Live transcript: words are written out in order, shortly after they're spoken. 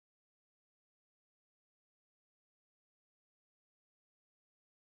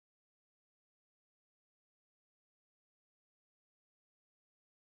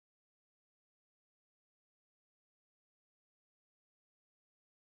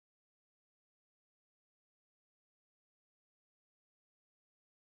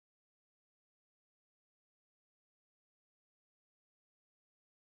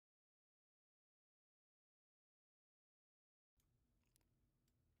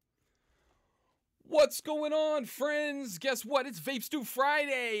What's going on, friends? Guess what? It's Vapestew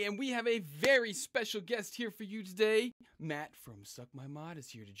Friday, and we have a very special guest here for you today. Matt from SuckMyMod is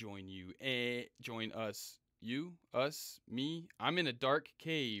here to join you. Join us. You, us, me. I'm in a dark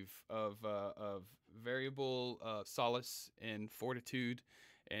cave of variable solace and fortitude,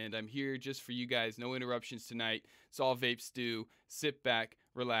 and I'm here just for you guys. No interruptions tonight. It's all Vapestew. Sit back,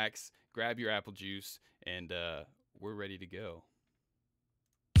 relax, grab your apple juice, and we're ready to go.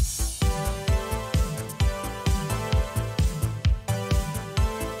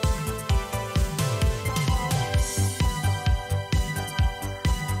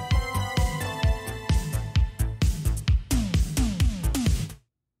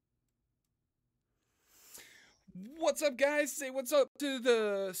 What's up, guys? Say what's up to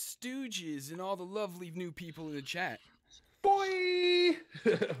the Stooges and all the lovely new people in the chat. Boy!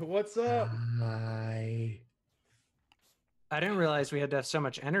 What's up? Hi. I didn't realize we had to have so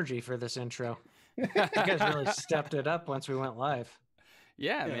much energy for this intro. You guys really stepped it up once we went live.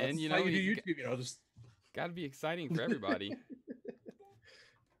 Yeah, man. You know, how you do YouTube, you know, just got to be exciting for everybody.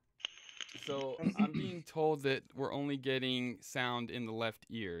 So I'm being told that we're only getting sound in the left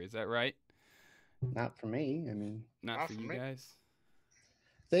ear. Is that right? Not for me. I mean, Not for you guys.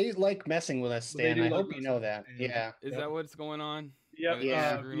 They like messing with us, Stan. I hope you know that. Yeah. Is that what's going on? Yep.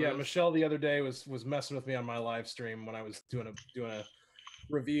 Yeah. Michelle the other day was messing with me on my live stream when I was doing a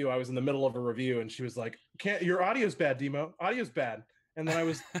review. I was in the middle of a review and she was like, "Can't your audio's bad, DMO. Audio's bad." And then I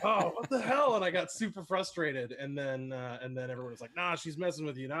was, "Oh, what the hell?" And I got super frustrated. And then everyone was like, "Nah, she's messing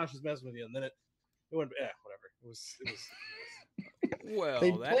with you. Nah, she's messing with you." And then it went, whatever. It was Well,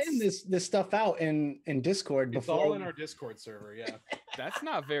 they plan this stuff out in Discord it's before. all in our Discord server, yeah. That's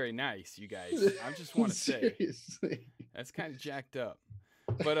not very nice, you guys. I just want to say Seriously. that's kind of jacked up.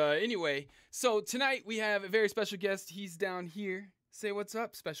 But anyway, so tonight we have a very special guest. He's down here. Say what's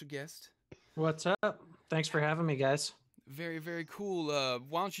up, special guest. What's up? Thanks for having me, guys. Very, very cool.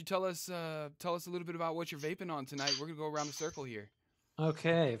 Why don't you tell us a little bit about what you're vaping on tonight? We're gonna go around the circle here.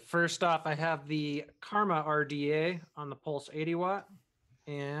 Okay, first off, I have the Karma RDA on the Pulse 80 watt.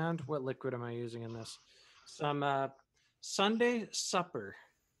 And what liquid am I using in this? Some Sunday Supper.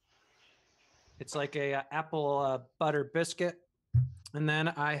 It's like a apple butter biscuit. And then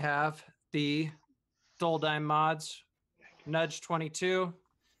I have the SuckMyMod's Nudge 22.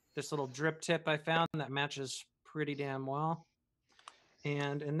 This little drip tip I found that matches pretty damn well.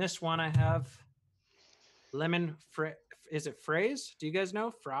 And in this one I have lemon is it phrase? Do you guys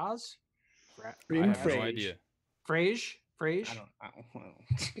know? Fraz? I have no idea. Frage? I don't know.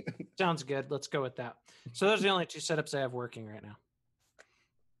 Sounds good. Let's go with that. So those are the only two setups I have working right now.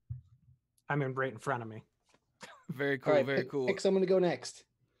 I mean, right in front of me. Very cool. Right, very cool. Pick someone to go next.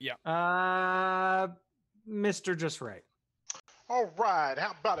 Yeah. Mr. Just Right. All right,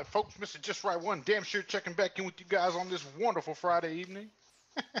 how about it, folks? Mr. Just Right One, damn sure checking back in with you guys on this wonderful Friday evening.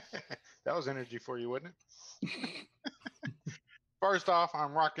 That was energy for you, wasn't it? First off,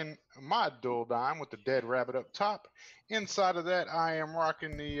 I'm rocking my dual dime with the dead rabbit up top. Inside of that, I am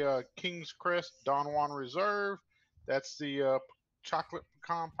rocking the King's Crest Don Juan Reserve. That's the chocolate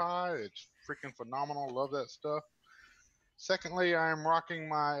pecan pie. It's freaking phenomenal. Love that stuff. Secondly, I am rocking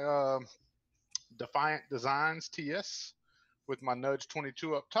my Defiant Designs TS with my Nudge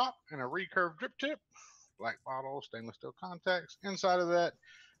 22 up top and a recurve drip tip. Black bottle, stainless steel contacts. Inside of that,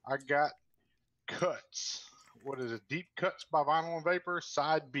 I got Cuts. What is it? Deep Cuts by Vinyl and Vapor,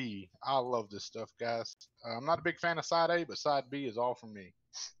 Side B. I love this stuff, guys. I'm not a big fan of Side A, but Side B is all for me.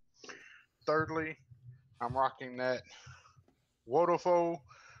 Thirdly, I'm rocking that Wodofo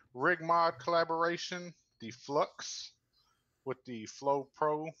Rig Mod collaboration, the Flux, with the Flow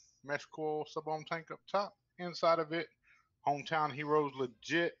Pro mesh coil sub-ohm tank up top. Inside of it, Hometown Heroes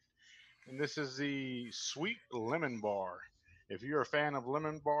Legit, and this is the Sweet Lemon Bar. If you're a fan of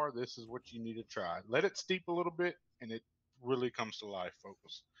lemon bar, this is what you need to try. Let it steep a little bit, and it really comes to life,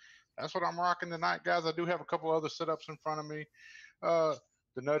 folks. That's what I'm rocking tonight, guys. I do have a couple other setups in front of me. The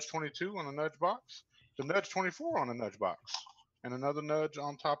Nudge 22 on the Nudge box, the Nudge 24 on the Nudge box, and another Nudge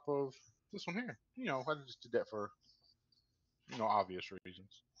on top of this one here. You know, I just did that for, obvious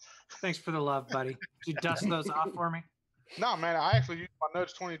reasons. Thanks for the love, buddy. Did you dust those off for me? No, man, I actually use my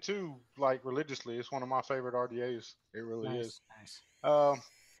Nudge 22 like religiously. It's one of my favorite RDAs. It really is. Nice. I'm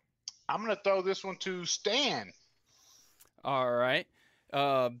going to throw this one to Stan. All right.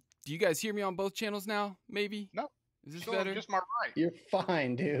 Do you guys hear me on both channels now? Maybe? No. Is this Still better? just my right. You're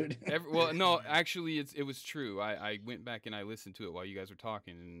fine, dude. Well, no, actually, it was true. I went back and I listened to it while you guys were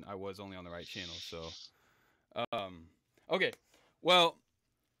talking, and I was only on the right channel. So, okay. Well,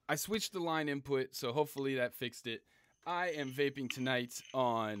 I switched the line input, so hopefully that fixed it. I am vaping tonight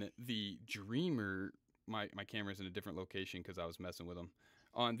on the Dreamer. My camera's in a different location because I was messing with them.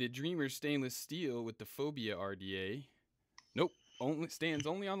 On the Dreamer stainless steel with the Phobia RDA. Nope, stands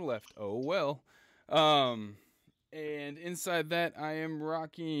only on the left. Oh well. And inside that I am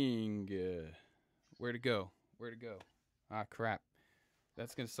rocking. Where to go? Ah, crap.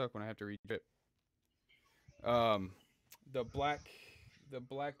 That's gonna suck when I have to re-drip. The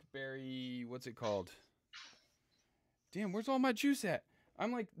blackberry. What's it called? Damn, where's all my juice at?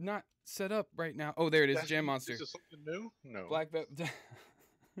 I'm like not set up right now. Oh, there it is, Jam Monster. Is this something new? No.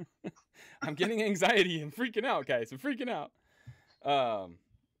 I'm getting anxiety. I'm freaking out, guys. I'm freaking out.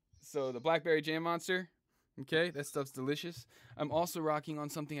 So the Blackberry Jam Monster. Okay, that stuff's delicious. I'm also rocking on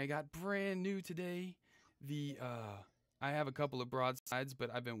something I got brand new today. I have a couple of broadsides,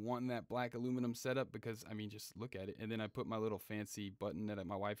 but I've been wanting that black aluminum setup because, I mean, just look at it. And then I put my little fancy button that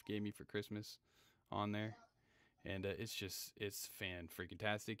my wife gave me for Christmas on there. And it's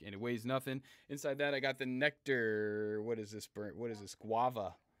fan-freaking-tastic, and it weighs nothing. Inside that, I got the Nectar. What is this?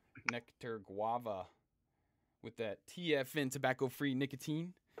 Guava. Nectar Guava with that TFN tobacco-free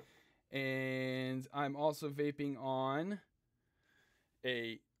nicotine. And I'm also vaping on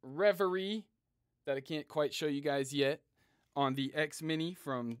a Reverie that I can't quite show you guys yet on the X Mini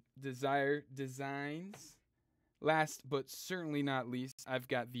from Desire Designs. Last but certainly not least, I've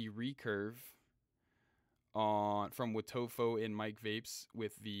got the Recurve from Watofo and Mike Vapes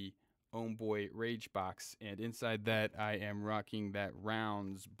with the Homeboy Rage Box, and inside that I am rocking that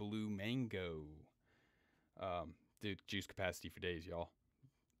Rounds Blue Mango. Dude, juice capacity for days, y'all.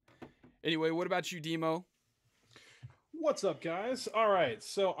 Anyway, what about you, Demo? What's up, guys? All right,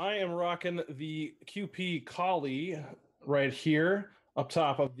 so I am rocking the QP Collie right here up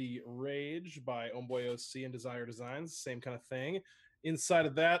top of the Rage by Homeboy OC and Desire Designs, same kind of thing. Inside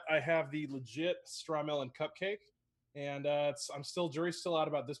of that, I have the legit straw melon cupcake, and jury's still out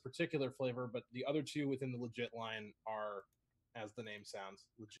about this particular flavor, but the other two within the legit line are, as the name sounds,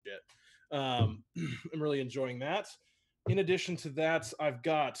 legit. I'm really enjoying that. In addition to that, I've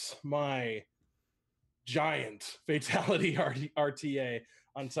got my giant Fatality RTA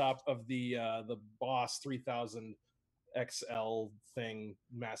on top of the Boss 3000 XL thing,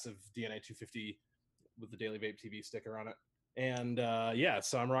 massive DNA 250 with the Daily Vape TV sticker on it. And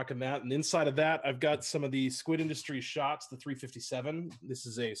so I'm rocking that. And inside of that, I've got some of the Squid Industry shots, the 357. This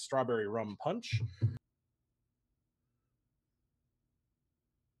is a strawberry rum punch.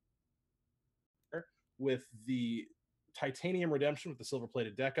 With the Titanium Redemption with the silver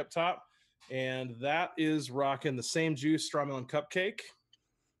plated deck up top. And that is rocking the same juice, straw melon cupcake.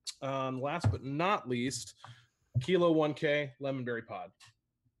 Last but not least, Kilo 1K Lemonberry Pod.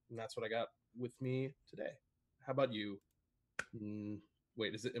 And that's what I got with me today. How about you?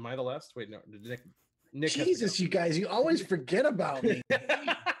 Wait, am I the last? Wait, no. Nick Jesus, you guys, you always forget about me.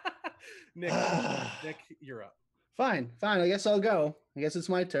 Nick, you're up. Fine. I guess I'll go. I guess it's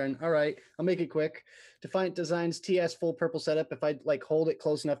my turn. All right, I'll make it quick. Defiant Designs TS full purple setup. If I hold it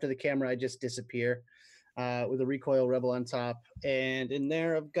close enough to the camera, I just disappear. With a recoil Rebel on top, and in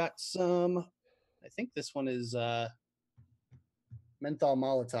there I've got some. I think this one is Menthol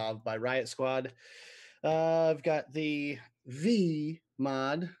Molotov by Riot Squad. I've got the V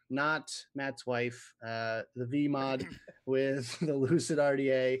mod, not Matt's wife. The V mod with the Lucid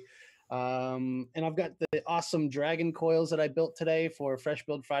RDA. And I've got the awesome Dragon coils that I built today for Fresh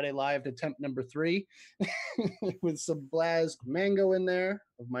Build Friday Live attempt number 3 with some Blaz Mango in there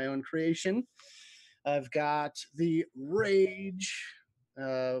of my own creation. I've got the Rage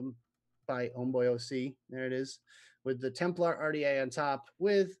by Homeboy OC. There it is. With the Templar RDA on top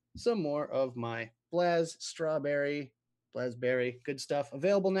with some more of my Blazberry. Good stuff.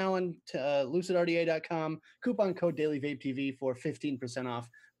 Available now on lucidrda.com. Coupon code DailyVapeTV for 15% off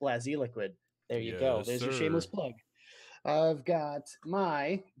Blaz E-Liquid. There you go. There's your shameless plug. I've got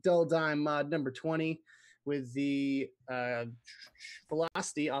my Dull Dime Mod number 20 with the authentic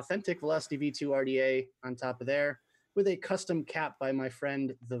Velocity V2 RDA on top of there with a custom cap by my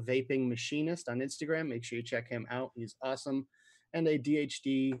friend, the Vaping Machinist on Instagram. Make sure you check him out. He's awesome. And a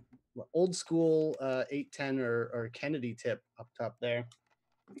DHD old school 810 or Kennedy tip up top there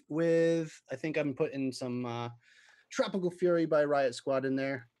with, I think I'm putting some Tropical Fury by Riot Squad in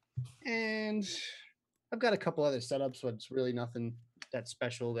there. And I've got a couple other setups, but it's really nothing that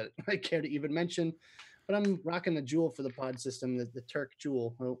special that I care to even mention. But I'm rocking the Jewel for the pod system, the Turk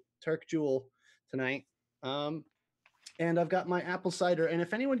Jewel tonight. And I've got my apple cider. And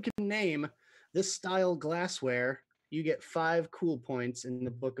if anyone can name this style glassware, you get 5 cool points in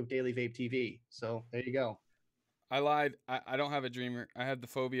the book of Daily Vape TV. So there you go. I lied. I don't have a Dreamer. I have the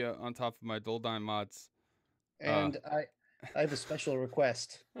Phobia on top of my Dull Dime mods. And I have a special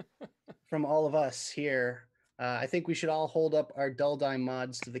request from all of us here. I think we should all hold up our Dull Dime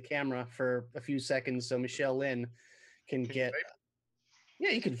mods to the camera for a few seconds so Michelle Lynn can get. Yeah,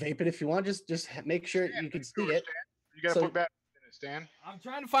 you can vape it if you want. Just make sure you can see it. You gotta put batteries in it, Stan. I'm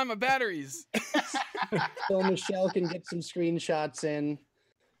trying to find my batteries. So Michelle can get some screenshots in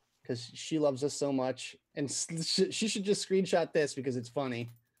because she loves us so much, and she should just screenshot this because it's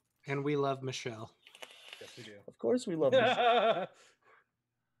funny. And we love Michelle. Yes, we do. Of course, we love Michelle.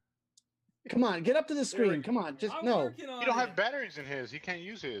 Come on, get up to the screen. Come on, just no. You don't have batteries in his. He can't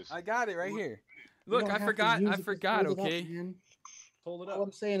use his. I got it right here. You Look, don't I have to forgot. use I it, just forgot. hold it up, Okay. man. Hold it All up.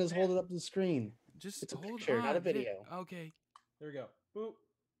 I'm saying is hold it up to the screen. Just It's a hold picture, on. not a video. Okay. There we go. Boop.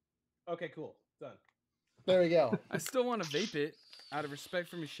 Okay, cool. Done. There we go. I still want to vape it out of respect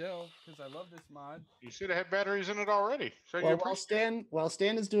for Michelle because I love this mod. You should have had batteries in it already. So Well, while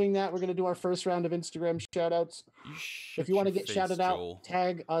Stan is doing that, we're going to do our first round of Instagram shout outs. If you want to get shouted out,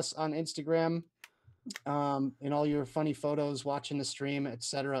 tag us on Instagram in all your funny photos, watching the stream,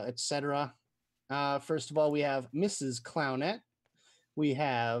 etc., etc. First of all, we have Mrs. Clownette. We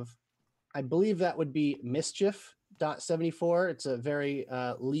have, I believe that would be mischief.74. It's a very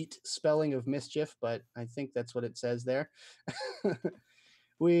leet spelling of mischief, but I think that's what it says there.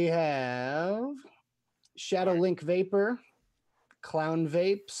 We have Shadow Link Vapor, Clown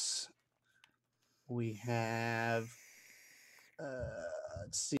Vapes. We have,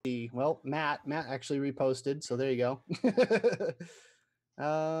 let's see. Well, Matt actually reposted, so there you go.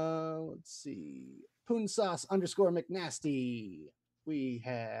 Let's see. Poon Sauce _McNasty. We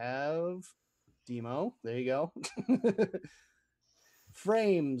have Demo. There you go.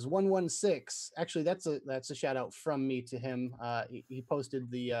 Frames 116. Actually, that's a shout out from me to him. He posted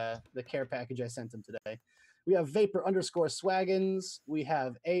the care package I sent him today. We have Vapor _Swaggins. We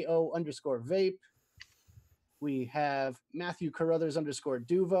have AO _Vape. We have Matthew Carruthers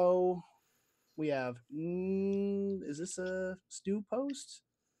 _Duvo. We have, is this a Stew post?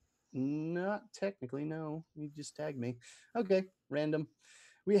 Not technically, no. You just tagged me. Okay, random.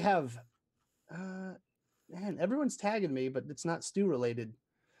 We have, man, everyone's tagging me, but it's not Stew related.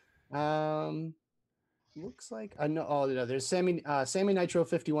 Looks like, I know, oh, no, there's Sammy Nitro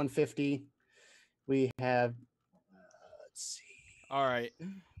 5150. We have, let's see. All right.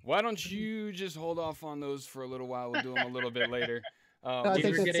 Why don't you just hold off on those for a little while? We'll do them a little bit later. I Did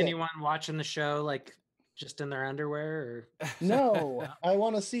think you get that's it. anyone watching the show like just in their underwear? Or No, I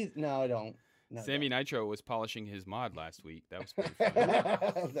want to see. No, I don't. No, Sammy no. Nitro was polishing his mod last week. That was pretty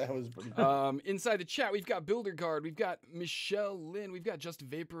fun. That was pretty good. Inside the chat, we've got Builder Guard, we've got Michelle Lynn, we've got Just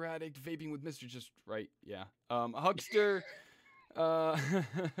Vapor Addict, Vaping with Mr. Just Right, yeah. Huckster,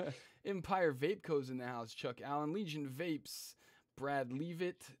 Empire Vape Co's in the house, Chuck Allen, Legion Vapes, Brad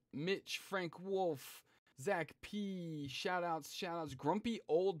Leavitt, Mitch, Frank Wolf, Zach P, shoutouts, Grumpy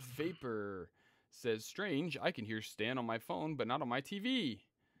Old Vapor says, strange, I can hear Stan on my phone, but not on my TV.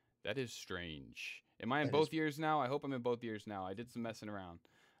 That is strange. Am I in both ears now? I hope I'm in both ears now. I did some messing around.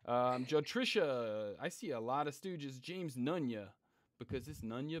 Joe Trisha, I see a lot of stooges. James Nunya, because it's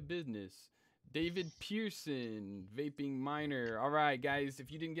Nunya business. David Pearson, Vaping Miner. All right, guys,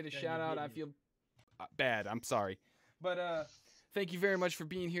 if you didn't get a shout out, I feel bad. I'm sorry. But thank you very much for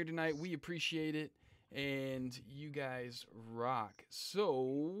being here tonight. We appreciate it. And you guys rock.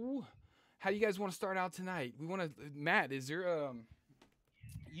 So, how do you guys want to start out tonight? We want to, Matt, is there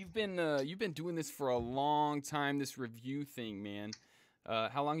you've been doing this for a long time, this review thing, man.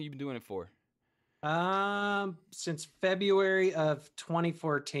 How long have you been doing it for? Since February of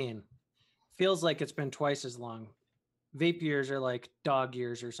 2014. Feels like it's been twice as long. Vape years are like dog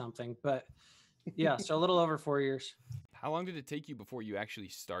years or something, but yeah, so a little over 4 years. How long did it take you before you actually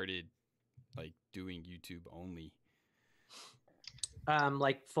started like doing YouTube only?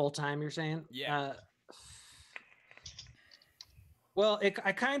 Like full time, you're saying? Yeah. Well, it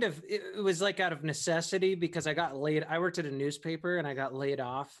was like out of necessity because I got laid. I worked at a newspaper and I got laid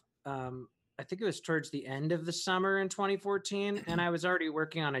off. I think it was towards the end of the summer in 2014, and I was already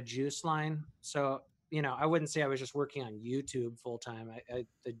working on a juice line. So, you know, I wouldn't say I was just working on YouTube full time. I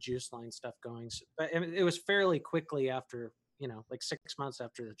the juice line stuff going, but it was fairly quickly after, you know, like 6 months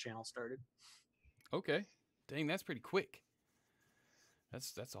after the channel started. Okay, dang, that's pretty quick.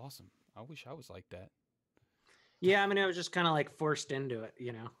 That's awesome. I wish I was like that. Yeah, I mean, I was just kind of like forced into it,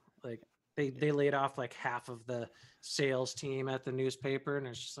 you know, like they laid off like half of the sales team at the newspaper, and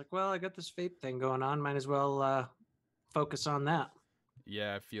it's just like, well, I got this vape thing going on, might as well focus on that.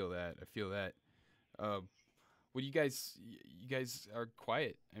 Yeah, I feel that. Well, you guys are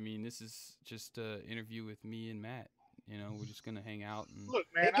quiet. I mean, this is just an interview with me and Matt. You know, we're just gonna hang out and look,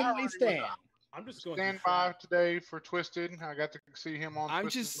 man. Take it away, Stan. I'm just going stand through by chat. today for Twisted. I got to see him on. I'm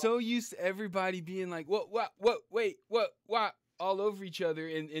Twisted just so used to everybody being like, wait, what, all over each other,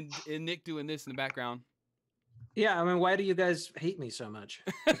 and Nick doing this in the background. Yeah, I mean, why do you guys hate me so much?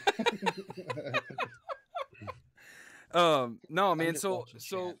 No, man. just So watching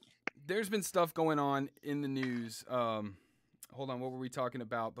chat. there's been stuff going on in the news. Hold on, what were we talking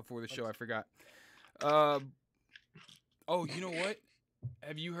about before the show? I forgot. Oh, you know what?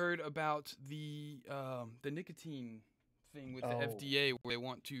 Have you heard about the nicotine thing with the FDA, where they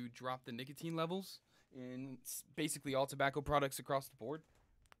want to drop the nicotine levels in basically all tobacco products across the board?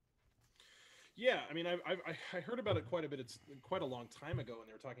 Yeah, I mean, I heard about it quite a bit. It's quite a long time ago, and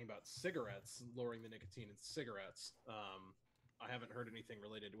they were talking about cigarettes, lowering the nicotine in cigarettes. I haven't heard anything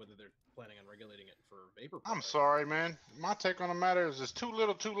related to whether they're planning on regulating it for vapor products. I'm sorry, man. My take on the matter is it's too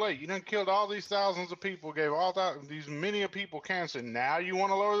little, too late. You done killed all these thousands of people, gave all these many of people cancer. Now you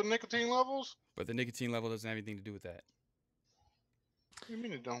want to lower the nicotine levels? But the nicotine level doesn't have anything to do with that. What do you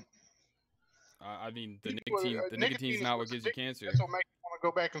mean it don't? I mean, the People, nicotine is not what what's gives you addictive. cancer. That's what makes you want to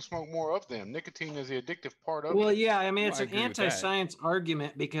go back and smoke more of them. Nicotine is the addictive part of Well, it. yeah, I mean, it's I an agree with that. anti-science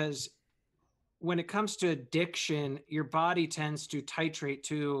argument because when it comes to addiction, your body tends to titrate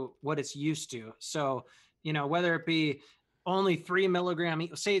to what it's used to. So, whether it be only 3 milligram,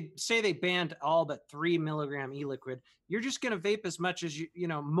 say they banned all but 3 milligram e-liquid, you're just going to vape as much as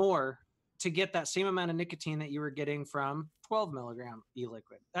more to get that same amount of nicotine that you were getting from 12 milligram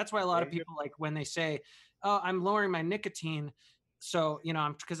e-liquid. That's why a lot of people, like when they say, oh, I'm lowering my nicotine, so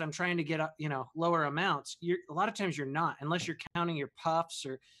I'm trying to get lower amounts. A lot of times you're not, unless you're counting your puffs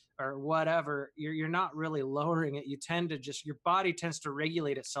or whatever. You're not really lowering it. You tend to your body tends to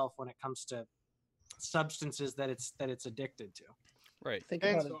regulate itself when it comes to substances that it's addicted to. Right. Think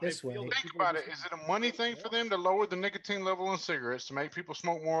And about so it this I way. feel that think people are about it. just Is it gonna a money smoke thing for more. them to lower the nicotine level in cigarettes to make people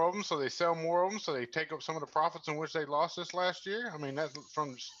smoke more of them, so they sell more of them, so they take up some of the profits in which they lost this last year? I mean, that's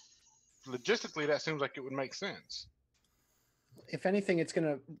from logistically, that seems like it would make sense. If anything, it's going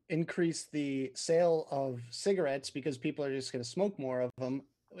to increase the sale of cigarettes because people are just going to smoke more of them,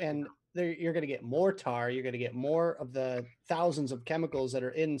 and you're going to get more tar. You're going to get more of the thousands of chemicals that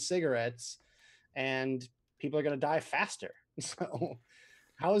are in cigarettes, and people are going to die faster. So,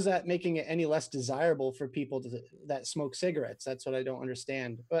 how is that making it any less desirable for people that smoke cigarettes? That's what I don't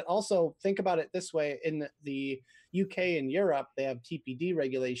understand. But also think about it this way: in the UK and Europe, they have TPD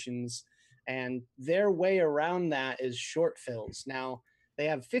regulations. And their way around that is short fills. Now, they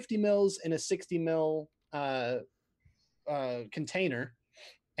have 50 mils in a 60 mil container,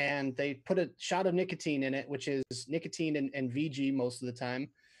 and they put a shot of nicotine in it, which is nicotine and VG most of the time.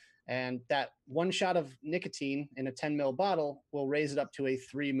 And that one shot of nicotine in a 10 mil bottle will raise it up to a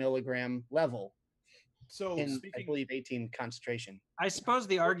 3 milligram level So in, I believe, 18 concentration. I suppose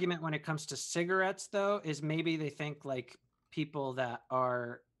the argument when it comes to cigarettes, though, is maybe they think like people that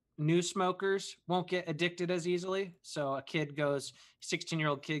are new smokers won't get addicted as easily. So a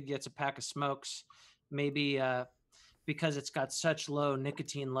 16-year-old kid gets a pack of smokes, maybe because it's got such low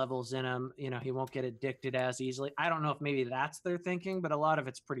nicotine levels in them, he won't get addicted as easily. I don't know if maybe that's their thinking, but a lot of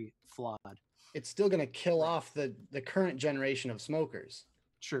it's pretty flawed. It's still going to kill off the current generation of smokers.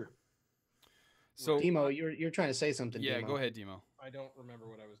 Sure. So, Demo, you're trying to say something. yeah, Demo. go ahead, Demo. I don't remember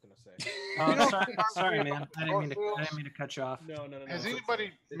what I was going to say. Oh, sorry, man. I didn't mean to cut you off. No. Has it's anybody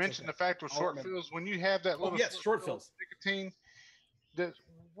okay. It's mentioned okay. the fact with I'll short remember. fills, when you have that little yes, short fills. nicotine,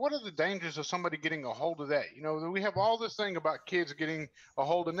 what are the dangers of somebody getting a hold of that? We have all this thing about kids getting a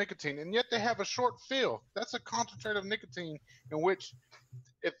hold of nicotine, and yet they have a short fill. That's a concentrate of nicotine in which,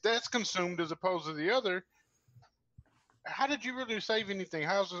 if that's consumed as opposed to the other, how did you really save anything?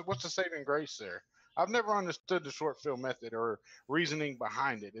 What's the saving grace there? I've never understood the short fill method or reasoning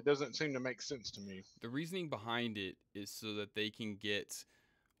behind it. It doesn't seem to make sense to me. The reasoning behind it is so that they can get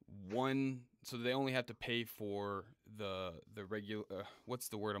so they only have to pay for the regular, what's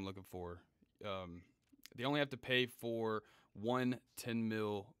the word I'm looking for? They only have to pay for 1 10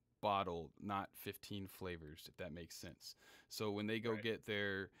 mil bottle, not 15 flavors, if that makes sense. So when they go get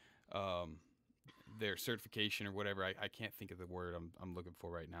their certification or whatever, I can't think of the word I'm looking for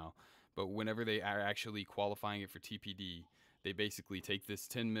right now. But whenever they are actually qualifying it for TPD, they basically take this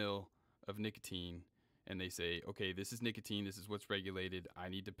 10 mil of nicotine and they say, okay, this is nicotine. This is what's regulated. I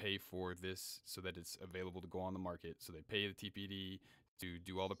need to pay for this so that it's available to go on the market. So they pay the TPD to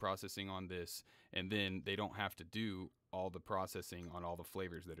do all the processing on this. And then they don't have to do all the processing on all the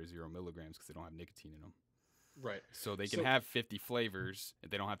flavors that are 0 milligrams because they don't have nicotine in them. Right. So they can have 50 flavors that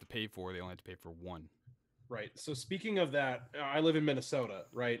they don't have to pay for. They only have to pay for 1. Right. So speaking of that, I live in Minnesota,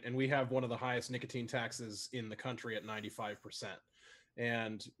 right? And we have one of the highest nicotine taxes in the country at 95%.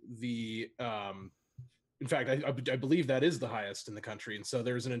 and the in fact, I believe that is the highest in the country. And so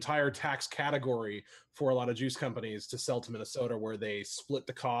there's an entire tax category for a lot of juice companies to sell to Minnesota where they split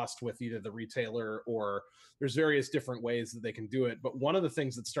the cost with either the retailer, or there's various different ways that they can do it. But one of the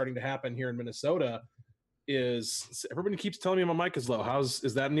things that's starting to happen here in Minnesota is everybody keeps telling me my mic is low. Is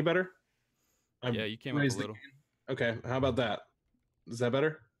that any better? Yeah, you came up a little. Okay, how about that? Is that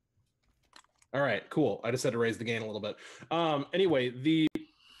better? All right, cool. I just had to raise the gain a little bit. Anyway,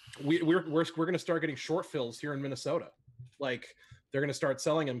 we're going to start getting short fills here in Minnesota. Like they're going to start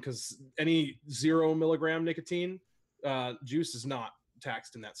selling them because any 0 milligram nicotine juice is not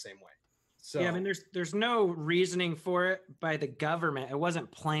taxed in that same way. So yeah, I mean, there's no reasoning for it by the government. It wasn't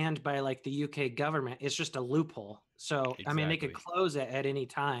planned by like the UK government. It's just a loophole. So I mean, they could close it at any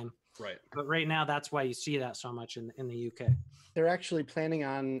time. Right. But right now, that's why you see that so much in the UK. They're actually planning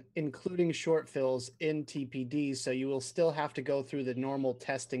on including short fills in TPD, so you will still have to go through the normal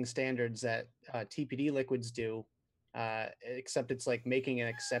testing standards that TPD liquids do, except it's like making an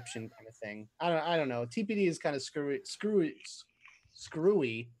exception kind of thing. I don't know. TPD is kind of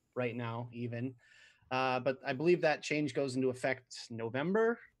screwy right now, even. But I believe that change goes into effect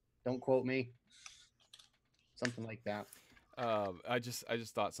November. Don't quote me. Something like that. I just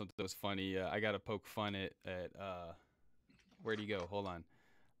thought something was funny. I got to poke fun at where'd he go? Hold on.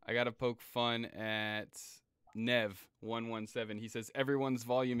 I got to poke fun at Nev117. He says everyone's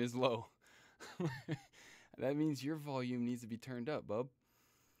volume is low. That means your volume needs to be turned up, bub.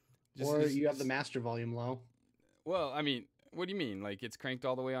 Or you have the master volume low. Well, I mean, what do you mean? Like it's cranked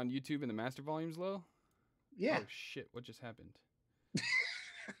all the way on YouTube and the master volume's low? Yeah. Oh shit! What just happened?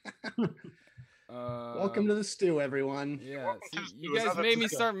 Welcome to the stew, everyone. Yeah, see, you guys made me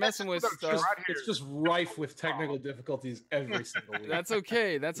start messing with stuff. It's just rife with technical difficulties every single week. That's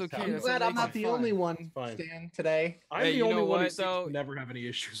okay. That's okay. I'm glad I'm not the only one, Stan, today. I'm the only one who never have any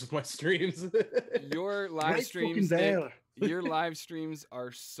issues with my streams. Your live streams, your live streams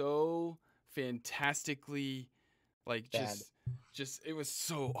are so fantastically, like just it was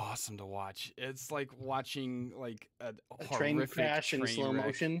so awesome to watch. It's like watching like a train crash in slow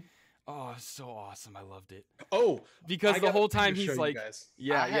motion. Oh, so awesome! I loved it. Oh, because the whole time he's like,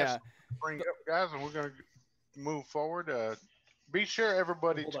 yeah. Bring up, guys, and we're gonna move forward. Be sure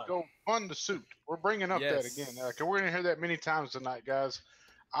everybody to go fund the suit. We're bringing up that again. We're gonna hear that many times tonight, guys.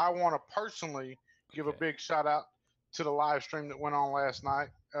 I want to personally give a big shout out to the live stream that went on last night,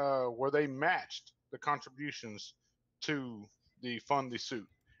 where they matched the contributions to the fund the suit.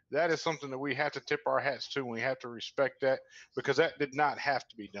 That is something that we have to tip our hats to, and we have to respect that, because that did not have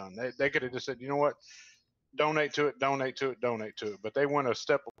to be done. They could have just said, you know what, donate to it, donate to it, donate to it. But they went a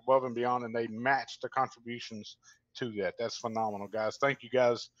step above and beyond, and they matched the contributions to that. That's phenomenal, guys. Thank you,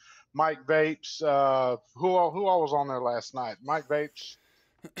 guys. Mike Vapes, who all was on there last night? Mike Vapes,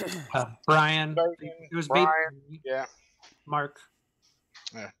 Brian. It was Brian. Yeah. Mark.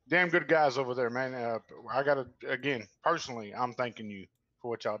 Yeah, damn good guys over there, man. I gotta, again, personally, I'm thanking you for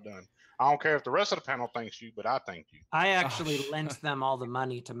what y'all done. I don't care if the rest of the panel thanks you, but I thank you. I actually lent them all the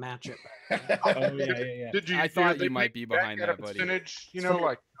money to match it. Yeah. Did you? I thought you might be behind that, buddy. Percentage, you know,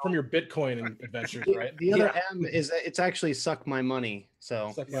 like from your Bitcoin adventures, right? The other M is it's actually Suck My Money.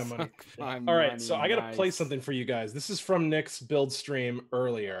 So Suck My Money. All right, so I got to play something for you guys. This is from Nick's build stream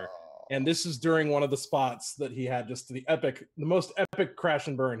earlier, and this is during one of the spots that he had, just the most epic crash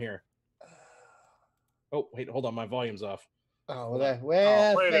and burn here. Oh wait, hold on, my volume's off. Oh,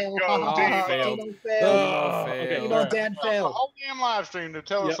 fail. Okay, Dad failed. The whole damn live stream to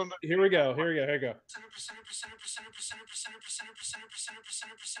tell us something. Here we go.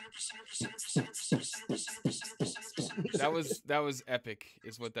 That was epic,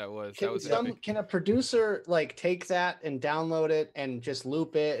 is what that was. Can a producer like take that and download it and just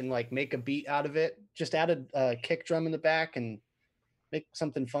loop it and like make a beat out of it? Just add a kick drum in the back and make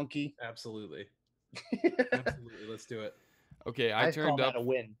something funky. Absolutely. Let's do it. Okay, I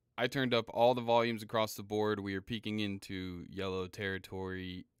turned up all the volumes across the board. We are peeking into yellow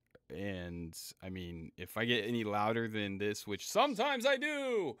territory, and I mean, if I get any louder than this, which sometimes I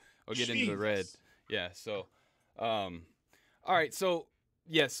do, I'll get into the red. Yeah, so all right, so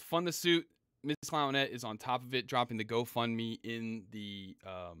yes, fund the suit. Miss Clownette is on top of it, dropping the GoFundMe in the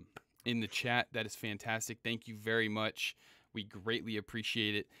chat. That is fantastic. Thank you very much. We greatly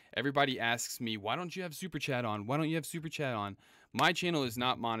appreciate it. Everybody asks me, why don't you have Super Chat on? Why don't you have Super Chat on? My channel is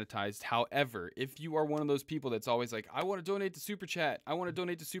not monetized. However, if you are one of those people that's always like, I want to donate to Super Chat. I want to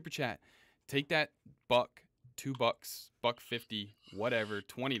donate to Super Chat. Take that $1, $2, $1.50, whatever,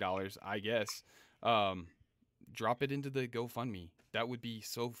 $20, I guess. Drop it into the GoFundMe. That would be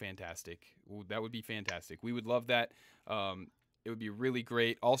so fantastic. That would be fantastic. We would love that. It would be really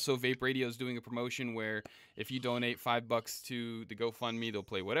great. Also, Vape Radio is doing a promotion where if you donate $5 to the GoFundMe, they'll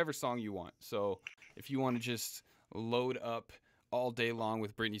play whatever song you want. So if you want to just load up all day long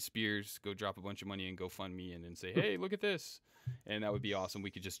with Britney Spears, go drop a bunch of money in GoFundMe and then say, hey, look at this. And that would be awesome.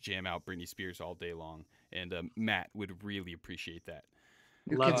 We could just jam out Britney Spears all day long. And Matt would really appreciate that.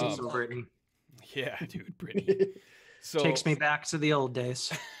 Love me some Britney. Yeah, dude, Britney. So Takes me back to the old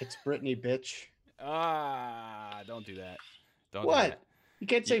days. It's Brittany, bitch. Don't do that. Don't What? do that. You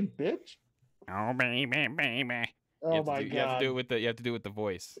can't say bitch? Oh, baby, baby. Oh my god. You have to do it with the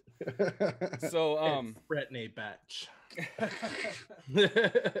voice. So Brittany batch.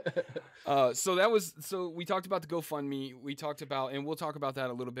 So we talked about the GoFundMe. We talked about, and we'll talk about that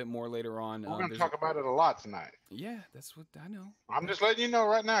a little bit more later on. We're going to talk about it a lot tonight. Yeah, that's what I know. I'm just letting you know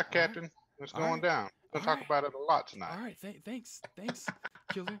right now, Captain. It's going down. We're going to talk about it a lot tonight. All right, thanks,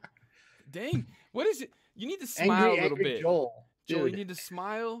 Killer. Dang, what is it? You need to smile a little bit. Joel, you need to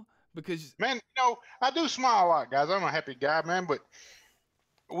smile because man, I do smile a lot, guys. I'm a happy guy, man. But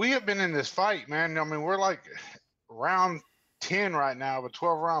we have been in this fight, man. I mean, we're like round 10 right now of a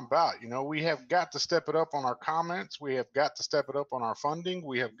 12-round bout. We have got to step it up on our comments. We have got to step it up on our funding.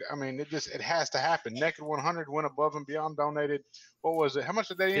 It has to happen. Naked 100 went above and beyond, donated. What was it? How much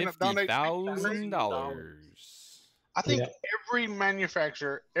did they end up donating? $50,000. I think every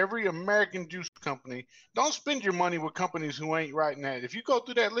manufacturer, every American juice company, don't spend your money with companies who ain't writing that. If you go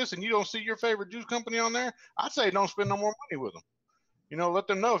through that list and you don't see your favorite juice company on there, I'd say don't spend no more money with them. Let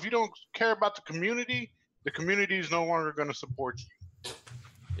them know if you don't care about the community is no longer going to support you.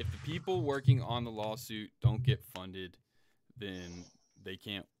 If the people working on the lawsuit don't get funded, then they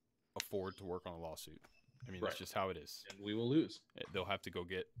can't afford to work on a lawsuit. I mean, that's just how it is. And we will lose. They'll have to go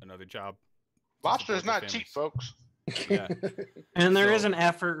get another job. Lobster is not cheap, folks. Yeah. And there is an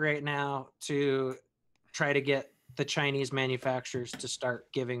effort right now to try to get the Chinese manufacturers to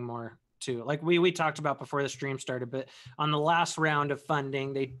start giving more to, like we talked about before the stream started, but on the last round of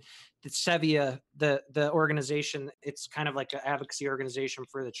funding, the Sevilla, the organization, it's kind of like an advocacy organization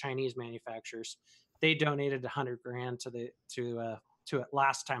for the Chinese manufacturers. They donated $100,000 to it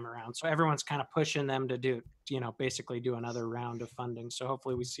last time around. So everyone's kind of pushing them to do, basically do another round of funding. So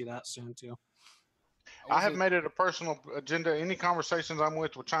hopefully we see that soon too. I have made it a personal agenda. Any conversations I'm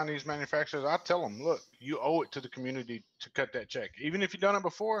with Chinese manufacturers, I tell them, look, you owe it to the community to cut that check. Even if you've done it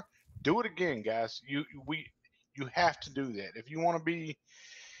before, do it again, guys. You have to do that. If you want to be,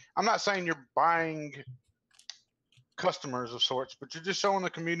 I'm not saying you're buying customers of sorts, but you're just showing the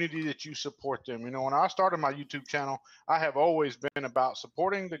community that you support them. When I started my YouTube channel, I have always been about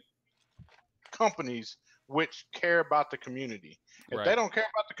supporting the companies which care about the community. If they don't care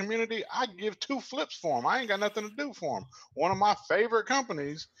about the community, I give two flips for them. I ain't got nothing to do for them. One of my favorite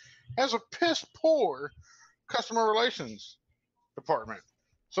companies has a piss poor customer relations department.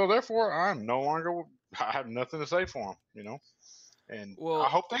 So therefore, I have nothing to say for them, And I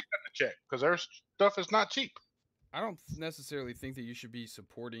hope they cut the check because their stuff is not cheap. I don't necessarily think that you should be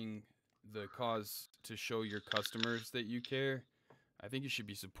supporting the cause to show your customers that you care. I think you should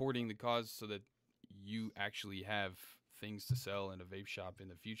be supporting the cause so that you actually have things to sell in a vape shop in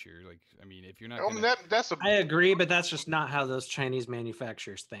the future. Like, I mean, if you're not I agree, but that's just not how those Chinese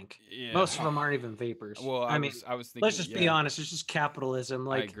manufacturers think. Yeah. Most of them aren't even vapors. Well, I was thinking, let's just be honest, it's just capitalism.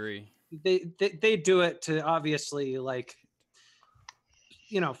 Like, I agree. They do it to obviously, like,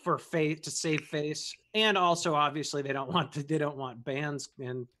 for face, to save face, and also obviously they don't want bans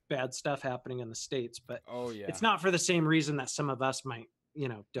and bad stuff happening in the States. But it's not for the same reason that some of us might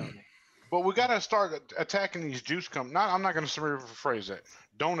donate. But we got to start attacking these juice companies. I'm not going to rephrase that.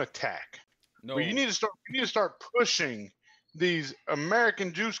 Don't attack. No. But you need to start pushing these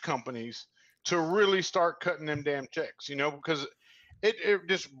American juice companies to really start cutting them damn checks. Because it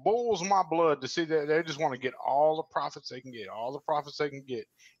just boils my blood to see that they just want to get all the profits they can get,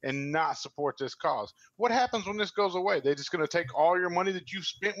 and not support this cause. What happens when this goes away? They're just going to take all your money that you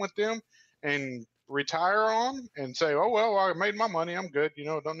spent with them and retire on and say, oh, well, I made my money. I'm good.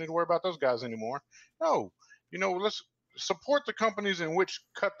 Don't need to worry about those guys anymore. No, let's support the companies in which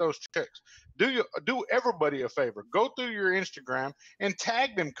cut those checks. Do everybody a favor. Go through your Instagram and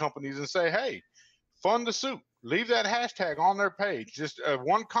tag them companies and say, hey, fund the suit. Leave that hashtag on their page. Just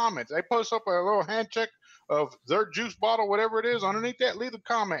one comment. They post up a little hand check of their juice bottle, whatever it is. Underneath that, leave a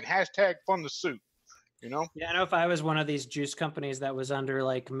comment. Hashtag fund the suit. Yeah, I know if I was one of these juice companies that was under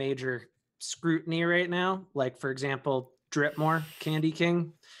like major scrutiny right now, like for example, Dripmore, Candy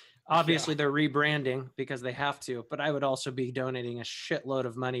King, obviously they're rebranding because they have to, but I would also be donating a shitload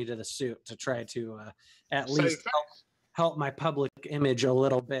of money to the suit to try to at least help my public image a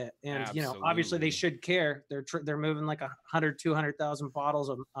little bit. And you know, obviously they Absolutely. should care. They're moving like 100-200,000 bottles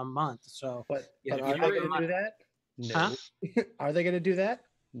a month. So But Yeah, but if are you they have going the to do that? No. Huh? Are they going to do that?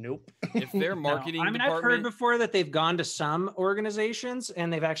 Nope. If their No. marketing I mean, department, I've heard before that they've gone to some organizations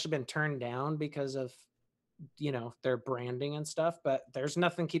and they've actually been turned down because of, you know, their branding and stuff. But there's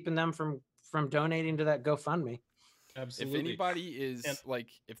nothing keeping them from donating to that GoFundMe. Absolutely. if anybody is And- like,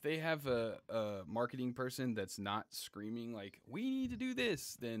 if they have a marketing person that's not screaming like, we need to do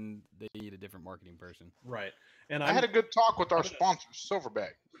this, then they need a different marketing person. Right. And I had a good talk with our sponsor,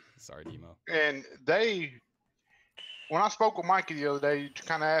 Silverback, Sorry, Demo. and when I spoke with Mikey the other day,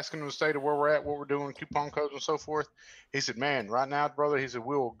 kind of asking him the state of where we're at, what we're doing, coupon codes and so forth. He said, man, right now, brother, he said,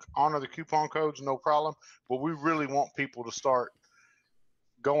 we'll honor the coupon codes, no problem. But we really want people to start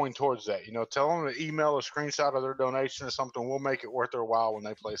going towards that. You know, tell them to email a screenshot of their donation or something. We'll make it worth their while when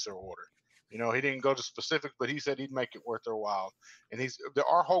they place their order. You know, he didn't go to specifics, but he said he'd make it worth their while. And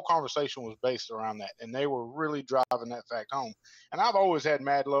our whole conversation was based around that. And they were really driving that fact home. And I've always had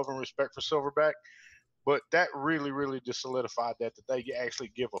mad love and respect for Silverback. But that really, really just solidified that they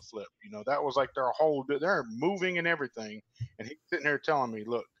actually give a flip. You know, that was like they're moving and everything. And he's sitting there telling me,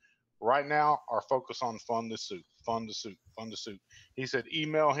 look, right now, our focus on fund the suit, fund the suit, fund the suit. He said,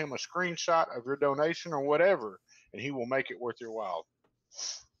 email him a screenshot of your donation or whatever, and he will make it worth your while.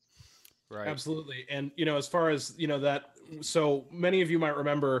 Right. Absolutely. And, you know, as far as, you know, that, so many of you might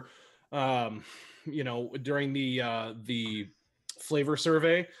remember, you know, during the flavor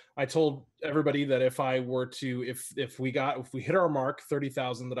survey, I told everybody that if I were to, if we hit our mark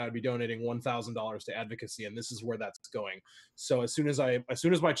 30,000, that I'd be donating $1,000 to advocacy, and this is where that's going. So as soon as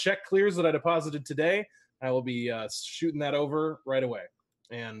my check clears that I deposited today, I will be shooting that over right away.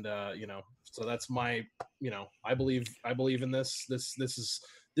 And you know, so that's my, you know, I believe in this. This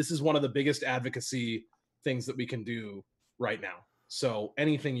is one of the biggest advocacy things that we can do right now. So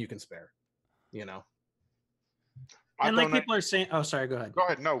anything you can spare, you know. And like people are saying, oh, sorry, go ahead. Go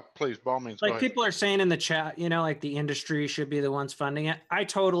ahead. No, please, by all means. Like people are saying in the chat, you know, like the industry should be the ones funding it. I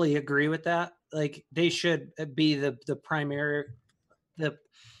totally agree with that. Like they should be the primary, how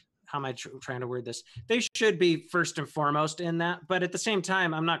am I trying to word this? They should be first and foremost in that. But at the same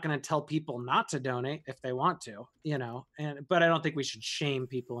time, I'm not going to tell people not to donate if they want to, you know, but I don't think we should shame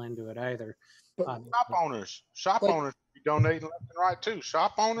people into it either. But Shop owners be donating left and right too.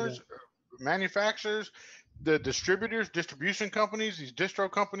 Shop owners, manufacturers, the distributors, distribution companies, these distro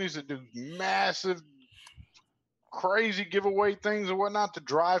companies that do massive, crazy giveaway things and whatnot to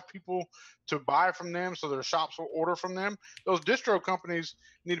drive people to buy from them so their shops will order from them. Those distro companies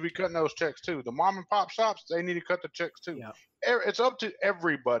need to be cutting those checks too. The mom and pop shops, they need to cut the checks too. Yeah. It's up to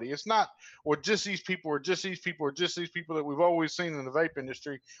everybody. It's not, or just these people, or just these people, or just these people that we've always seen in the vape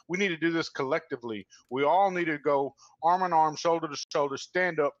industry. We need to do this collectively. We all need to go arm in arm, shoulder to shoulder,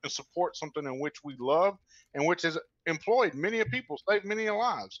 stand up and support something in which we love and which has employed many people, saved many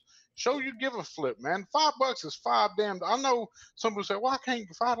lives. Show you give a flip, man. $5 is I know some people say, well, I can't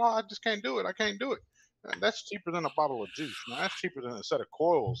 $5. I just can't do it. I can't do it. Man, that's cheaper than a bottle of juice, man. That's cheaper than a set of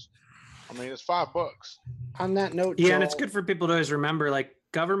coils. I mean, it's $5. On that note, Yeah, Joel, and it's good for people to always remember, like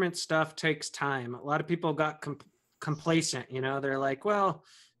government stuff takes time. A lot of people got complacent, you know, they're like, well,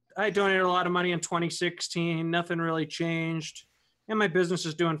 I donated a lot of money in 2016. Nothing really changed. And my business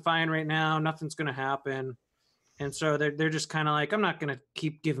is doing fine right now. Nothing's going to happen. And so they're just kind of like, I'm not going to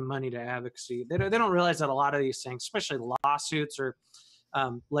keep giving money to advocacy. They don't realize that a lot of these things, especially lawsuits or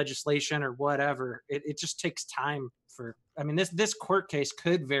legislation or whatever, it just takes time for, I mean, this court case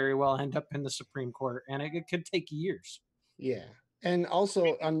could very well end up in the Supreme Court, and it could take years. Yeah. And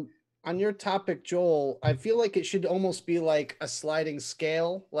also on your topic, Joel, I feel like it should almost be like a sliding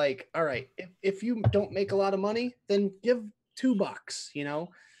scale. Like, all right, if you don't make a lot of money, then give $2, you know.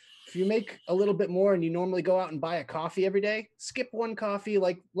 If you make a little bit more and you normally go out and buy a coffee every day, skip one coffee,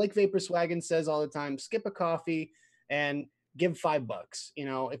 like Vapor Swaggin says all the time, skip a coffee and give $5. You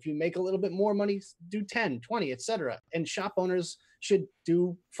know, if you make a little bit more money, do 10, 20, etc. And shop owners should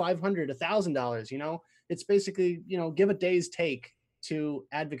do $500, $1,000. You know, it's basically, you know, give a day's take to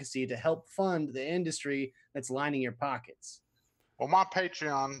advocacy to help fund the industry that's lining your pockets. Well, my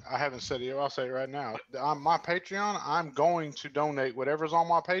Patreon, I haven't said it. I'll say it right now. On my Patreon, I'm going to donate whatever's on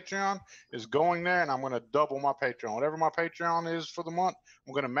my Patreon is going there, and I'm going to double my Patreon. Whatever my Patreon is for the month,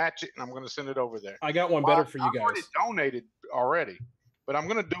 I'm going to match it, and I'm going to send it over there. I got one better for you guys. I've already donated already, but I'm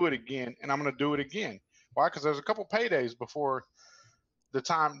going to do it again, and I'm going to do it again. Why? Because there's a couple paydays before the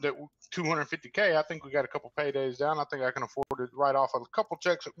time that 250K, I think we got a couple paydays down. I think I can afford to write off a couple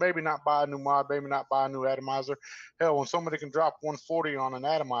checks, maybe not buy a new mod, maybe not buy a new atomizer. Hell, when somebody can drop 140 on an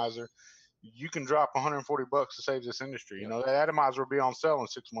atomizer, you can drop $140 to save this industry. You know, that atomizer will be on sale in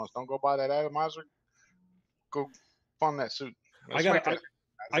 6 months. Don't go buy that atomizer. Go fund that suit.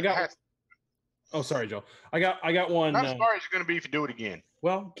 Oh, sorry, Joe. I got one. Not as far as you're going to be if you do it again.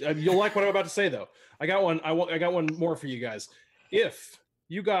 Well, you'll like what I'm about to say, though. I got one. I got one more for you guys. If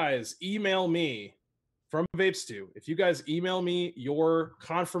you guys email me from Vapestew, if you guys email me your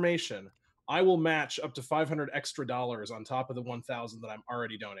confirmation, I will match up to $500 extra on top of the $1,000 that I'm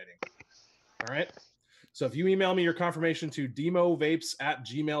already donating. All right. So if you email me your confirmation to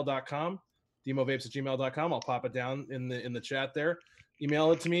dmovapes@gmail.com, dmovapes@gmail.com, I'll pop it down in the chat there.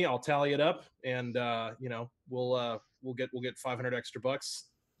 Email it to me. I'll tally it up, and you know, we'll get $500 extra.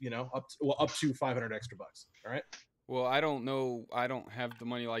 You know, up to $500 extra. All right. Well, I don't know. I don't have the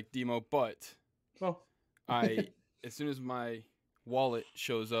money like Demo, but well, as soon as my wallet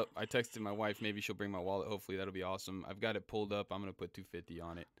shows up, I texted my wife. Maybe she'll bring my wallet. Hopefully, that'll be awesome. I've got it pulled up. I'm gonna put $250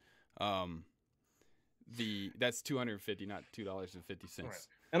 on it. That's $250, not $2.50. Right.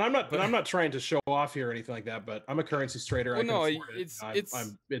 And I'm not trying to show off here or anything like that, but I'm a currency trader. Well, no, I'm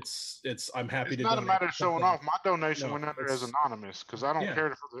happy to. It's not a matter of showing off. My donation went under as anonymous because I don't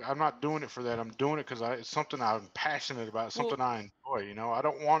care. I'm not doing it for that. I'm doing it because it's something I'm passionate about, something I enjoy. You know, I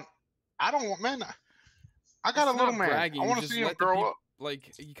don't want, man. I got a little man. Bragging, I want to see him grow up.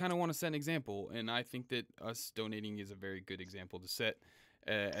 Like, you kind of want to set an example, and I think that us donating is a very good example to set.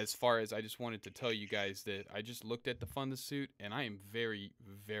 As far as, I just wanted to tell you guys that I just looked at the fund the suit, and I am very,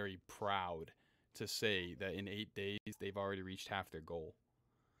 very proud to say that in 8 days they've already reached half their goal.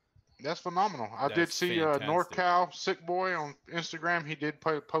 That's phenomenal. I did see NorCal Sick Boy on Instagram. He did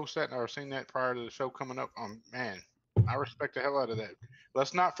post that, and I've seen that prior to the show coming up. Man, I respect the hell out of that.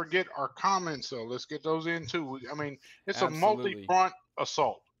 Let's not forget our comments, though. Let's get those in too. I mean, it's a multi-front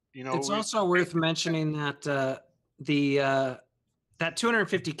assault. You know, it's also worth mentioning that that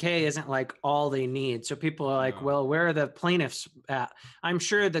 250K isn't like all they need. So people are like, well, where are the plaintiffs at? I'm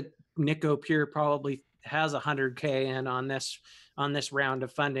sure that Nico Pure probably has 100K in on this round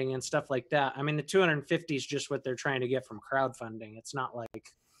of funding and stuff like that. I mean, the 250 is just what they're trying to get from crowdfunding. It's not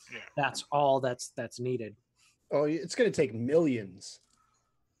like that's all that's needed. Oh, it's going to take millions.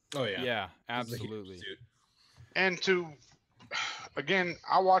 Oh yeah. Yeah, absolutely. And again,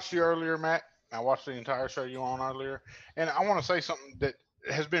 I watched you earlier, Matt. I watched the entire show you on earlier, and I want to say something that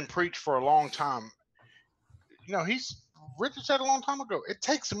has been preached for a long time. You know, Richard said a long time ago, it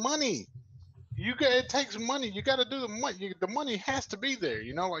takes money. It takes money. You got to do the money. The money has to be there.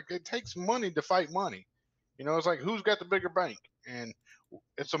 You know, like it takes money to fight money. You know, it's like who's got the bigger bank, and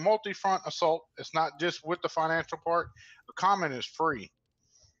it's a multi-front assault. It's not just with the financial part. The comment is free.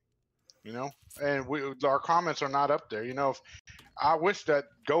 You know, and our comments are not up there. You know, I wish that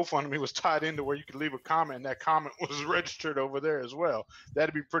GoFundMe was tied into where you could leave a comment and that comment was registered over there as well.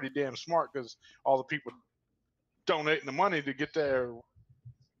 That'd be pretty damn smart because all the people donating the money to get their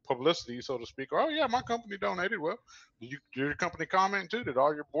publicity, so to speak. Oh yeah, my company donated. Well, did your company comment too? Did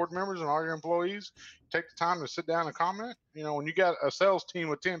all your board members and all your employees take the time to sit down and comment? You know, when you got a sales team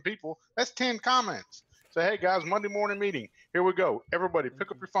with 10 people, that's 10 comments. Say, hey guys, Monday morning meeting. Here we go. Everybody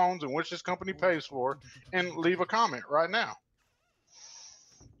pick up your phones and which this company pays for and leave a comment right now.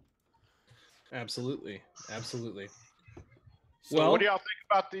 Absolutely. Absolutely. So what do y'all think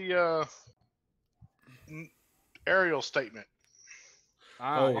about the aerial statement?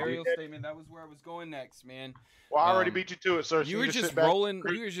 Aerial statement. That was where I was going next, man. Well, I already beat you to it, sir. You were just rolling.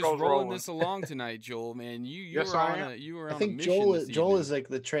 You were just rolling this along tonight, Joel. Man, you were on a mission. I think Joel is like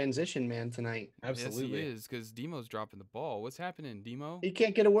the transition man tonight. Absolutely, yes, he is, because Demo's dropping the ball. What's happening, Demo? He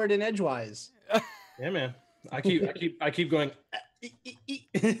can't get a word in edgewise. Yeah, man. I keep going.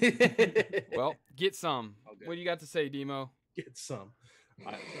 Well, get some. What do you got to say, Demo? Get some.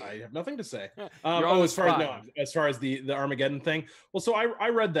 I have nothing to say. As far as the Armageddon thing. Well, so I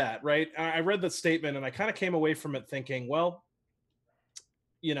read that, right? I read the statement and I kind of came away from it thinking, well,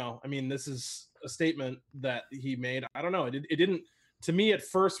 you know, I mean, this is a statement that he made. I don't know. It didn't, to me at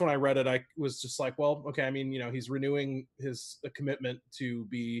first when I read it, I was just like, well, okay. I mean, you know, he's renewing his commitment to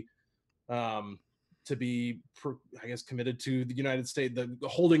be, I guess, committed to the United States, the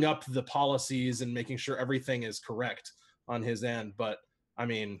holding up the policies and making sure everything is correct on his end. But I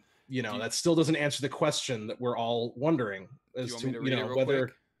mean, you know, that still doesn't answer the question that we're all wondering as to, you know, whether.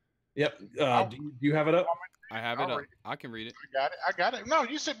 Quick? Yep. Do you have it up? I have it up. I can read it. I got it. No,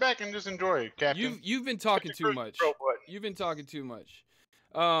 you sit back and just enjoy it, Captain. You've been talking too much. You've been talking too much.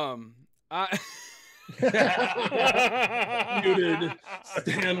 Muted.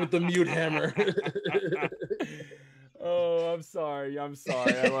 Stand with the mute hammer. Oh, I'm sorry. I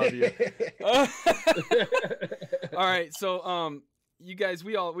love you. All right. So, you guys,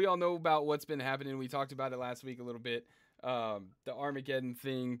 we all know about what's been happening. We talked about it last week a little bit. The Armageddon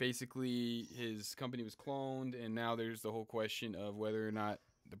thing, basically his company was cloned, and now there's the whole question of whether or not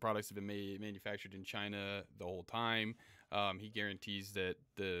the products have been manufactured in China the whole time. He guarantees that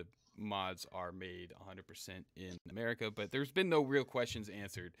the mods are made 100% in America, but there's been no real questions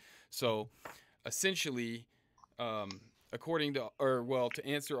answered. So essentially, according to, to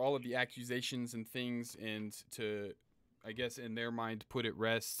answer all of the accusations and things, and to, I guess, in their mind, put to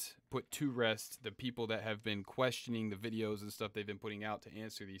rest the people that have been questioning the videos and stuff they've been putting out to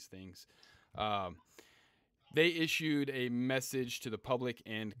answer these things. They issued a message to the public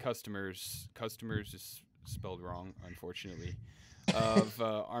and customers. Customers is spelled wrong, unfortunately. Of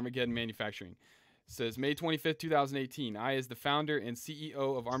Armageddon Manufacturing. It says, May 25th, 2018, I, as the founder and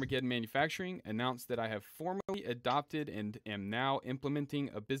CEO of Armageddon Manufacturing, announce that I have formally adopted and am now implementing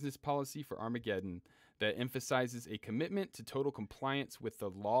a business policy for Armageddon that emphasizes a commitment to total compliance with the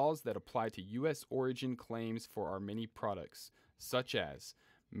laws that apply to U.S. origin claims for our many products, such as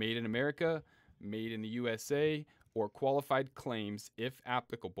Made in America, Made in the USA, or qualified claims, if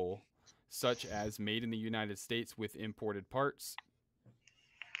applicable, such as Made in the United States with imported parts,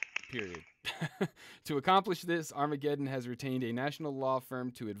 period. To accomplish this, Armageddon has retained a national law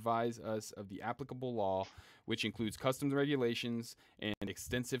firm to advise us of the applicable law, which includes customs regulations and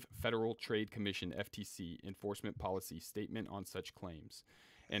extensive Federal Trade Commission (FTC) enforcement policy statement on such claims,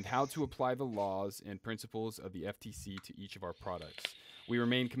 and how to apply the laws and principles of the FTC to each of our products. We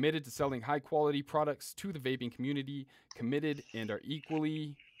remain committed to selling high-quality products to the vaping community, committed and are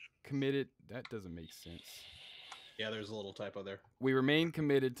equally committed. That doesn't make sense. Yeah, there's a little typo there. We remain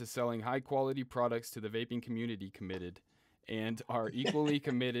committed to selling high-quality products to the vaping community, committed, and are equally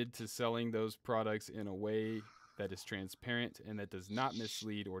committed to selling those products in a way that is transparent and that does not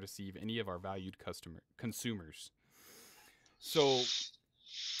mislead or deceive any of our valued consumers. So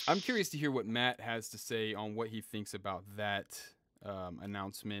I'm curious to hear what Matt has to say on what he thinks about that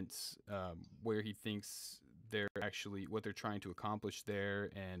announcement, where he thinks they're actually, what they're trying to accomplish there,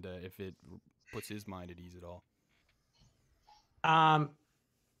 and if it puts his mind at ease at all.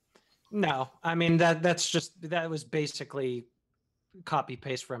 No, I mean, that was basically copy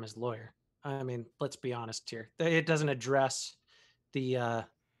paste from his lawyer. I mean, let's be honest here. It doesn't address the,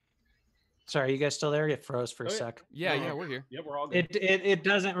 sorry, you guys still there? It froze for a sec. Yeah, we're here. Yeah, we're all good. It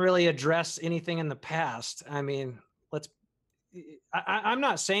doesn't really address anything in the past. I mean, I'm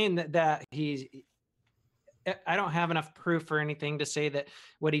not saying that I don't have enough proof or anything to say that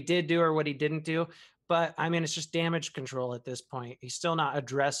what he did do or what he didn't do. But I mean, it's just damage control at this point. He's still not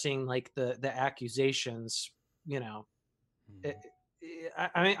addressing like the accusations, you know.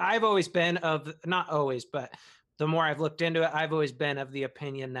 I mean, I've always been not always, but the more I've looked into it, I've always been of the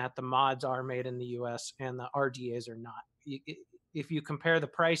opinion that the mods are made in the US and the RDAs are not. If you compare the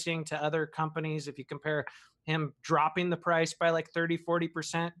pricing to other companies, if you compare him dropping the price by like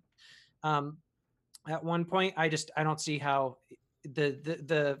 30-40%, at one point, I don't see how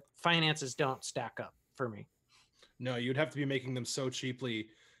the finances don't stack up for me. No, you'd have to be making them so cheaply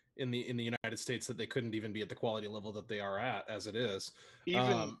in the United States that they couldn't even be at the quality level that they are at as it is.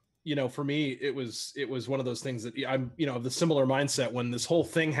 Even you know, for me, it was one of those things that I'm, you know, of the similar mindset when this whole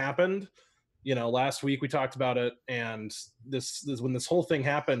thing happened. You know, last week we talked about it, and this when this whole thing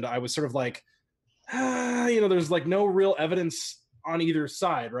happened, I was sort of like, you know, there's like no real evidence on either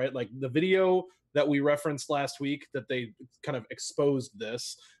side, right? Like the video that we referenced last week that they kind of exposed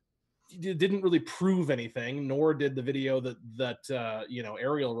this, it didn't really prove anything, nor did the video that you know,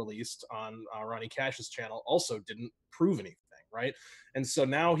 Ariel released on Ronnie Cash's channel also didn't prove anything, right? And so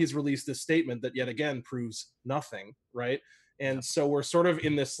now he's released this statement that yet again proves nothing, right? And so we're sort of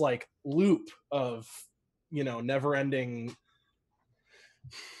in this like loop of, you know, never ending,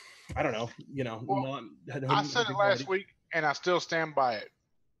 I don't know, you know. Well, I said it last week and I still stand by it.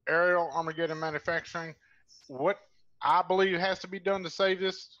 Ariel Armageddon Manufacturing, what I believe has to be done to save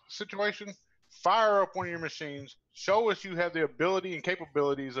this situation, fire up one of your machines, show us you have the ability and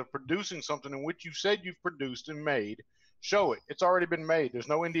capabilities of producing something in which you said you've produced and made. Show it. It's already been made. There's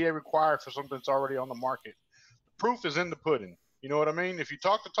no NDA required for something that's already on the market. The proof is in the pudding. You know what I mean? If you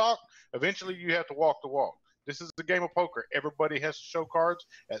talk the talk, eventually you have to walk the walk. This is a game of poker. Everybody has to show cards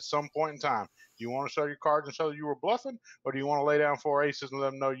at some point in time. Do you want to show your cards and show you were bluffing, or do you want to lay down 4 aces and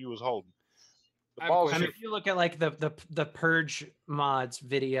let them know you was holding? I mean, if you look at like the Purge mods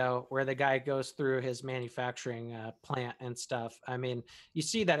video where the guy goes through his manufacturing plant and stuff, I mean, you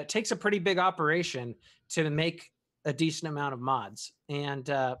see that it takes a pretty big operation to make a decent amount of mods and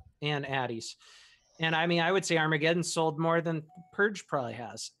addies. And I mean, I would say Armageddon sold more than Purge probably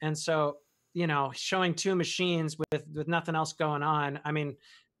has. And so showing two machines with nothing else going on. I mean,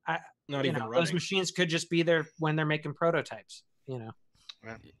 Not even running. those machines could just be there when they're making prototypes. Yeah.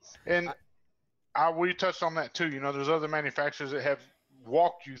 And we touched on that too. There's other manufacturers that have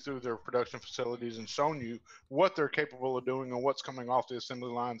walked you through their production facilities and shown you what they're capable of doing and what's coming off the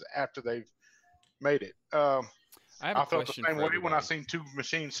assembly lines after they've made it. I felt the same way when I seen two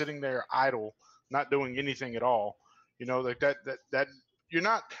machines sitting there idle, not doing anything at all. Like that you're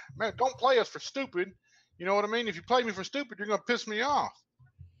not, man, don't play us for stupid. You know what I mean? If you play me for stupid, you're gonna piss me off.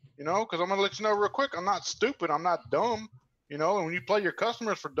 Because I'm gonna let you know real quick, I'm not stupid, I'm not dumb. And when you play your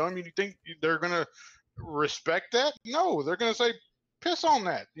customers for dumb, you think they're gonna respect that? No, they're gonna say, piss on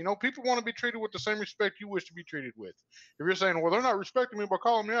that. People want to be treated with the same respect you wish to be treated with. If you're saying, well, they're not respecting me by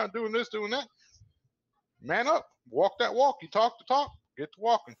calling me out, doing this, doing that, man up, walk that walk. You talk the talk, get to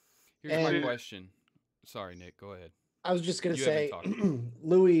walking. Here's my question. Sorry, Nick, go ahead. I was just going to say,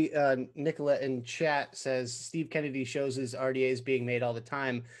 Louis Nicolette in chat says Steve Kennedy shows his RDAs being made all the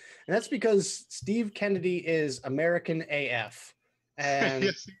time. And that's because Steve Kennedy is American AF. And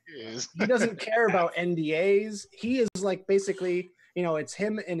yes, he is. He doesn't care about NDAs. He is like basically, it's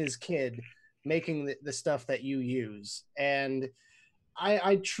him and his kid making the stuff that you use. And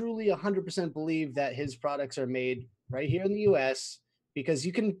I truly 100% believe that his products are made right here in the US because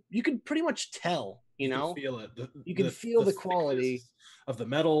you can pretty much tell. You can feel it. You can feel the quality of the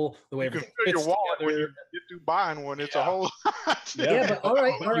metal, the way you can feel your wallet when you get through buying one. It's a whole lot. Yeah, but all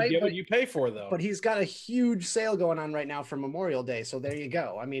right. You get what you pay for, though. But he's got a huge sale going on right now for Memorial Day, so there you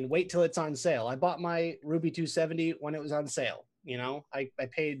go. I mean, wait till it's on sale. I bought my Ruby 270 when it was on sale. I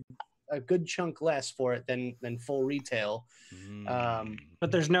paid a good chunk less for it than full retail.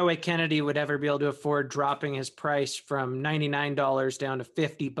 But there's no way Kennedy would ever be able to afford dropping his price from $99 down to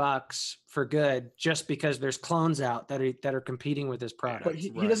 $50 for good just because there's clones out that are competing with his product. But he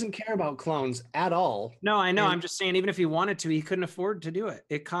doesn't care about clones at all. No, I know. I'm just saying, even if he wanted to, he couldn't afford to do it.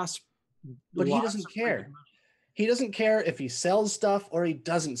 It costs. But he doesn't care. He doesn't care if he sells stuff or he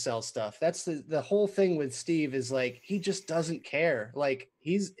doesn't sell stuff. That's the whole thing with Steve is like, he just doesn't care. Like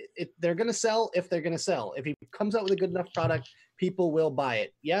they're going to sell if they're going to sell. If he comes out with a good enough product, people will buy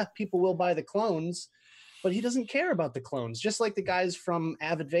it. Yeah, people will buy the clones, but he doesn't care about the clones. Just like the guys from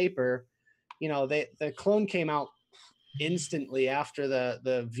Avid Vapor, the clone came out instantly after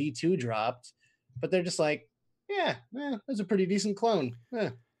the V2 dropped, but they're just like, yeah, that's a pretty decent clone.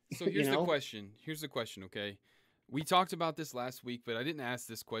 So here's the question. Here's the question, okay? We talked about this last week, but I didn't ask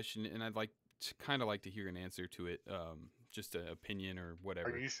this question, and I'd like to hear an answer to it, just an opinion or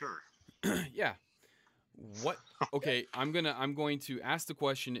whatever. Are you sure? Yeah. What? Okay, I'm going to ask the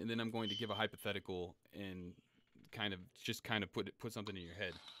question, and then I'm going to give a hypothetical and kind of put something in your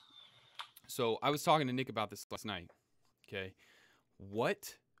head. So I was talking to Nick about this last night. Okay,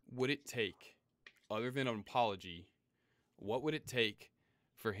 what would it take, other than an apology? What would it take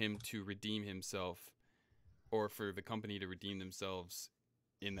for him to redeem himself, or for the company to redeem themselves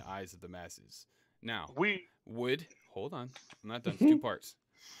in the eyes of the masses? Now, hold on, I'm not done. It's 2 parts.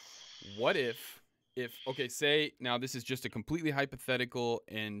 What if okay, say now this is just a completely hypothetical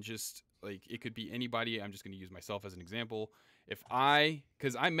and just like it could be anybody. I'm just going to use myself as an example.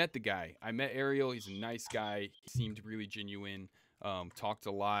 Because I met the guy, I met Ariel. He's a nice guy. He seemed really genuine. Talked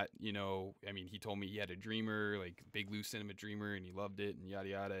a lot, I mean, he told me he had a dreamer, like Big Lou sent him a dreamer and he loved it and yada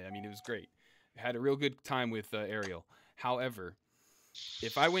yada. I mean, it was great. Had a real good time with Ariel. However,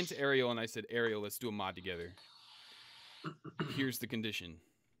 if I went to Ariel and I said, Ariel, let's do a mod together, here's the condition.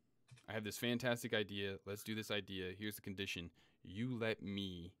 I have this fantastic idea. Let's do this idea. Here's the condition. You let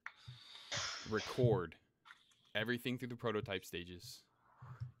me record everything through the prototype stages.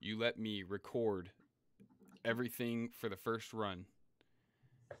 You let me record everything for the first run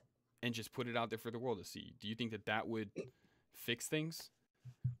and just put it out there for the world to see. Do you think that would fix things?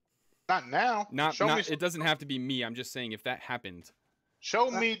 Not now. It doesn't have to be me. I'm just saying if that happened.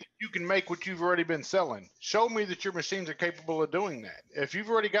 Show me that you can make what you've already been selling. Show me that your machines are capable of doing that. If you've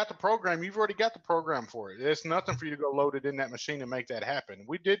already got the program, you've already got the program for it. It's nothing for you to go load it in that machine and make that happen.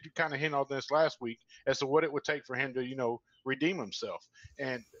 We did kind of hint on this last week as to what it would take for him to, redeem himself.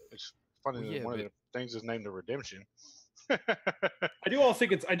 And it's funny that one of the things is named the redemption. I do also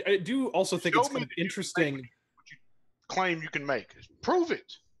think it's kind of interesting. What you claim you can make. Prove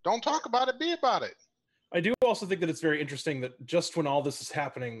it. Don't talk about it. Be about it. I do also think that it's very interesting that just when all this is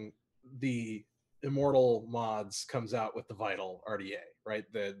happening, the Immortal Mods comes out with the Vital RDA, right?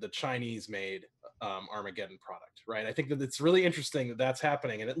 The Chinese-made Armageddon product, right? I think that it's really interesting that that's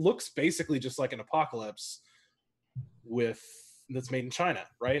happening, and it looks basically just like an Apocalypse that's made in China,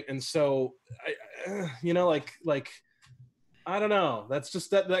 right? And so, I don't know. That's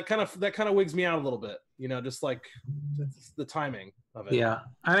just that kind of wigs me out a little bit. Just like the timing of it. Yeah,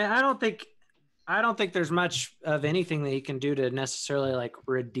 I mean, I don't think there's much of anything that he can do to necessarily like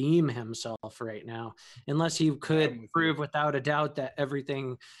redeem himself right now, unless he could prove without a doubt that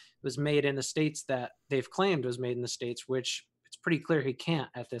everything was made in the States that they've claimed was made in the States, which it's pretty clear he can't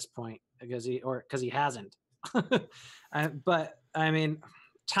at this point because he hasn't. But I mean,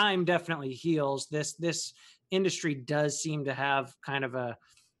 time definitely heals. This industry does seem to have kind of a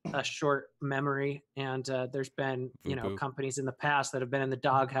short memory, and there's been companies in the past that have been in the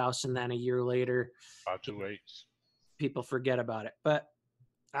doghouse, and then a year later people forget about it. But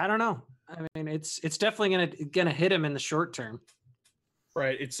I don't know. I mean, it's definitely gonna hit him in the short term.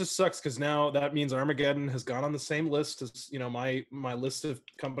 Right. It just sucks because now that means Armageddon has gone on the same list as my list of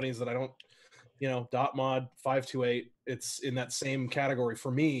companies that I don't .mod 528. It's in that same category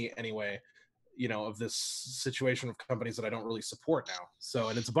for me anyway. Of this situation of companies that I don't really support now. So,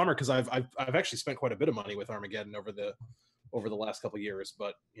 and it's a bummer because I've actually spent quite a bit of money with Armageddon over the last couple of years,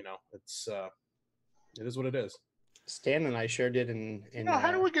 but it's it is what it is. Stan and I sure did in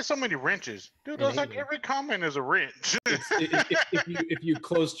how do we get so many wrenches? Dude, that's like every comment is a wrench. if you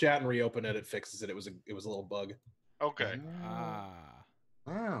close chat and reopen it, it fixes it. It was a little bug. Okay.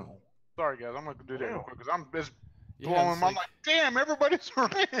 Wow. Sorry guys, I'm gonna do that real quick because I'm just blowing. I'm like, damn, everybody's a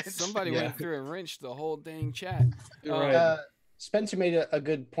wrench. Somebody went through and wrenched the whole dang chat. Right. Spencer made a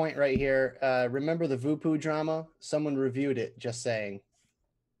good point right here. Remember the Vupu drama? Someone reviewed it. Just saying.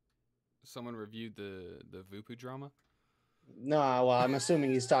 Someone reviewed the Vupu drama? No, well, I'm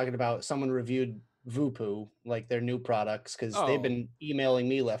assuming he's talking about someone reviewed Vupu, like their new products, because they've been emailing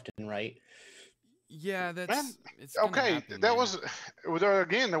me left and right. Yeah, it's okay. Happen, that was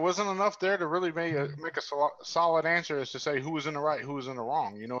there wasn't enough there to really make a solid answer as to say who was in the right, who was in the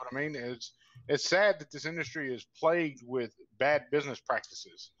wrong. You know what I mean? It's sad that this industry is plagued with bad business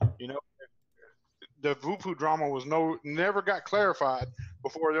practices. The Vupu drama was never got clarified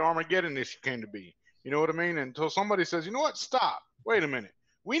before the Armageddon issue came to be. You know what I mean? Until somebody says, you know what? Stop. Wait a minute.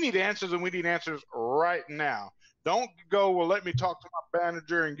 We need answers, and we need answers right now. Don't go, well, let me talk to my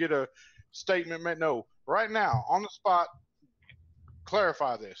manager and get a statement. No, right now, on the spot,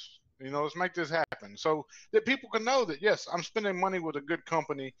 clarify this. Let's make this happen so that people can know that, yes, I'm spending money with a good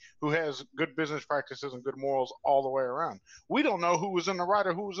company who has good business practices and good morals all the way around. We don't know who was in the right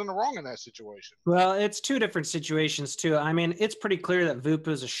or who was in the wrong in that situation. Well, it's two different situations too. I mean, it's pretty clear that Vupu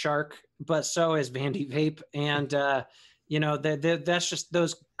is a shark, but so is Vandy Vape. And, that's just,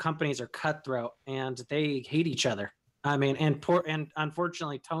 those companies are cutthroat and they hate each other. I mean, and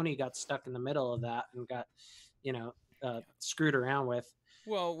unfortunately, Tony got stuck in the middle of that and got, screwed around with.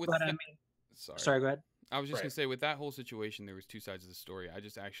 Well, sorry, go ahead. I was just gonna say, with that whole situation, there was two sides of the story. I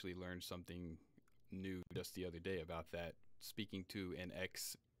just actually learned something new just the other day about that, speaking to an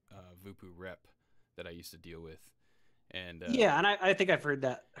ex Vupu rep that I used to deal with, and and I think I've heard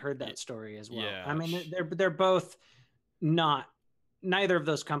that story as well. Yeah, I mean, they're both not. Neither of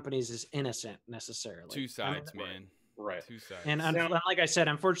those companies is innocent necessarily. Two sides, man. Right. Two sides. And like I said,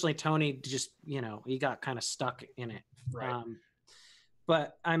 unfortunately, Tony just he got kind of stuck in it. Right.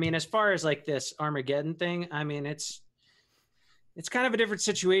 But I mean, as far as like this Armageddon thing, I mean, it's kind of a different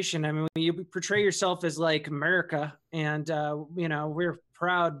situation. I mean, when you portray yourself as like America and, we're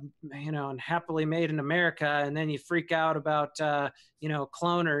proud, and happily made in America. And then you freak out about,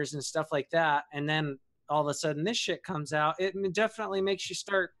 cloners and stuff like that. And then all of a sudden this shit comes out. It definitely makes you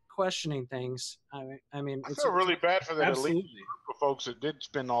start questioning things. I mean, I feel really bad for that elite group of folks that did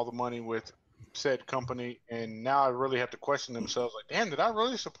spend all the money with said company, and now I really have to question themselves. Like, damn, did I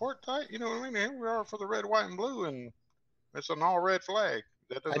really support that? You know what I mean? Here we are for the red, white, and blue, and it's an all red flag.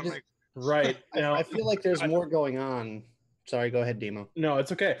 That doesn't make sense. Right. I feel like there's more going on. Sorry, go ahead, Demo. No,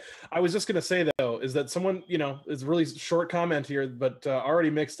 it's okay. I was just gonna say though, is that someone is a really short comment here, but already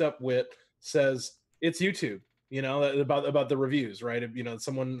mixed up with says it's YouTube. About the reviews, right?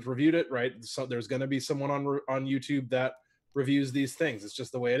 Someone reviewed it, right? So there's going to be someone on YouTube that reviews these things. It's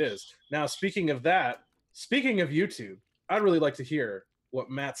just the way it is. Now, speaking of YouTube, I'd really like to hear what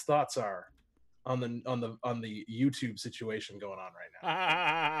Matt's thoughts are on the YouTube situation going on right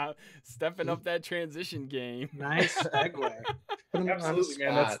now. Stepping up that transition game. Nice segue. Absolutely,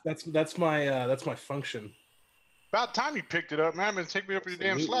 man. That's my function. About time you picked it up, man. I've been taking me up your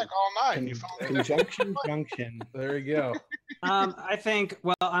damn Slack all night. Conjunction function. There you go. I think,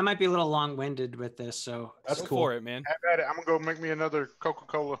 I might be a little long-winded with this, so that's cool. For it, man. Have at it. I'm going to go make me another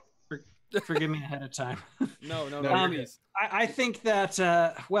Coca-Cola. Forgive me ahead of time. No, please. I think that,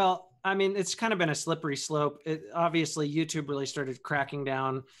 it's kind of been a slippery slope. Obviously, YouTube really started cracking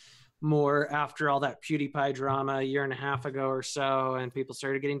down more after all that PewDiePie drama a year and a half ago or so, and people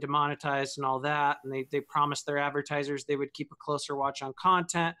started getting demonetized and all that. And they promised their advertisers they would keep a closer watch on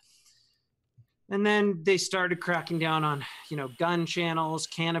content. And then they started cracking down on, gun channels,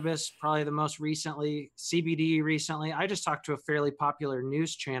 cannabis, probably the most recently, CBD recently. I just talked to a fairly popular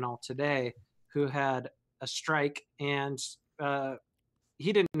news channel today who had a strike, and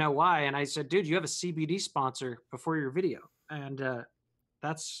he didn't know why. And I said, dude, you have a CBD sponsor before your video. And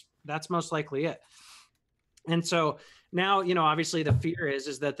that's most likely it. And so now, obviously the fear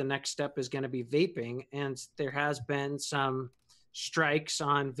is that the next step is going to be vaping. And there has been some strikes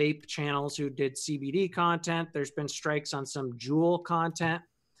on vape channels who did CBD content. There's been strikes on some Juul content,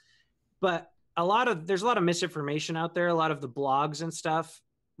 but there's a lot of misinformation out there. A lot of the blogs and stuff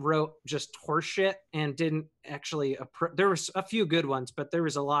wrote just horseshit and didn't actually there was a few good ones, but there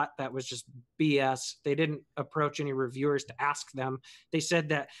was a lot that was just BS. They didn't approach any reviewers to ask them. They said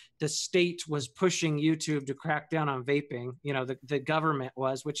that the state was pushing YouTube to crack down on vaping. The government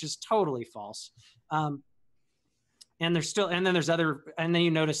was, which is totally false. And then you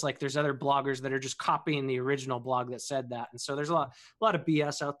notice like there's other bloggers that are just copying the original blog that said that. And so there's a lot of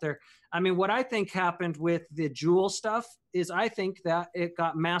BS out there. I mean, what I think happened with the Juul stuff is I think that it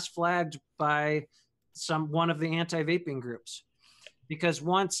got mass flagged by one of the anti-vaping groups, because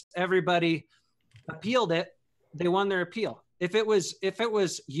once everybody appealed it, they won their appeal. If it was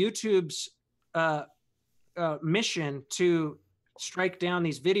YouTube's mission to strike down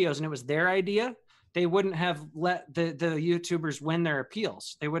these videos and it was their idea, they wouldn't have let the YouTubers win their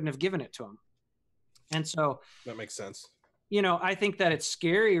appeals. They wouldn't have given it to them. And so that makes sense. I think that it's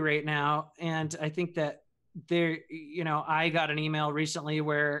scary right now. And I think that I got an email recently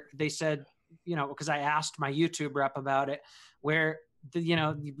where they said, because I asked my YouTube rep about it, where,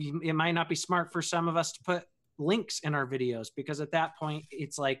 it might not be smart for some of us to put links in our videos, because at that point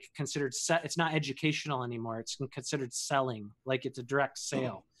it's like considered it's not educational anymore. It's considered selling, like it's a direct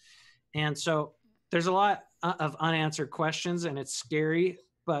sale. And so there's a lot of unanswered questions, and it's scary.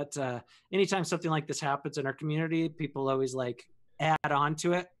 But anytime something like this happens in our community, people always like add on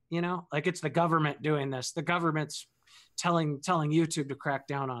to it, like it's the government doing this. The government's telling YouTube to crack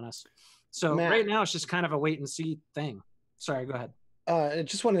down on us. So Matt, right now it's just kind of a wait and see thing. Sorry, go ahead. I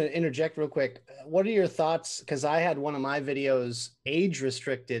just want to interject real quick. What are your thoughts? Because I had one of my videos age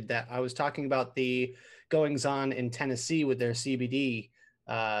restricted that I was talking about the goings on in Tennessee with their CBD,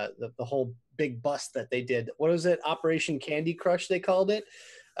 the whole big bust that they did. What was it? Operation Candy Crush, they called it.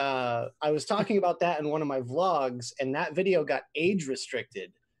 I was talking about that in one of my vlogs, and that video got age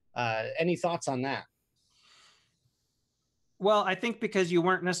restricted. Any thoughts on that? Well, I think because you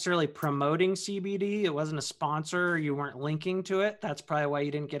weren't necessarily promoting CBD, it wasn't a sponsor, you weren't linking to it. That's probably why you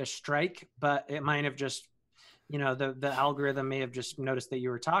didn't get a strike, but it might have just, the algorithm may have just noticed that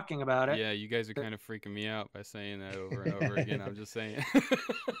you were talking about it. Yeah, you guys are kind of freaking me out by saying that over and over again. I'm just saying.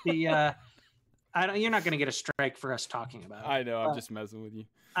 You're not going to get a strike for us talking about it. I know, I'm just messing with you.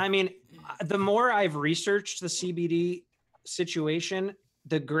 I mean, the more I've researched the CBD situation,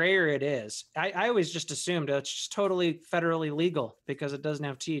 the grayer it is. I always just assumed it's just totally federally legal because it doesn't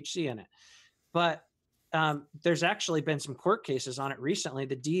have THC in it. But there's actually been some court cases on it recently.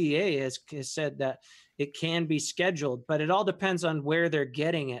 The DEA has said that it can be scheduled, but it all depends on where they're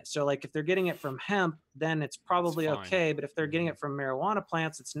getting it. So like if they're getting it from hemp, then it's probably okay. But if they're getting it from marijuana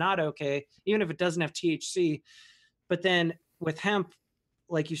plants, it's not okay, even if it doesn't have THC. But then with hemp,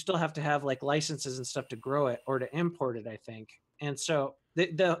 like you still have to have like licenses and stuff to grow it or to import it, I think. And so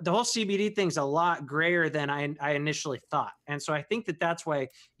the whole CBD thing's a lot grayer than I initially thought. And so I think that's why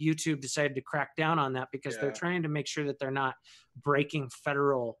YouTube decided to crack down on that, because they're trying to make sure that they're not breaking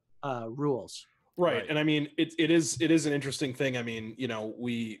federal rules. Right. And I mean, it is an interesting thing. I mean,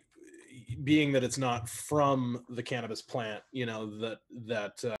 being that it's not from the cannabis plant,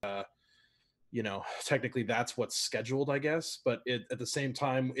 technically that's what's scheduled, I guess. But at the same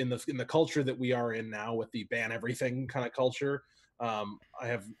time, in the culture that we are in now with the ban everything kind of culture, I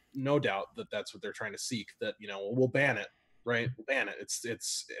have no doubt that that's what they're trying to seek, that, we'll ban it, right? We'll ban it.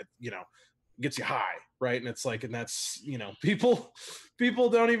 It's gets you high, right? And it's like, and that's, people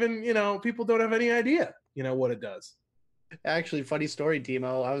don't even, people don't have any idea, what it does. Actually, funny story,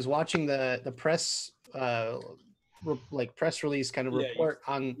 DMO. I was watching the press, press release kind of report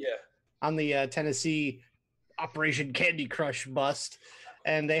on the Tennessee Operation Candy Crush bust,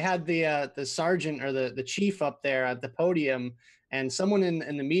 and they had the sergeant or the chief up there at the podium, and someone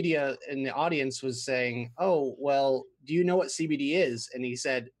in the media in the audience was saying, "Oh, well, do you know what CBD is?" And he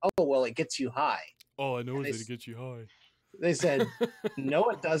said, "Oh, well, it gets you high." All I know is that it gets you high. They said, no,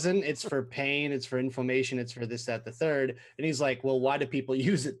 it doesn't. It's for pain. It's for inflammation. It's for this, that, the third. And he's like, well, why do people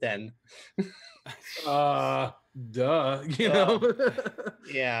use it then? Duh. You know.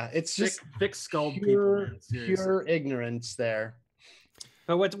 Yeah, it's just thick skulled people. pure, Man. Seriously. pure ignorance there.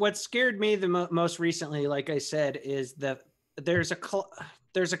 But what scared me the most recently, like I said, is that there's a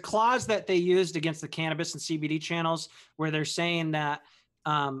clause that they used against the cannabis and CBD channels where they're saying that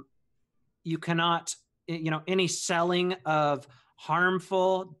you cannot, any selling of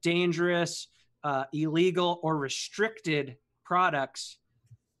harmful, dangerous, illegal, or restricted products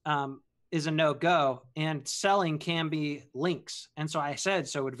is a no-go, and selling can be links. And so I said,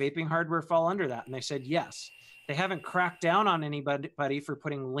 so would vaping hardware fall under that? And they said yes. They haven't cracked down on anybody for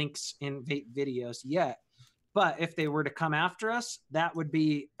putting links in vape videos yet. But if they were to come after us, that would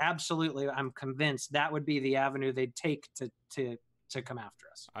be absolutely, I'm convinced that would be the avenue they'd take to come after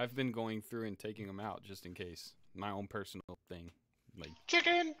us. I've been going through and taking them out just in case. My own personal thing. Like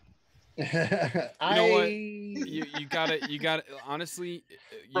Chicken. you know what? You gotta honestly,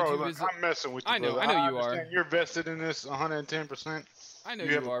 Bro, YouTube look, is I'm messing with you. I know brother. you are. understand You're vested in this 110%. I know You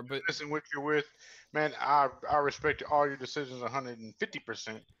you have are, but Listen, what you're with, man. I respect all your decisions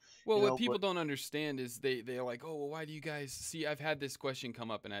 150%. well, you what know, people but- don't understand is they're like, oh, well, why do you guys see? I've had this question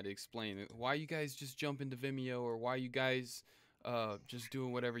come up, and I had to explain it. Why you guys just jump into Vimeo, or why you guys just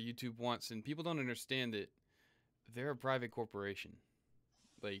doing whatever YouTube wants? And people don't understand that they're a private corporation.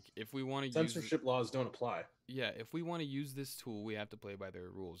 Like, if we want to Censorship laws don't apply. Yeah, if we want to use this tool, we have to play by their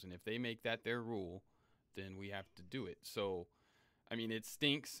rules, and if they make that their rule, then we have to do it. So, I mean, it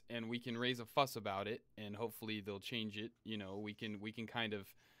stinks, and we can raise a fuss about it, and hopefully they'll change it. You know, we can kind of,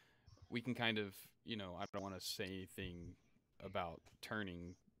 you know, I don't want to say anything about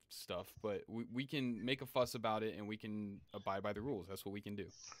turning stuff, but we can make a fuss about it, and we can abide by the rules. That's what we can do.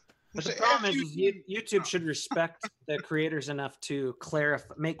 But the problem is YouTube should respect the creators enough to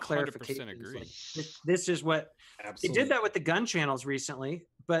make 100% clarifications. agree. Like, this is what Absolutely. they did that with the gun channels recently,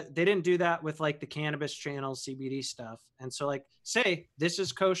 but they didn't do that with like the cannabis channels, CBD stuff. And so, like, say this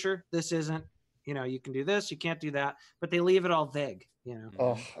is kosher, this isn't. You know, you can do this, you can't do that, but they leave it all vague. You know.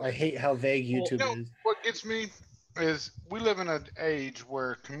 Oh, I hate how vague Well, YouTube you know, is. what gets me is we live in an age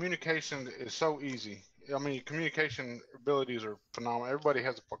where communication is so easy. I mean, communication abilities are phenomenal. Everybody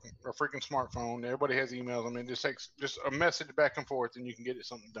has a freaking smartphone. Everybody has emails. I mean, it just takes just a message back and forth, and you can get it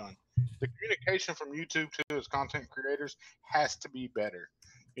something done. The communication from YouTube to its content creators has to be better,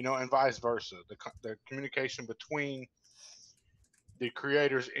 you know, and vice versa. The communication between the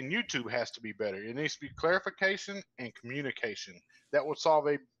creators and YouTube has to be better. It needs to be clarification and communication. That would solve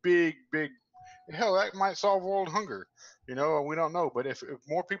a big hell, that might solve world hunger. You know, we don't know. But if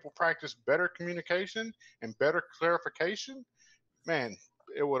more people practice better communication and better clarification, man,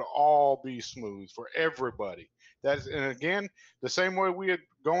 it would all be smooth for everybody. And again, the same way we are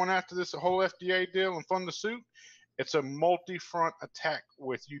going after this whole FDA deal and fund the suit, it's a multi-front attack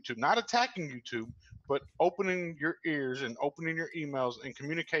with YouTube. Not attacking YouTube, but opening your ears and opening your emails and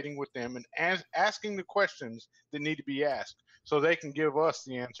communicating with them and asking the questions that need to be asked so they can give us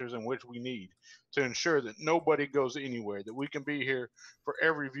the answers in which we need to ensure that nobody goes anywhere, that we can be here for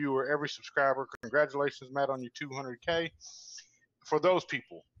every viewer, every subscriber. Congratulations, Matt, on your 200K. For those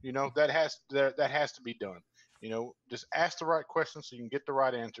people, you know, that has to be done. You know, just ask the right questions so you can get the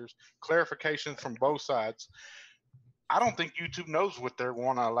right answers, clarifications from both sides. I don't think YouTube knows what they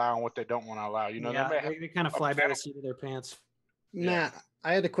want to allow and what they don't want to allow. You know, Yeah, they they kind of fly by the seat of their pants. Matt,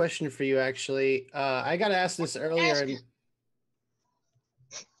 I had a question for you actually. I got asked this earlier. And...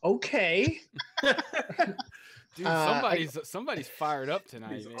 Okay. Dude, somebody's fired up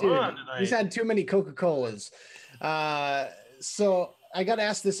tonight, man. Dude, he's had too many Coca-Colas. So I got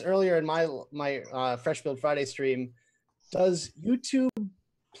asked this earlier in my Fresh Build Friday stream. Does YouTube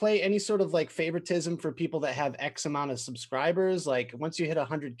play any sort of like favoritism for people that have X amount of subscribers? Like once you hit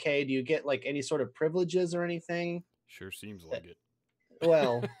 100K, do you get like any sort of privileges or anything? Sure seems like it.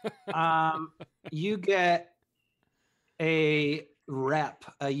 Well, you get a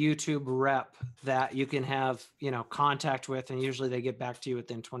YouTube rep that you can have, you know, contact with, and usually they get back to you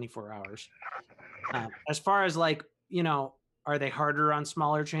within 24 hours. As far as like, you know, are they harder on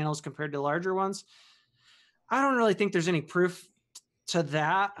smaller channels compared to larger ones? I don't really think there's any proof to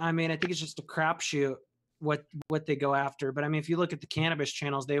that. I mean, I think it's just a crapshoot what they go after. But I mean, if you look at the cannabis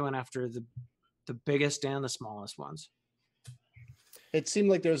channels, they went after the biggest and the smallest ones. it seemed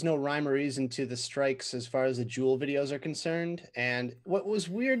like there was no rhyme or reason to the strikes as far as the Juul videos are concerned. And what was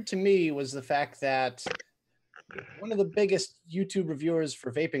weird to me was the fact that one of the biggest YouTube reviewers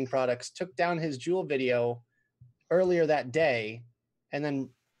for vaping products took down his Juul video earlier that day and then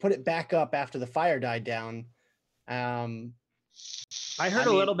put it back up after the fire died down. I heard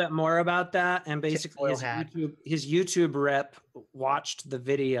a little bit more about that, and basically Tinfoil hat. his YouTube rep watched the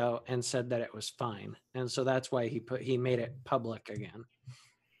video and said that it was fine, and so that's why he made it public again.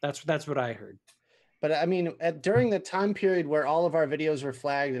 That's what I heard. But I mean, during the time period where all of our videos were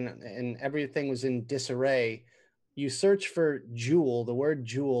flagged and everything was in disarray, you search for Juul, the word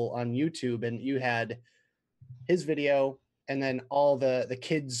Juul on YouTube, and you had his video, and then all the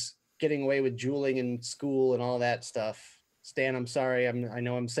kids getting away with juuling in school and all that stuff. Stan, I'm sorry. I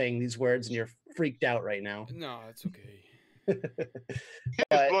know I'm saying these words and you're freaked out right now. No, it's okay. His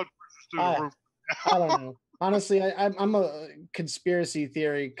But blood pressure's through the roof. I don't know. Honestly, I'm a conspiracy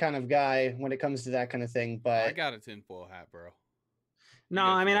theory kind of guy when it comes to that kind of thing. But I got a tinfoil hat, bro. No,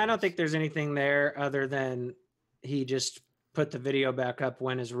 gotta I mean, try I don't this. think there's anything there other than he just put the video back up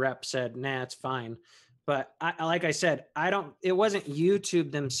when his rep said, nah, it's fine. But like I said, it wasn't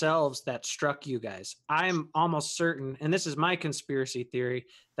YouTube themselves that struck you guys. I'm almost certain, and this is my conspiracy theory,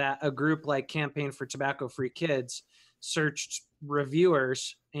 that a group like Campaign for Tobacco-Free Kids searched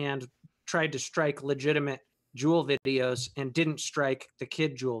reviewers and tried to strike legitimate Juul videos and didn't strike the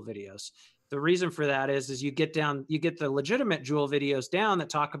kid Juul videos. The reason for that is you get the legitimate Juul videos down that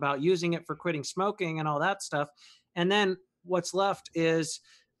talk about using it for quitting smoking and all that stuff. And then what's left is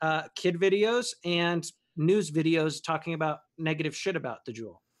kid videos and news videos talking about negative shit about the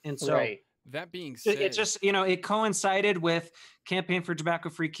Juul. And so right. That being said, it just, it coincided with Campaign for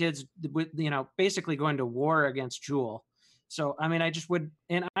Tobacco-Free Kids, with, basically going to war against Juul. So, I mean, I just would,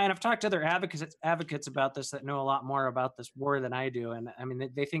 and I've talked to other advocates about this that know a lot more about this war than I do. And I mean,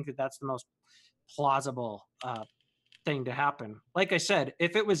 they think that that's the most plausible thing to happen. Like I said,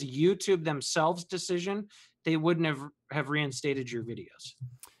 if it was YouTube themselves' decision, they wouldn't have reinstated your videos.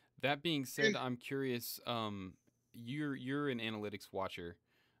 that being said, I'm curious. You're an analytics watcher.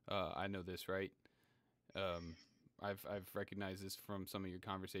 I know this, right? I've recognized this from some of your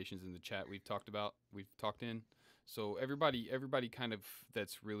conversations in the chat we've talked in. So everybody kind of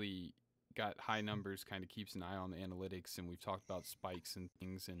that's really got high numbers kind of keeps an eye on the analytics, and we've talked about spikes and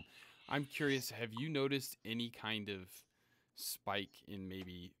things. And I'm curious, have you noticed any kind of spike in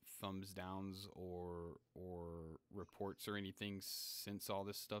maybe thumbs downs or reports or anything since all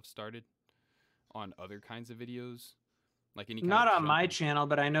this stuff started on other kinds of videos? Like any kind Not of on my jumping? channel,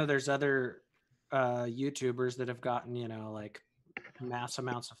 but I know there's other YouTubers that have gotten, like mass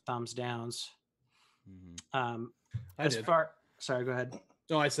amounts of thumbs downs. Mhm. I did. Sorry, go ahead.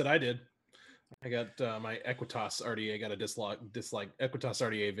 No, I said I did. I got my Equitas RDA got a dislike Equitas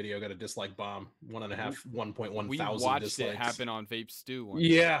RDA video got a dislike bomb. 1.1 We thousand watched dislikes. it happen on Vape Stew one.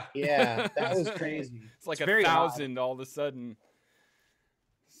 Yeah. Yeah, that was crazy. It's like It's very odd. 1,000 all of a sudden.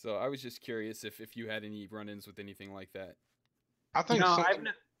 So I was just curious if you had any run-ins with anything like that. I think No, something-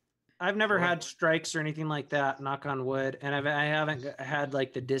 I've never Go ahead. had strikes or anything like that, knock on wood, and I haven't had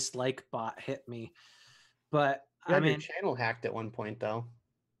like the dislike bot hit me. But You I had your mean, channel hacked at one point, though.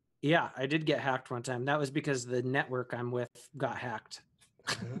 yeah, I did get hacked one time. That was because the network I'm with got hacked.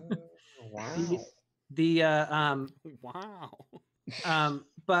 Wow. Wow.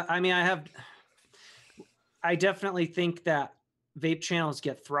 But I mean, I definitely think that vape channels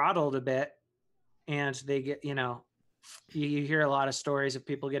get throttled a bit, and they get, you hear a lot of stories of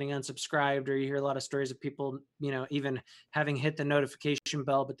people getting unsubscribed, or you hear a lot of stories of people, even having hit the notification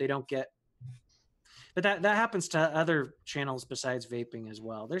bell, but they don't get. But that happens to other channels besides vaping as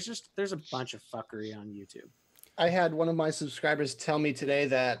well. There's a bunch of fuckery on YouTube. I had one of my subscribers tell me today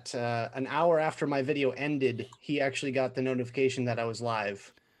that an hour after my video ended, he actually got the notification that I was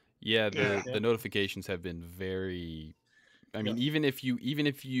live. Yeah, Yeah. the notifications have been very. I mean, even if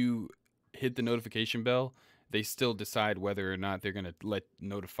you hit the notification bell, they still decide whether or not they're gonna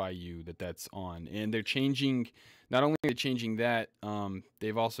notify you that that's on. And they're changing. Not only are they changing that,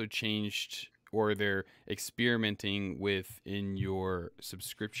 they've also changed, or they're experimenting with in your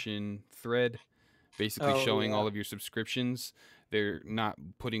subscription thread, basically Oh, showing yeah. all of your subscriptions. They're not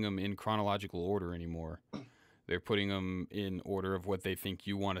putting them in chronological order anymore. They're putting them in order of what they think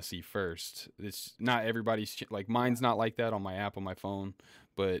you want to see first. It's not everybody's like mine's not like that on my app on my phone,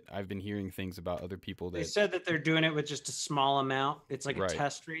 but I've been hearing things about other people They that said that they're doing it with just a small amount. It's like Right. a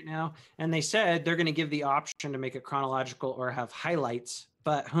test right now. And they said they're going to give the option to make it chronological or have highlights,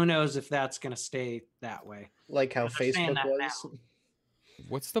 but who knows if that's going to stay that way. Like how But they're saying Facebook that was.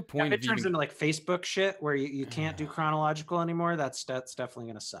 what's the If point it of turns even into like Facebook shit where you can't do chronological anymore, that's definitely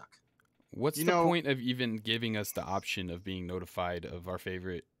going to suck. what's You the know- point of even giving us the option of being notified of our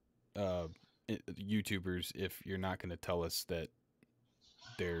favorite YouTubers if you're not going to tell us that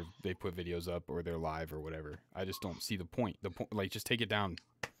they put videos up or they're live or whatever? I just don't see the point. The point, like, just take it down.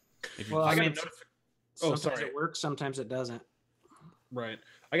 If you Well, I I got mean, a Sometimes it works, sometimes it doesn't. Right.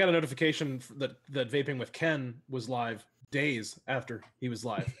 I got a notification that Vaping with Ken was live days after he was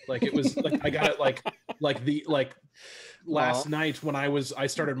live. Like it was like I got it like last night when I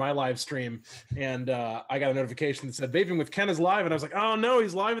started my live stream, and I got a notification that said Vaping with Ken is live, and I was like, oh no,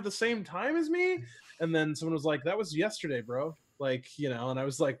 he's live at the same time as me. And then someone was like, that was yesterday, bro. Like, you know, and I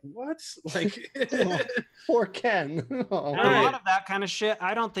was like, what? Like, poor Ken. And a lot of that kind of shit,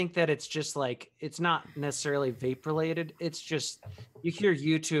 I don't think that it's just like, it's not necessarily vape related. It's just, you hear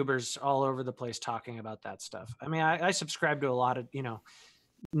YouTubers all over the place talking about that stuff. I mean, I subscribe to a lot of, you know,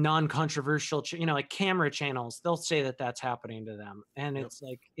 non-controversial, you know, like camera channels. They'll say that that's happening to them. And it's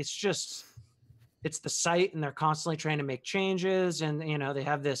like, it's just, it's the site, and they're constantly trying to make changes, and you know they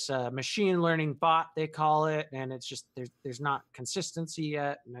have this machine learning bot, they call it, and it's just there's not consistency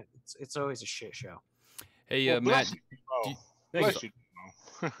yet, and it's always a shit show. Hey, Well, Matt, bless you.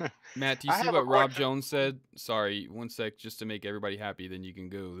 Matt, do you I see have a what Rob question. Jones said? Sorry, one sec, just to make everybody happy, then you can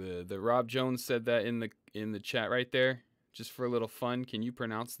go. The Rob Jones said that in the chat right there, just for a little fun. Can you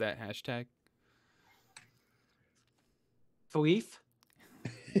pronounce that hashtag? Faif?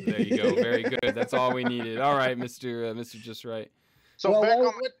 There you go. Very good. That's all we needed. All right, Mr. Just Right. So Well, back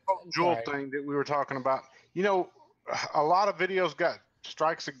what- on the whole Juul sorry. thing that we were talking about, you know, a lot of videos got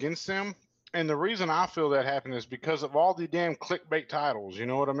strikes against them. And the reason I feel that happened is because of all the damn clickbait titles. You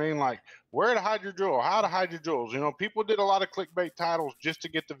know what I mean? Like, where to hide your jewel, how to hide your jewels. You know, people did a lot of clickbait titles just to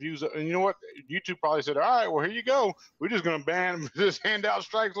get the views up. And you know what? YouTube probably said, all right, well, here you go. We're just going to ban, just hand out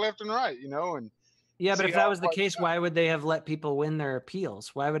strikes left and right, you know? And Yeah, but see if how that it was the plays case, out. why would they have let people win their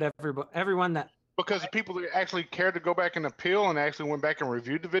appeals? Why would everyone that Because the people that actually cared to go back and appeal and actually went back and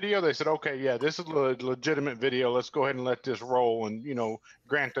reviewed the video, they said, okay, yeah, this is a legitimate video. Let's go ahead and let this roll and, you know,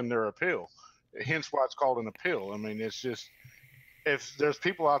 grant them their appeal. Hence why it's called an appeal. I mean, it's just, if there's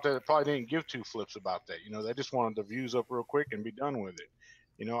people out there that probably didn't give two flips about that, you know, they just wanted the views up real quick and be done with it.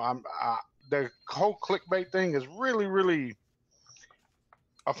 You know, the whole clickbait thing is really, really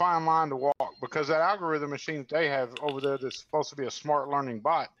a fine line to walk, because that algorithm machine that they have over there that's supposed to be a smart learning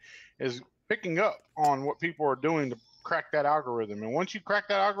bot is picking up on what people are doing to crack that algorithm. And once you crack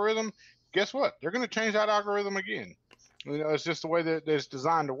that algorithm, guess what? They're going to change that algorithm again. You know, it's just the way that it's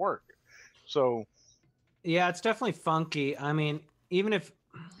designed to work. So, Yeah, it's definitely funky. I mean, even if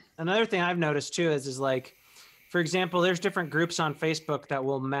another thing I've noticed too is like, for example, there's different groups on Facebook that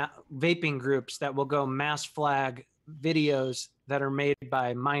will vaping groups that will go mass flag videos that are made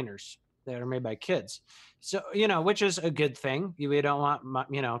by minors, that are made by kids. So, you know, which is a good thing. We don't want,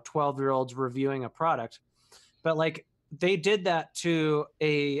 you know, 12-year-olds reviewing a product, but like they did that to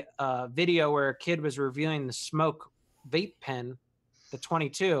a video where a kid was reviewing the Smoke vape pen, the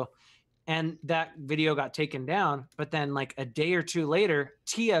 22. And that video got taken down, but then like a day or two later,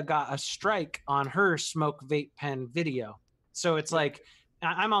 Tia got a strike on her Smoke vape pen video. So it's like,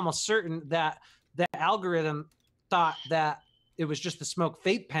 I'm almost certain that the algorithm thought that it was just the Smoke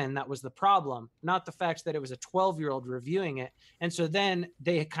vape pen that was the problem, not the fact that it was a 12-year-old reviewing it. And so then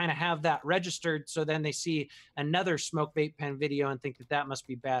they kind of have that registered. So then they see another Smoke vape pen video and think that that must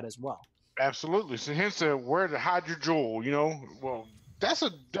be bad as well. absolutely. So hence where to hide your jewel, you know? Well, that's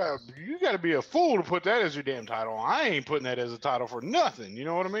you got to be a fool to put that as your damn title. I ain't putting that as a title for nothing. You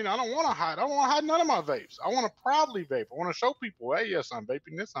know what I mean? I don't want to hide. I don't want to hide none of my vapes. I want to proudly vape. I want to show people, hey, yes, I'm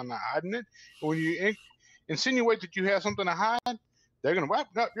vaping this. I'm not hiding it. When you insinuate that you have something to hide, they're going to, well,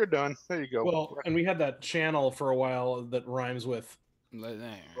 no, you're done. There you go. Well, and we had that channel for a while that rhymes with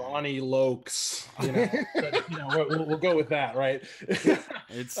Ronnie Lokes. You know, but, you know we'll go with that, right?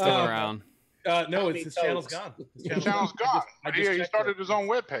 It's still around. No, his channel's gone. His channel's gone. He checked started it. his own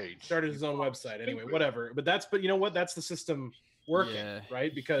webpage. Started his own website anyway, whatever. But you know what? That's the system working, Yeah,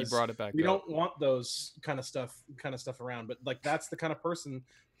 right? He Because brought it back we up. don't want those kind of stuff around. But like that's the kind of person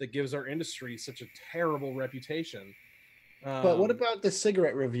that gives our industry such a terrible reputation. But what about the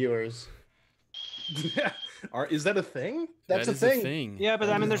cigarette reviewers? Is that a thing? That's That a is thing. Yeah, but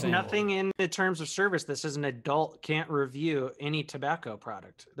That I mean, is a there's thing. nothing in the terms of service that says an adult can't review any tobacco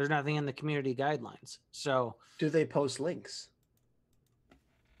product. There's nothing in the community guidelines. So Do they post links?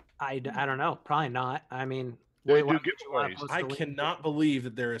 I don't know. Probably not. I mean, They why do would you wanna giveaways. post a I link? cannot believe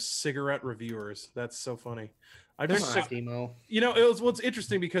that there are cigarette reviewers. That's so funny. I There's just, Come on, Demo. you know, what's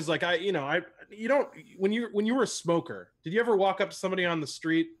interesting because like you don't when you were a smoker, did you ever walk up to somebody on the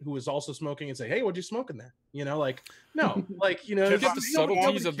street who was also smoking and say, "Hey, what'd you smoke in there?" You know, like no, like you know, Do you get nobody the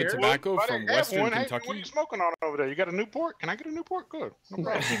subtleties of the cares. tobacco But I from have Western one. Hey, Kentucky? what are you smoking on over there? You got a Newport? Can I get a Newport? Good. No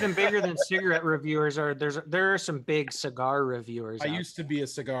problem. It's even bigger than cigarette reviewers are. There are some big cigar reviewers. I out used to be a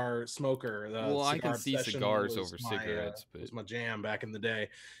cigar smoker. Well, I can Cigar see Obsession cigars was over my, cigarettes, but was my jam back in the day,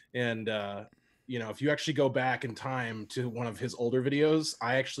 and you know, if you actually go back in time to one of his older videos,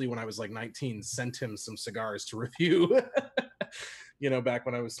 I actually, when I was like 19, sent him some cigars to review, you know, back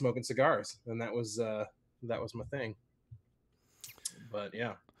when I was smoking cigars, and that was my thing. But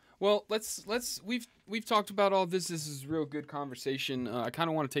yeah. Well, we've talked about all this. This is real good conversation. I kind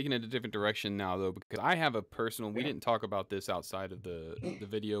of want to take it in a different direction now, though, because I have a personal. We didn't talk about this outside of the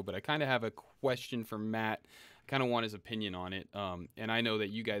video, but I kind of have a question for Matt. I kind of want his opinion on it, and I know that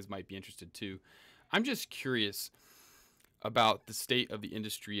you guys might be interested too. I'm just curious about the state of the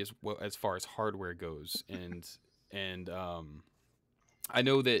industry as well as far as hardware goes, and I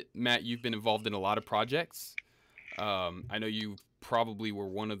know that Matt, you've been involved in a lot of projects. I know you probably were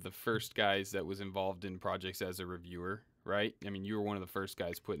one of the first guys that was involved in projects as a reviewer, right? I mean, you were one of the first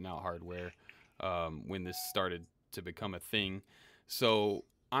guys putting out hardware when this started to become a thing. So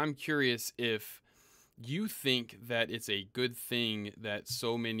I'm curious if you think that it's a good thing that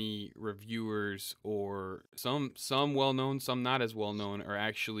so many reviewers, or some well-known, some not as well-known, are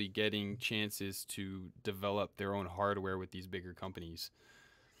actually getting chances to develop their own hardware with these bigger companies.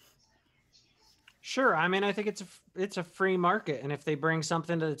 Sure. I mean, I think it's a free market, and if they bring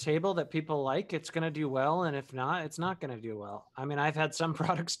something to the table that people like, it's going to do well, and if not, it's not going to do well. I mean, I've had some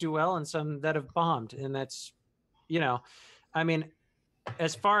products do well and some that have bombed, and that's, you know, I mean,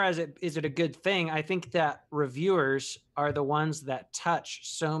 as far as is it a good thing? I think that reviewers are the ones that touch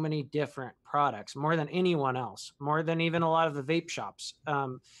so many different products more than anyone else, more than even a lot of the vape shops.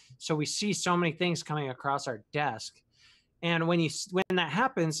 So we see so many things coming across our desk, and when that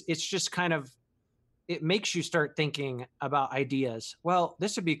happens, it's just kind of, it makes you start thinking about ideas. Well,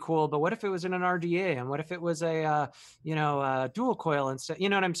 this would be cool, but what if it was in an RDA? And what if it was a, dual coil instead? You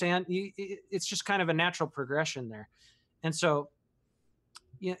know what I'm saying? It's just kind of a natural progression there. And so,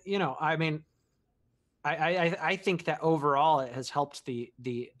 you know, I mean, I think that overall it has helped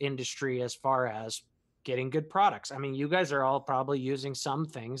the industry as far as getting good products. I mean, you guys are all probably using some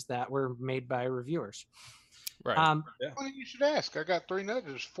things that were made by reviewers. Right. Yeah. Well, you should ask. I got 4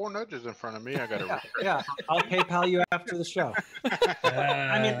 nudges in front of me. I got to. Yeah, I'll PayPal you after the show.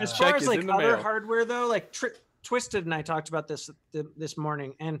 I mean, as far as like other hardware though, like Twisted and I talked about this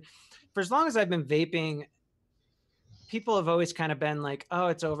morning, and for as long as I've been vaping, people have always kind of been like, oh,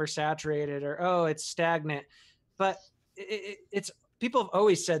 it's oversaturated, or oh, it's stagnant, but it's people have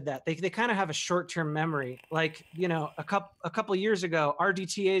always said that. They kind of have a short-term memory. Like, you know, a couple years ago,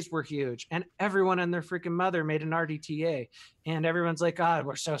 RDTAs were huge, and everyone and their freaking mother made an RDTA, and everyone's like, God,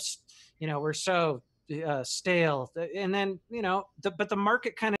 we're so stale. And then, you know, but the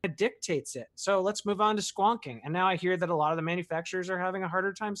market kind of dictates it. So let's move on to squonking. And now I hear that a lot of the manufacturers are having a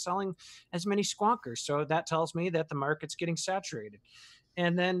harder time selling as many squonkers. So that tells me that the market's getting saturated.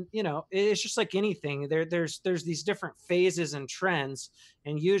 And then, you know, it's just like anything. There's these different phases and trends,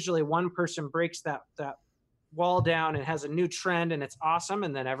 and usually one person breaks that wall down and has a new trend, and it's awesome,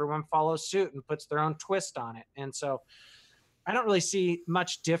 and then everyone follows suit and puts their own twist on it. And so I don't really see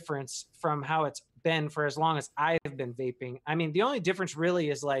much difference from how it's been for as long as I've been vaping. I mean, the only difference really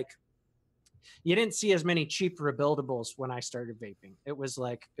is like you didn't see as many cheap rebuildables when I started vaping. It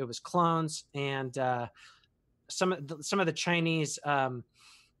was clones and some of the Chinese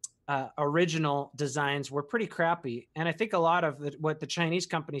original designs were pretty crappy. And I think a lot of what the Chinese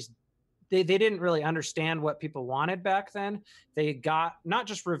companies, they didn't really understand what people wanted back then. They got not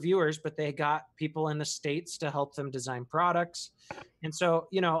just reviewers, but they got people in the States to help them design products. And so,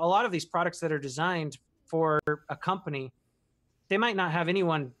 you know, a lot of these products that are designed for a company, they might not have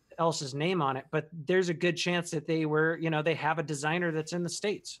anyone else's name on it, but there's a good chance that they were, you know, they have a designer that's in the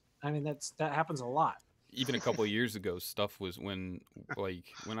States. I mean, that happens a lot. Even a couple of years ago, stuff was when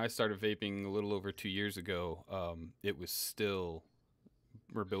I started vaping a little over 2 years ago, it was still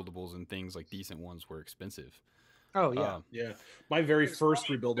rebuildables, and things like decent ones were expensive. Oh yeah. Yeah. My very first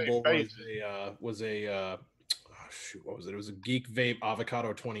rebuildable was a what was it? It was a Geek Vape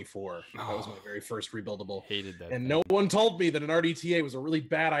Avocado 24. That was my very first rebuildable. Hated that. And no one told me that an RDTA was a really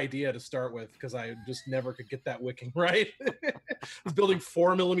bad idea to start with, because I just never could get that wicking right. I was building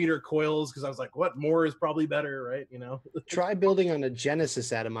 4mm coils because I was like, what, more is probably better, right? You know. Try building on a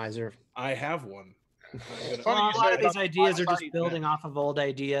Genesis atomizer. I have one. Well, a lot of these ideas are just building off of old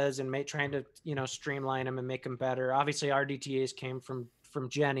ideas and trying to, you know, streamline them and make them better. Obviously, RDTAs came from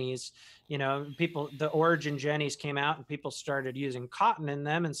Jennies. You know, the origin Jennies came out and people started using cotton in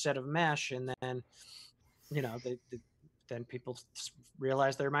them instead of mesh, and then, you know, then people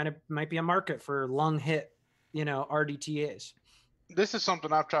realized there might be a market for lung hit, you know, RDTAs. This is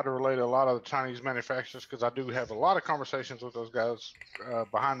something I've tried to relate to a lot of the Chinese manufacturers, because I do have a lot of conversations with those guys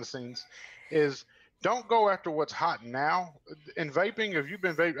behind the scenes. Is don't go after what's hot now. In vaping, if you've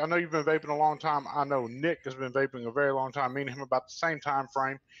been vaping, I know you've been vaping a long time. I know Nick has been vaping a very long time, me and him about the same time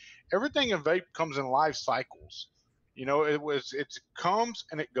frame. Everything in vape comes in life cycles. You know, it comes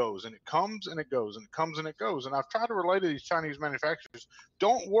and it goes, and it comes and it goes, and it comes and it goes. And I've tried to relate to these Chinese manufacturers,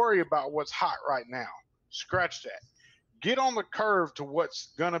 don't worry about what's hot right now. Scratch that. Get on the curve to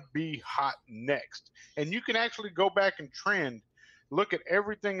what's going to be hot next. And you can actually go back and trend, look at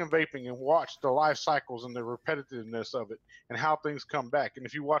everything in vaping and watch the life cycles and the repetitiveness of it and how things come back. And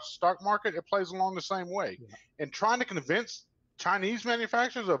if you watch the stock market, it plays along the same way. Yeah. And trying to convince Chinese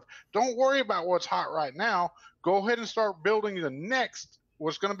manufacturers of, don't worry about what's hot right now, go ahead and start building the next,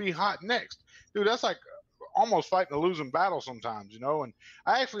 what's going to be hot next. Dude, that's like almost fighting a losing battle sometimes, you know. And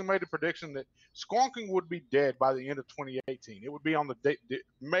I actually made a prediction that squonking would be dead by the end of 2018. It would be on the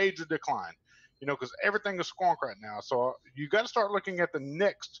major decline, you know, because everything is squonk right now. So you got to start looking at the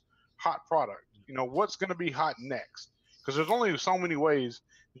next hot product. You know, what's going to be hot next? Because there's only so many ways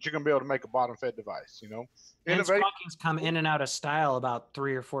that you're going to be able to make a bottom-fed device, you know. And squonking's come in and out of style about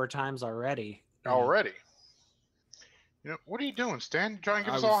 3 or 4 times already. Already. You know, what are you doing, Stan? You trying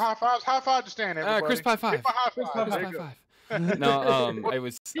to give us all high fives? High five to Stan, everybody. Chris high five. Chris high five. No, I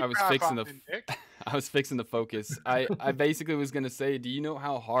was fixing the focus. I basically was gonna say, do you know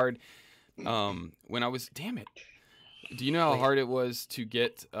how hard when I was do you know how hard it was to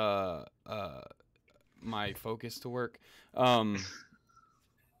get my focus to work? Times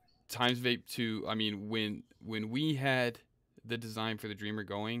Vape 2, I mean, when we had the design for the Dreamer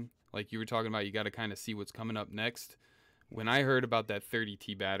going, like you were talking about, you got to kind of see what's coming up next. When I heard about that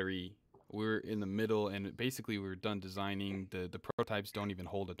 30T battery, we were in the middle, and basically we were done designing. The prototypes don't even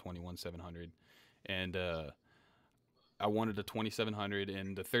hold a 21700, and I wanted a 2700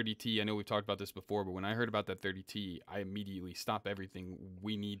 and the 30T. I know we've talked about this before, but when I heard about that 30T, I immediately stopped everything.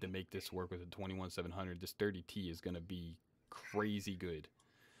 We need to make this work with a 21700. This 30T is going to be crazy good.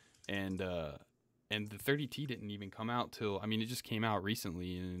 And the 30T didn't even come out till, I mean, it just came out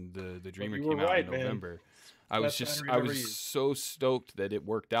recently, and the Dreamer came out in November. Man. I was so stoked that it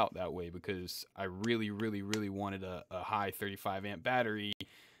worked out that way, because I really, really, really wanted a high 35 amp battery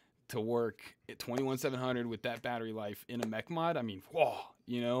to work at 21700 with that battery life in a mech mod. I mean, whoa,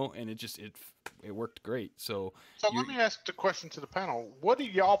 you know, and it worked great. So let me ask the question to the panel. What do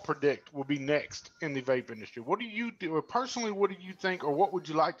y'all predict will be next in the vape industry? What do you do, or personally, what do you think, or what would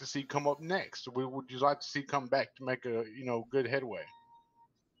you like to see come up next? Or what would you like to see come back to make a, you know, good headway?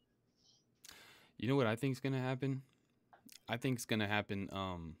 You know what I think is going to happen? I think it's going to happen,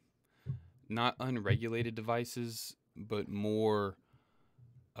 not unregulated devices, but more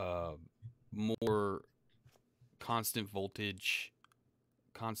constant voltage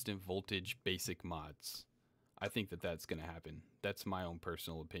basic mods. I think that's going to happen. That's my own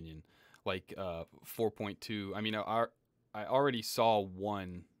personal opinion. Like 4.2. I mean, I already saw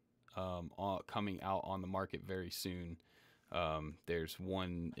one coming out on the market very soon. There's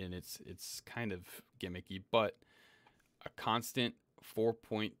one, and it's kind of gimmicky, but a constant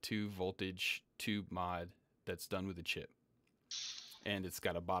 4.2 voltage tube mod that's done with a chip, and it's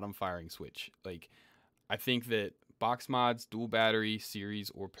got a bottom firing switch. Like, I think that box mods, dual battery, series,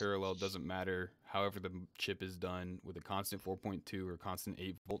 or parallel, doesn't matter. However the chip is done with a constant 4.2 or constant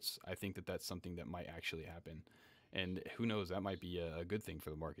 8 volts, I think that's something that might actually happen. And who knows, that might be a good thing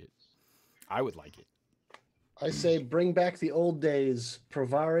for the market. I would like it. I say bring back the old days,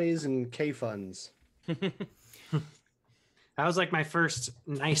 Provares and K-Funds. That was like my first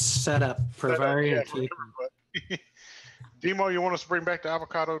nice setup, Provari and K-Fund. Demo, you want us to bring back the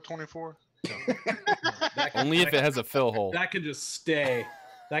Avocado 24? Only if it has a fill hole. That can just stay.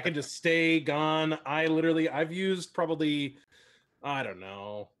 That can just stay gone. I've used probably, I don't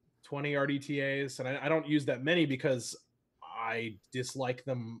know, 20 RDTAs, and I don't use that many because I dislike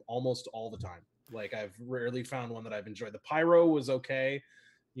them almost all the time. Like, I've rarely found one that I've enjoyed. The Pyro was okay,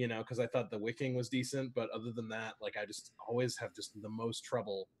 you know, because I thought the wicking was decent, but other than that, like, I just always have just the most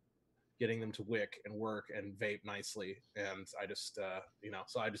trouble getting them to wick and work and vape nicely. And I just, you know,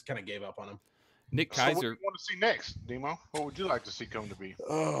 so I just kind of gave up on them. Nick Kaiser. So what do you want to see next, Demo? What would you like to see come to be?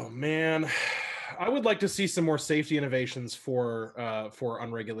 Oh man, I would like to see some more safety innovations for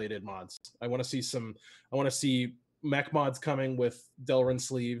unregulated mods. I want to see mech mods coming with Delrin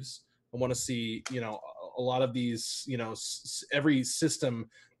sleeves. I want to see, you know, a lot of these, you know, every system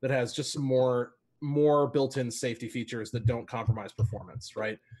that has just some more built-in safety features that don't compromise performance,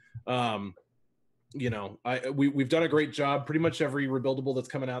 right? You know, we've done a great job. Pretty much every rebuildable that's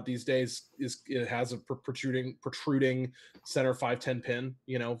coming out these days it has a protruding center 510 pin,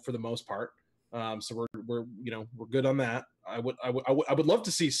 you know, for the most part. So we're good on that. I would love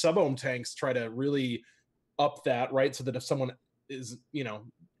to see sub-ohm tanks try to really up that, right? So that if someone is,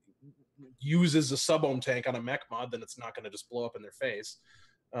 uses a sub-ohm tank on a mech mod, then it's not going to just blow up in their face.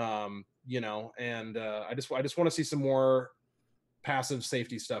 And I just want to see some more passive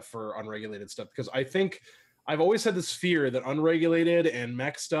safety stuff for unregulated stuff, because I think I've always had this fear that unregulated and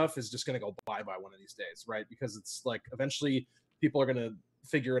mech stuff is just going to go bye-bye one of these days, right? Because it's like eventually people are going to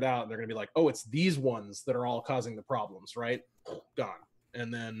figure it out and they're going to be like, oh, it's these ones that are all causing the problems, right? Gone.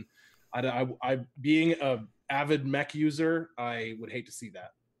 And then I being a avid mech user, I would hate to see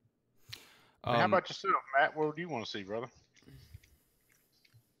that. How about yourself, Matt? What do you want to see, brother?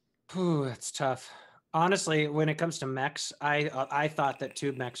 Ooh, that's tough. Honestly, when it comes to mechs, I thought that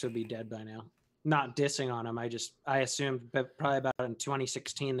tube mechs would be dead by now. Not dissing on them. I assumed, but probably about in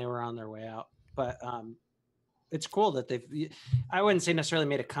 2016 they were on their way out. But it's cool that I wouldn't say necessarily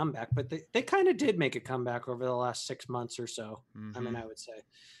made a comeback, but they kind of did make a comeback over the last 6 months or so. I mean, I would say,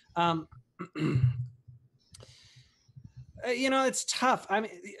 it's tough. I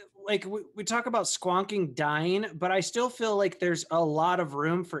mean, like we talk about squonking dying, but I still feel like there's a lot of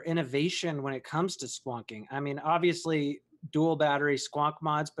room for innovation when it comes to squonking. I mean, obviously dual battery squonk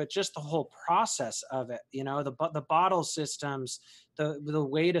mods, but just the whole process of it, the bottle systems, the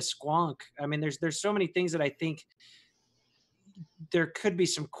way to squonk. I mean, there's so many things that I think there could be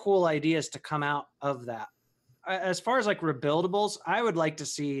some cool ideas to come out of that. As far as like rebuildables, I would like to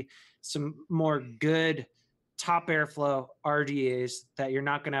see some more good top airflow RDAs that you're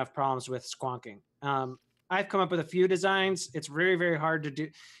not going to have problems with squonking. I've come up with a few designs. It's very, very hard to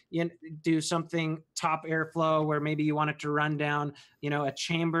do something top airflow where maybe you want it to run down, a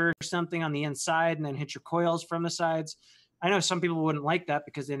chamber or something on the inside and then hit your coils from the sides. I know some people wouldn't like that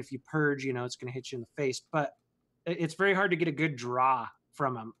because then if you purge, it's going to hit you in the face, but it's very hard to get a good draw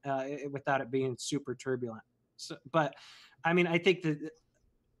from them without it being super turbulent. So, but I mean, I think that,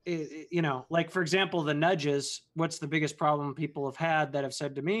 like for example, the nudges, what's the biggest problem people have had that have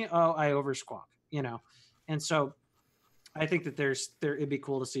said to me, oh, I over squonk, and so I think that it'd be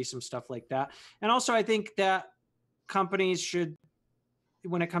cool to see some stuff like that. And also I think that companies should,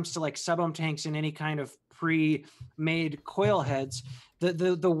 when it comes to like sub-ohm tanks and any kind of pre-made coil heads,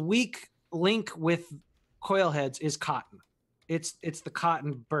 the weak link with coil heads is cotton. It's the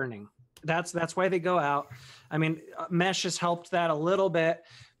cotton burning. That's why they go out. I mean, mesh has helped that a little bit,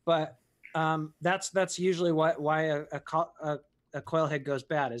 but that's usually why a coil head goes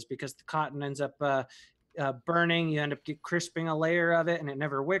bad, is because the cotton ends up burning. You end up crisping a layer of it, and it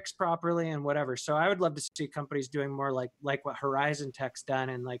never wicks properly and whatever. So I would love to see companies doing more like what Horizon Tech's done,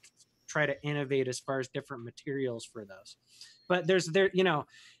 and like try to innovate as far as different materials for those. But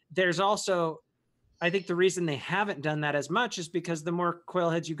there's also, I think the reason they haven't done that as much is because the more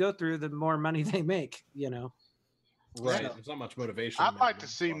coil heads you go through, the more money they make, Right. There's not much motivation. I'd like to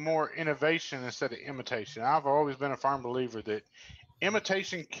see more innovation instead of imitation. I've always been a firm believer that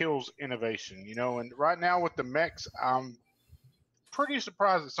imitation kills innovation, and right now with the mechs, I'm pretty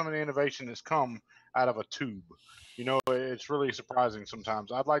surprised at some of the innovation that's come out of a tube. It's really surprising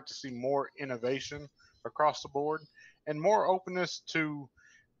sometimes. I'd like to see more innovation across the board and more openness to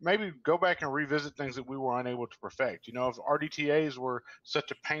maybe go back and revisit things that we were unable to perfect. If RDTAs were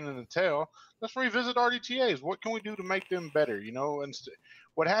such a pain in the tail, let's revisit RDTAs. What can we do to make them better? And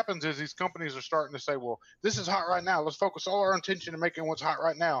what happens is these companies are starting to say, well, this is hot right now. Let's focus all our attention on making what's hot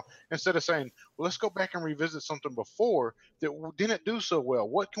right now, instead of saying, well, let's go back and revisit something before that didn't do so well.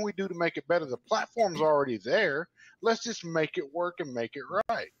 What can we do to make it better? The platform's already there. Let's just make it work and make it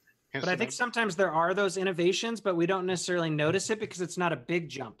right. But I think sometimes there are those innovations, but we don't necessarily notice it because it's not a big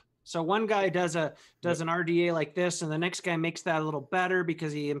jump. So one guy does an RDA like this, and the next guy makes that a little better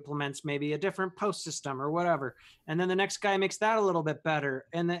because he implements maybe a different post system or whatever. And then the next guy makes that a little bit better.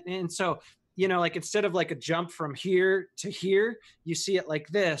 And so, like instead of like a jump from here to here, you see it like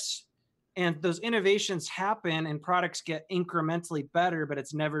this. And those innovations happen and products get incrementally better, but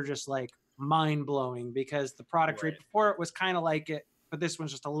it's never just like mind blowing because the product right before it was kind of like it, but this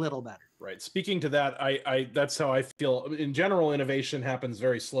one's just a little better. Right. Speaking to that, I that's how I feel. In general, innovation happens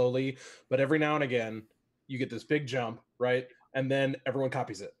very slowly, but every now and again, you get this big jump, right? And then everyone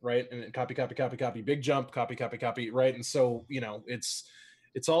copies it, right? And copy, big jump, copy, right? And so,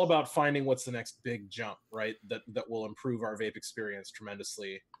 it's all about finding what's the next big jump, right? That will improve our vape experience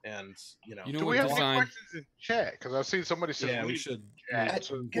tremendously. And do we have any questions in chat? Because I've seen somebody say, yeah, we should.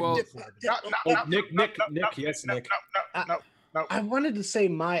 Well, Nick, yes, Nick. No. I wanted to say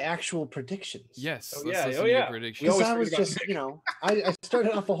my actual predictions. Yes. Let's predictions. Because I was just, I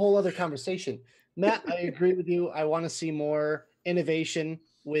started off a whole other conversation. Matt, I agree with you. I want to see more innovation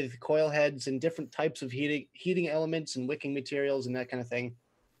with coil heads and different types of heating elements and wicking materials and that kind of thing.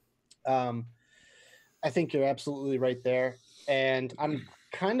 I think you're absolutely right there. And I'm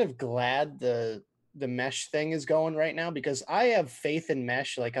kind of glad the mesh thing is going right now, because I have faith in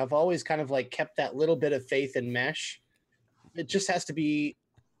mesh. Like, I've always kind of like kept that little bit of faith in mesh. It just has to be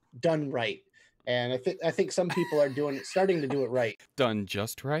done right. And I think some people are starting to do it right. Done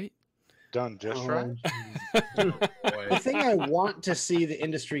just right. Done just right. The thing I want to see the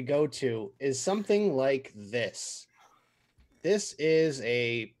industry go to is something like this. This is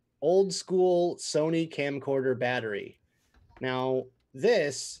a old school Sony camcorder battery. Now,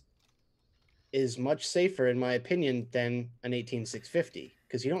 this is much safer, in my opinion, than an 18650,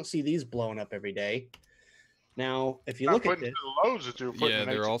 because you don't see these blowing up every day. Now, if you look at this, the loads that you're putting Yeah, in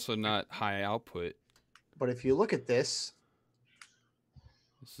they're 18 also not high output. but if you look at this,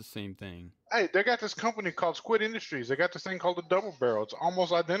 It's the same thing. Hey, they got this company called Squid Industries. They got this thing called the Double Barrel. It's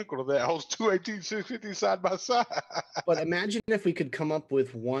almost identical to that. It holds two 18650 side by side. but imagine if we could come up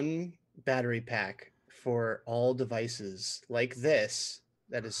with one battery pack for all devices like this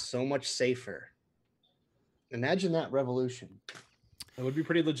that is so much safer. Imagine that revolution. It would be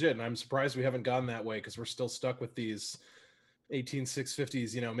pretty legit, and I'm surprised we haven't gone that way, because we're still stuck with these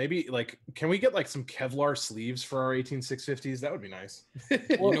 18650s. You know, maybe like, can we get like some Kevlar sleeves for our 18650s? That would be nice.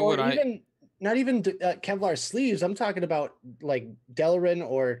 Not even Kevlar sleeves. I'm talking about like Delrin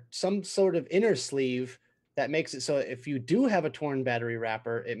or some sort of inner sleeve that makes it so if you do have a torn battery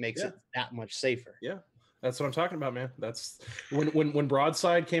wrapper, it makes it that much safer. Yeah, that's what I'm talking about, man. That's when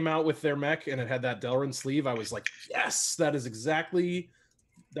Broadside came out with their mech and it had that Delrin sleeve, I was like, yes, that is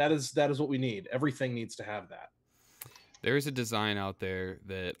what we need. Everything needs to have that. There is a design out there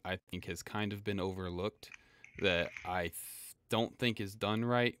that I think has kind of been overlooked that I don't think is done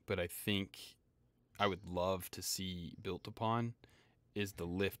right, but I think I would love to see built upon is the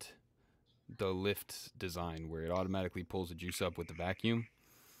lift design, where it automatically pulls the juice up with the vacuum.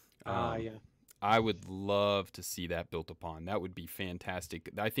 Yeah. I would love to see that built upon. That would be fantastic.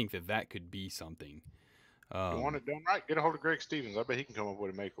 I think that could be something. You want it done right? Get a hold of Greg Stevens. I bet he can come up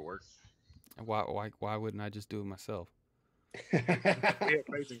with a make it work. Why wouldn't I just do it myself? We have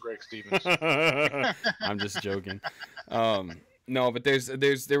faith in Greg Stevens. I'm just joking. No, but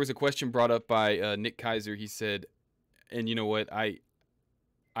there was a question brought up by Nick Kaiser. He said, and you know what, I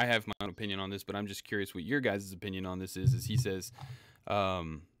have my own opinion on this, but I'm just curious what your guys' opinion on this is he says,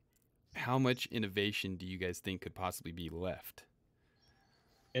 how much innovation do you guys think could possibly be left?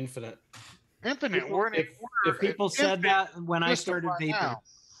 Infinite. If people said that when I started vaping,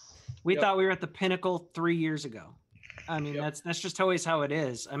 we thought we were at the pinnacle 3 years ago. I mean, that's just always how it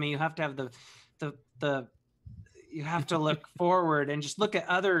is. I mean, you have to have the you have to look forward and just look at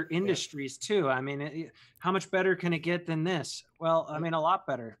other industries too. I mean, how much better can it get than this? Well, I mean, a lot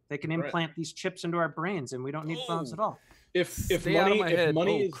better. They can implant these chips into our brains, and we don't need phones at all. If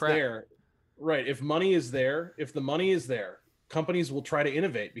money is there, right? If money is there, if the money is there, companies will try to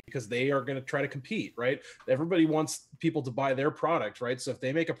innovate because they are going to try to compete, right? Everybody wants people to buy their product, right? So if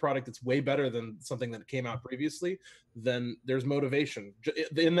they make a product that's way better than something that came out previously, then there's motivation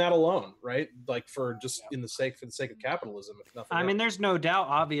in that alone, right? Like for the sake of capitalism, if nothing else. I mean, there's no doubt,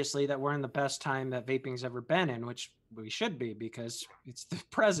 obviously, that we're in the best time that vaping's ever been in, which we should be because it's the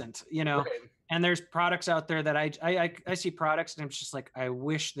present, you know. Right. And there's products out there that I see products and I'm just like, I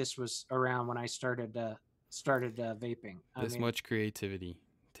wish this was around when I started vaping. This much creativity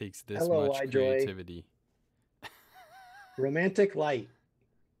takes this much creativity. Romantic light.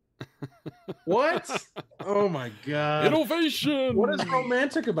 What? Oh my god! Innovation. What is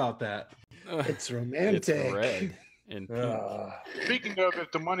romantic about that? It's romantic. It's red and pink. Speaking of,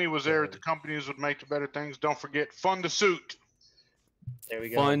 if the money was there, the companies would make the better things. Don't forget, fund the suit. There we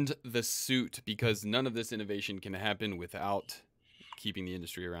go. Fund the suit, because none of this innovation can happen without keeping the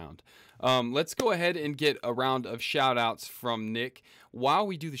industry around. Let's go ahead and get a round of shout outs from Nick. While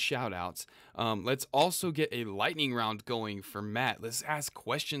we do the shout outs, let's also get a lightning round going for Matt. Let's ask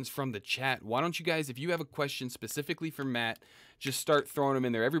questions from the chat. Why don't you guys, if you have a question specifically for Matt, just start throwing them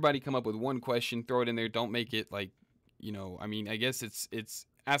in there. Everybody come up with one question, throw it in there. Don't make it like, you know, I mean, I guess it's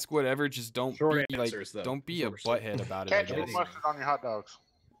ask whatever, just don't short be answers, like, though. don't be a butthead about it. Ketchup or mustard on your hot dogs.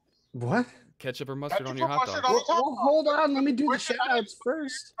 What? Ketchup or mustard on Ketchup your or hot mustard dog. on the top? Well, hold on. Let me do the shout outs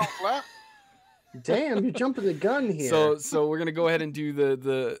first. Don't flap. Damn, you're jumping the gun here. So we're gonna go ahead and do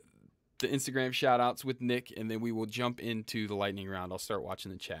the Instagram shout outs with Nick, and then we will jump into the lightning round. I'll start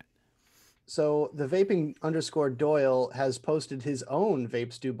watching the chat. So the vaping_Doyle has posted his own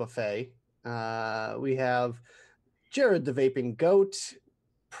Vapestew buffet. We have Jared the Vaping Goat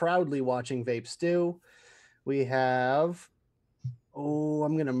proudly watching Vapestew. We have Oh,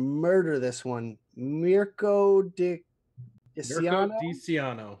 I'm gonna murder this one. Mirko Mirko Diciano.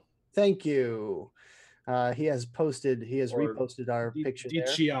 DiCiano. Thank you. He has Or reposted our picture there.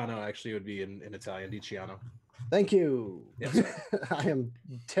 DiCiano actually would be in Italian. DiCiano. Thank you. Yes. I am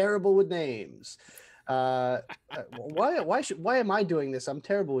terrible with names. Why am I doing this? I'm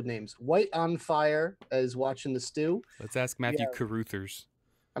terrible with names. White on Fire is watching the stew. Let's ask Matthew Caruthers.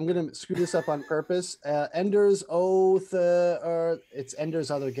 I'm gonna screw this up on purpose. Ender's Oath, or it's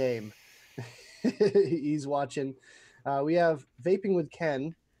Ender's Other Game. He's watching. We have Vaping with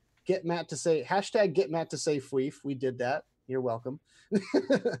Ken. Get Matt to say #Fweef. We did that. You're welcome.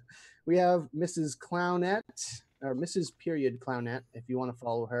 We have Mrs. Clownette, or Mrs. Period Clownette, if you want to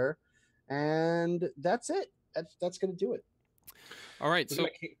follow her. And that's it. That's gonna do it. All right. So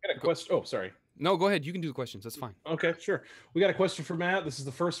got a question. Oh, sorry. No, go ahead. You can do the questions. That's fine. Okay, sure. We got a question for Matt. This is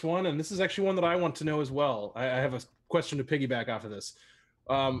the first one, and this is actually one that I want to know as well. I have a question to piggyback off of this.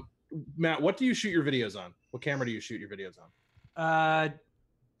 Matt, what do you shoot your videos on? What camera do you shoot your videos on? I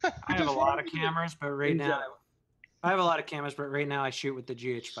have a lot of cameras, but right now I shoot with the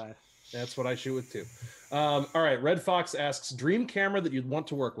GH5. That's what I shoot with too. All right. Red Fox asks, dream camera that you'd want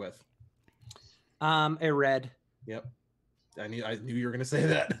to work with. A Red. Yep. I knew you were going to say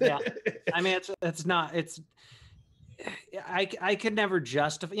that. Yeah. I mean, I could never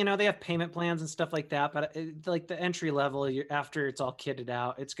justify, they have payment plans and stuff like that, but like the entry level, after it's all kitted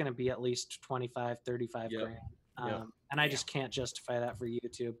out, it's going to be at least 25, 35 grand. And I just can't justify that for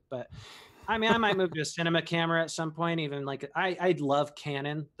YouTube. But I mean, I might move to a cinema camera at some point. Even like I love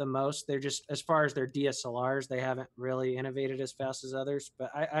Canon the most. They're just, as far as their DSLRs, they haven't really innovated as fast as others.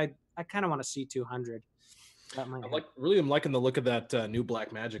 But I kind of want a C200. I'm liking the look of that new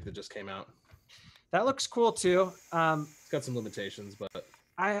Black Magic that just came out. That looks cool too. It's got some limitations, but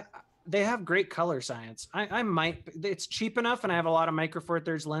they have great color science. I might. It's cheap enough, and I have a lot of Micro Four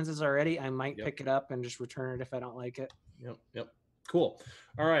Thirds lenses already. I might pick it up and just return it if I don't like it. Yep. Cool.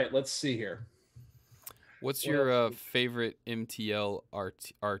 All right, let's see here. What's your favorite MTL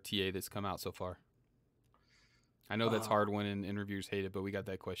RTA that's come out so far? I know that's hard when interviewers hate it, but we got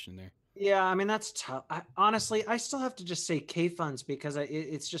that question there. Yeah, I mean, that's tough. Honestly, I still have to just say K-Funds because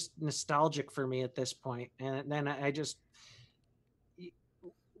it's just nostalgic for me at this point. And then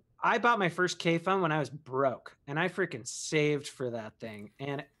I bought my first K-Fund when I was broke, and I freaking saved for that thing.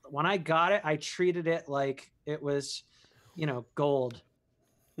 And when I got it, I treated it like it was, gold.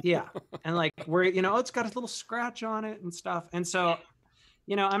 Yeah. And like where, it's got a little scratch on it and stuff. And so,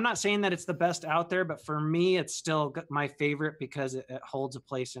 I'm not saying that it's the best out there, but for me, it's still my favorite because it holds a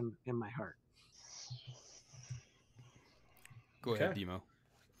place in my heart. Go ahead, Demo.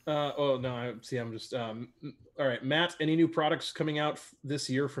 Oh no, I'm just all right. Matt, any new products coming out this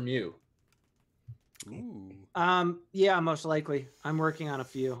year from you? Ooh. Yeah, most likely. I'm working on a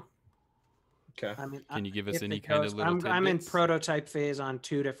few. Okay. I mean, can you give us any kind of little I'm in prototype phase on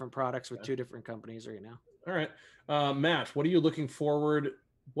 2 different products with 2 different companies right now. All right. Matt, what are you looking forward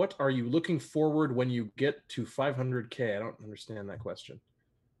when you get to 500K? I don't understand that question.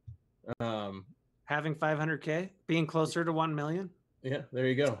 Having 500K, being closer to 1 million. Yeah, there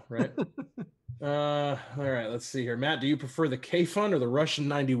you go. Right. All right, let's see here. Matt, do you prefer the K-Fund or the Russian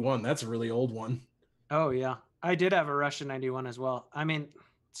 91? That's a really old one. Oh yeah, I did have a Russian 91 as well. I mean,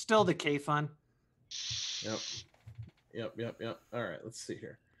 still the K-Fund. Yep. All right, let's see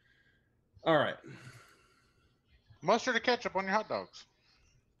here. All right. Mustard or ketchup on your hot dogs?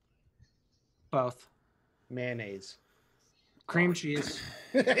 Both. Mayonnaise. Cream cheese.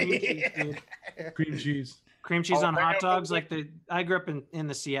 Cream cheese. Cream cheese on hot dogs. I grew up in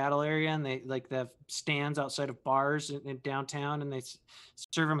the Seattle area, and they have stands outside of bars in downtown, and they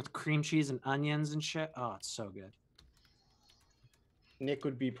serve them with cream cheese and onions and shit. Oh, it's so good. Nick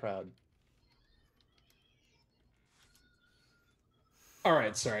would be proud. All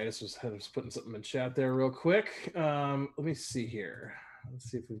right, sorry, I was putting something in chat there real quick. Let me see here. Let's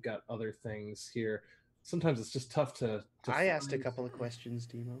see if we've got other things here. Sometimes it's just tough to I asked a couple of questions,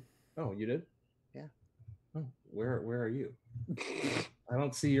 Demo. Oh, you did? Yeah. Oh, where are you? I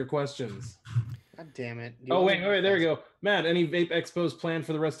don't see your questions. God damn it. Oh, wait, there we go. Matt, any vape expos planned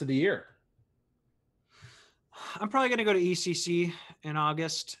for the rest of the year? I'm probably going to go to ECC in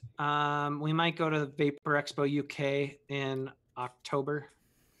August. We might go to the Vapor Expo UK in October.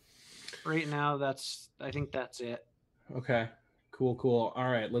 Right now, I think that's it. Okay, cool.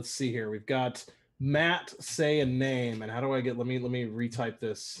 All right, let's see here. We've got Matt say a name, and how do I get? Let me retype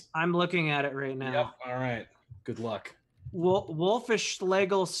this. I'm looking at it right now. Yep. All right. Good luck.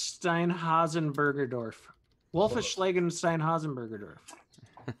 Wolfischlegel Steinhausen Bergerdorf. Wolfischlegel Steinhausen Bergerdorf.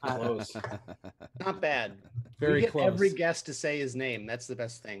 Close. Not bad. Very we get close. every guest to say his name. That's the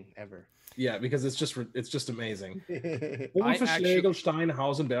best thing ever. Yeah, because it's just amazing. I actually-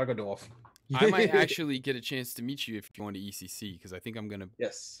 Hausenbergerdorf. I might actually get a chance to meet you if you want to ECC because I think I'm gonna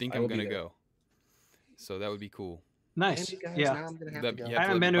Yes, think I I'm will be gonna there. go. So that would be cool. Nice. Damn it, guys, Yeah. now I'm gonna have That- to go. yeah. I have to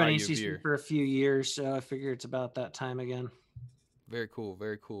haven't let been to me an buy you a ECC beer. for a few years, so I figure it's about that time again. Very cool.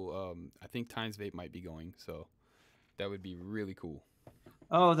 Very cool. I think Times Vape might be going, so that would be really cool.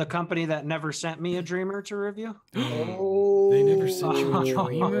 Oh, the company that never sent me a Dreamer to review? Oh, They never sent you a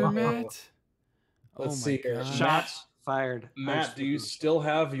Dreamer, Oh. Matt? Let's oh see my here. God. Shots fired. Matt, do you still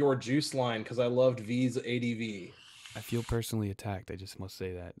have your juice line? Because I loved V's ADV. I feel personally attacked. I just must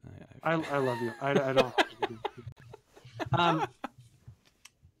say that. I love you. I don't.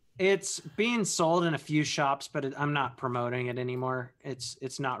 It's being sold in a few shops, but I'm not promoting it anymore.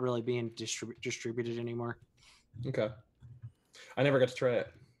 It's not really being distributed anymore. Okay. I never got to try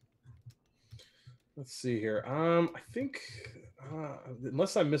it. Let's see here. I think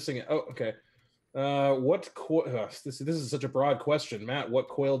unless I'm missing it. Oh, okay. This is such a broad question, Matt. What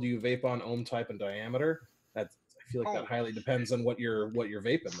coil do you vape on? Ohm type and diameter? I feel like that highly depends on what you're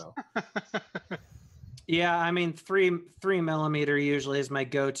vaping though. Yeah, I mean, 3mm usually is my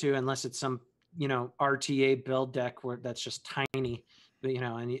go-to, unless it's some RTA build deck where that's just tiny, but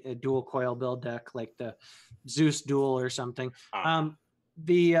a dual coil build deck like the Zeus Dual or something.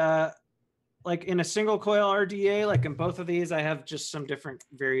 Like in a single coil RDA, like in both of these, I have just some different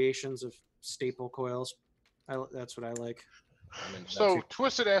variations of staple coils. That's what I like. So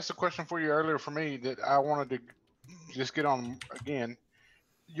Twisted asked a question for you earlier for me that I wanted to just get on again.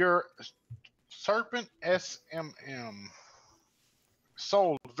 Your Serpent SMM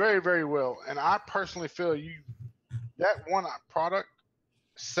sold very, very well, and I personally feel that one product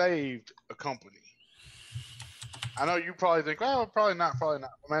saved a company. I know you probably think, well, probably not.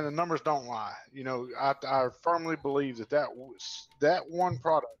 Man, the numbers don't lie. I firmly believe that one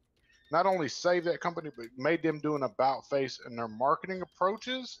product not only saved that company, but made them do an about face in their marketing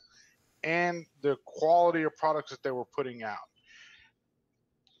approaches and the quality of products that they were putting out.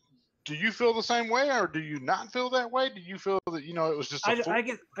 Do you feel the same way, or do you not feel that way? Do you feel that it was just? I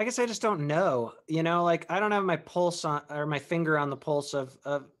guess I just don't know. Like I don't have my pulse on or my finger on the pulse of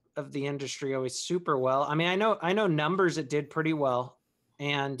the industry always super well. I mean, I know numbers it did pretty well,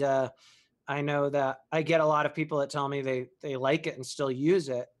 and I know that I get a lot of people that tell me they like it and still use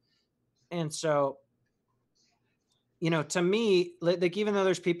it, and so. To me, like even though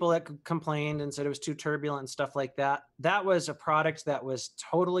there's people that complained and said it was too turbulent and stuff like that, that was a product that was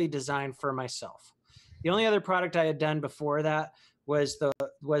totally designed for myself. The only other product I had done before that was the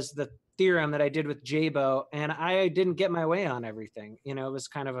theorem that I did with Jabo, and I didn't get my way on everything. It was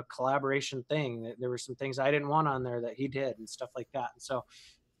kind of a collaboration thing. There were some things I didn't want on there that he did and stuff like that. And so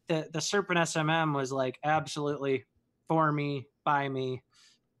the Serpent SMM was like absolutely for me, by me.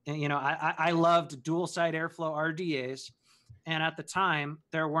 And, I loved dual side airflow RDAs. And at the time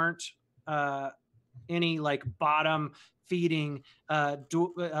there weren't any like bottom feeding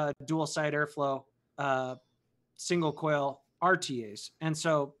dual side airflow single coil RTAs. And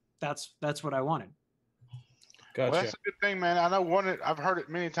so that's what I wanted. Gotcha. Well, that's a good thing, man. I know I've heard it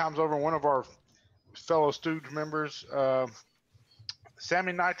many times over. One of our fellow Stooge members,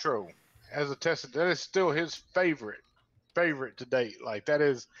 Sammy Nitro, has attested that is still his favorite to date. Like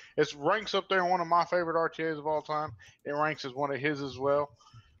it ranks up there in one of my favorite RTAs of all time. It ranks as one of his as well.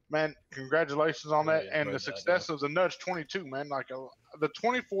 Man, congratulations on that, and the success of the Nudge 22, man. Like the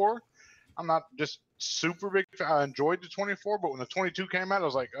 24, I'm not just super big. I enjoyed the 24, but when the 22 came out, I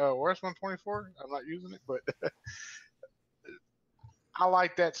was like, where's my 24? I'm not using it, but I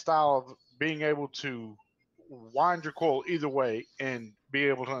like that style of being able to wind your coil either way and be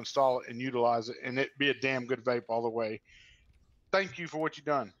able to install it and utilize it, and it be a damn good vape all the way. Thank you for what you've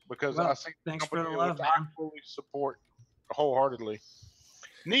done, because I think thanks company for the love, I man. fully support wholeheartedly.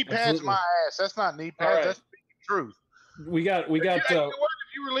 Knee pads, Absolutely. my ass. That's not knee pads. Right. That's the truth. We got. You know what?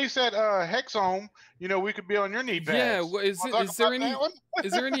 If you release that Hexome, we could be on your knee pads. Yeah. Well, is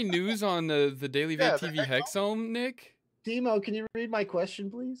there any news on the Daily Yeah, Vape TV Hexome, Nick? Demo, can you read my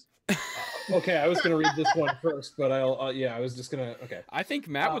question, please? Okay, I was going to read this one first, but I was just going to. Okay. I think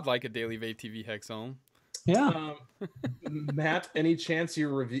Matt would like a Daily Vape TV Hexome. Yeah. Matt, any chance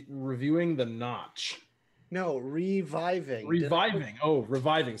you're reviewing the Notch? No, reviving. Reviving. Oh,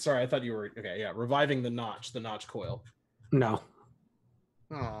 reviving. Sorry, I thought you were okay. Yeah, reviving the Notch coil. No.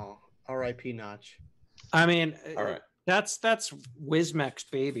 Oh, R.I.P. Notch. I mean, All right. That's Wismec's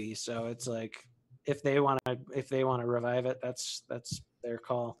baby. So it's like if they want to revive it, that's their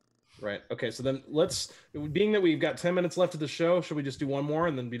call. Right. Okay. So then let's, being that we've got 10 minutes left of the show, should we just do one more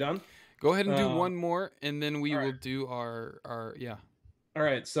and then be done? Go ahead and do one more, and then we all will right. do our yeah. All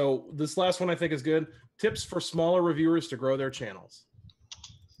right. So this last one I think is good. Tips for smaller reviewers to grow their channels.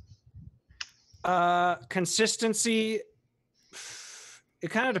 Consistency. It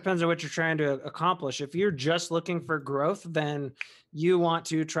kind of depends on what you're trying to accomplish. If you're just looking for growth, then you want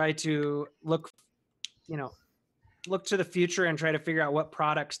to try to look to the future and try to figure out what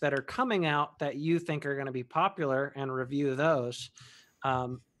products that are coming out that you think are going to be popular and review those.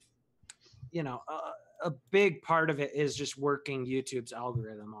 A big part of it is just working YouTube's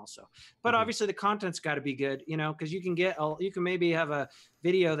algorithm also. But obviously the content's got to be good, because you can maybe have a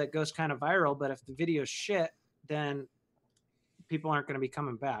video that goes kind of viral, but if the video's shit, then people aren't going to be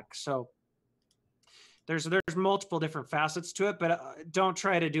coming back. So there's multiple different facets to it, but don't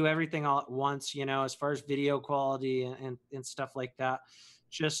try to do everything all at once, as far as video quality and stuff like that.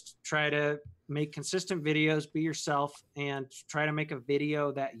 Just try to make consistent videos, be yourself, and try to make a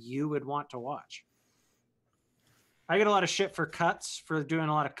video that you would want to watch. I get a lot of shit for doing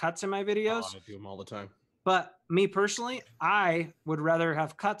a lot of cuts in my videos. I do them all the time. But me personally, I would rather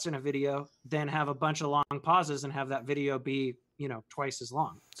have cuts in a video than have a bunch of long pauses and have that video be, twice as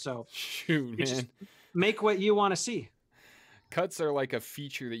long. So shoot, man. Make what you want to see. Cuts are like a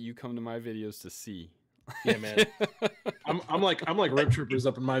feature that you come to my videos to see. Yeah, man. I'm like Rip Troopers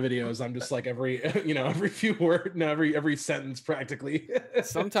up in my videos. I'm just like every few words, every sentence practically.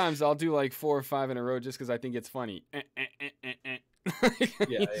 Sometimes I'll do like 4 or 5 in a row just because I think it's funny.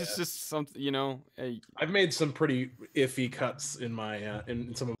 It's just something, hey. I've made some pretty iffy cuts in my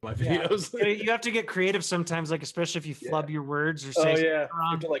in some of my videos. Yeah. You have to get creative sometimes, like especially if you flub your words or say you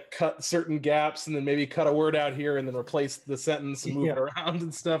have to like cut certain gaps and then maybe cut a word out here and then replace the sentence and move it around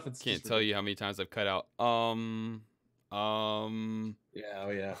and stuff. It's can't tell you how many times I've cut out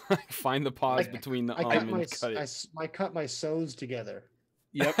yeah. Find the pause between the and cut it. I cut my so's together.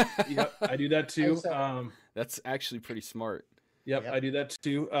 Yep, I do that too. That's actually pretty smart. Yep, I do that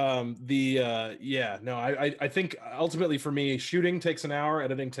too. I think ultimately for me, shooting takes an hour,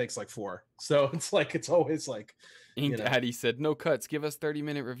 editing takes like 4. So it's always like. Ink Daddy said, "No cuts. Give us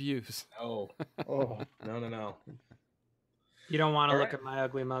 30-minute reviews." Oh, no. You don't want to look at my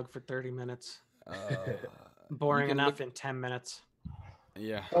ugly mug for 30 minutes. Boring enough in 10 minutes.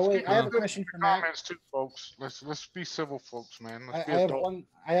 Yeah. Oh wait, I have a question for Matt. Comments too, folks. Let's be civil, folks, man.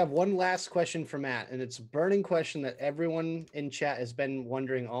 I have one last question for Matt, and it's a burning question that everyone in chat has been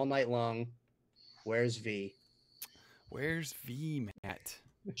wondering all night long. Where's V? Where's V, Matt?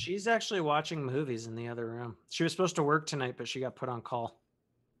 She's actually watching movies in the other room. She was supposed to work tonight, but she got put on call.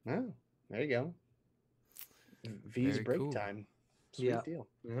 Oh, there you go. V's Very break cool. time. Sweet deal.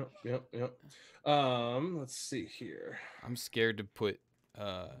 Yep. Let's see here. I'm scared to put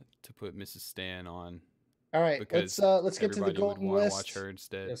Mrs. Stan on. All right, let's get to the golden list. Watch her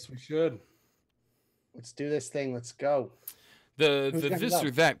instead. Yes, we should. Let's do this thing. Let's go. The this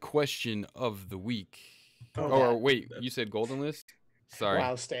or that question of the week. Wait, you said golden list? Sorry.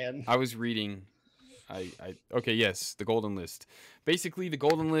 Wow, Stan. I was reading. Okay, yes, the golden list. Basically, the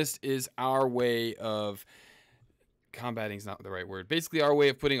golden list is our way of combating is not the right word. Basically, our way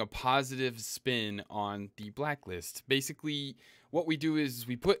of putting a positive spin on the blacklist. Basically, what we do is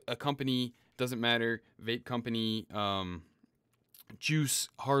we put a company, doesn't matter, vape company, juice,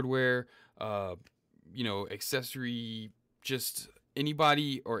 hardware, accessory, just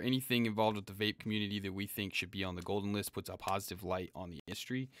anybody or anything involved with the vape community that we think should be on the golden list, puts a positive light on the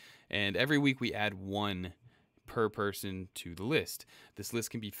industry. And every week we add one per person to the list. This list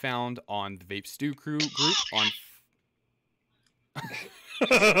can be found on the Vapestew crew group on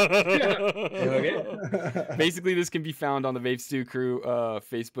Basically, this can be found on the Vapestew crew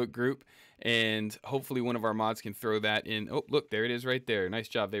Facebook group, and hopefully one of our mods can throw that in. Oh, look, there it is right there. Nice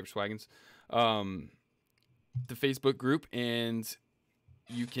job, Vapor Swaggins. The Facebook group, and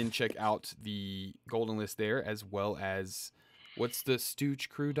you can check out the golden list there, as well as what's the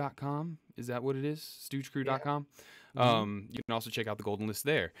stoogecrew.com? Is that what it is? stoogecrew.com. You can also check out the golden list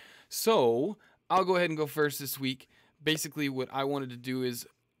there. So I'll go ahead and go first this week. Basically, what I wanted to do is,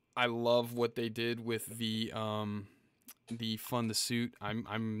 I love what they did with the Fund the Suit.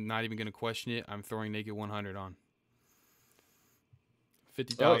 I'm not even going to question it. I'm throwing Naked 100 on.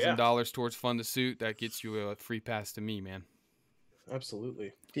 $50,000 towards Fund the Suit. That gets you a free pass to me, man.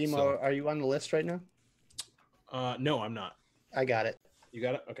 Absolutely. Demo, are you on the list right now? No, I'm not. I got it. You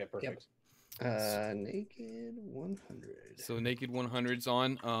got it? Okay, perfect. Yep. Naked 100. So Naked 100's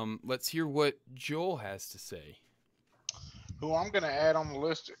on. Let's hear what Joel has to say. Who I'm going to add on the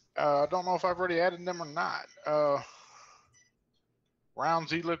list. I don't know if I've already added them or not.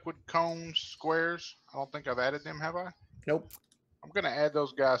 rounds, e-liquid, cones, squares. I don't think I've added them, have I? Nope. I'm gonna add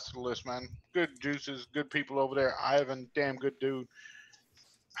those guys to the list, man. Good juices, good people over there. Ivan, damn good dude.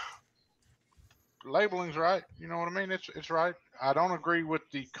 Labeling's right. You know what I mean? It's right. I don't agree with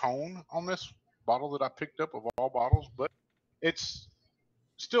the cone on this bottle that I picked up of all bottles, but it's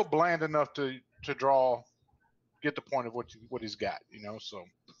still bland enough to get the point of what he's got. You know, so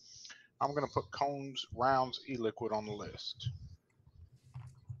I'm gonna put cones, rounds, e-liquid on the list.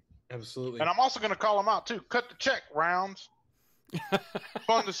 Absolutely. And I'm also gonna call them out too. Cut the check, rounds.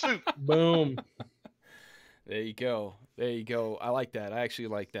 Fun to suit. Boom. There you go. There you go. I like that. I actually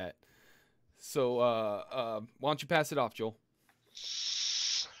like that. So, why don't you pass it off, Joel?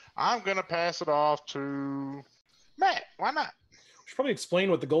 I'm gonna pass it off to Matt. Why not? We should probably explain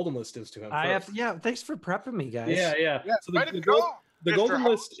what the golden list is to him. Yeah. Thanks for prepping me, guys. Yeah. So Ready to go. the Mr. golden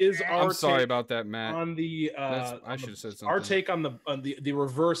list is Host. our I'm sorry take about that, Matt. on the I should have said something. our take on the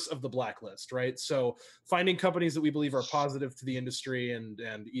reverse of the blacklist, right? So finding companies that we believe are positive to the industry and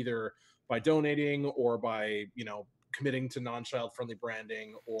either by donating or by, you know, committing to non-child friendly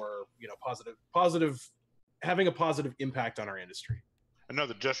branding or, you know, positive having a positive impact on our industry.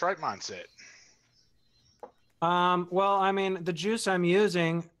 Another just right mindset. Well, I mean, the juice I'm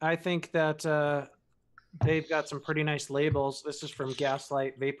using, I think that they've got some pretty nice labels. This is from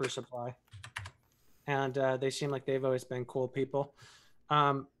Gaslight Vapor Supply, and they seem like they've always been cool people.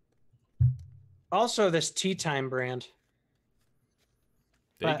 Also, this Tea Time brand.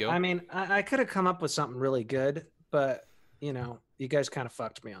 There you go. I mean, I could have come up with something really good, but you know, you guys kind of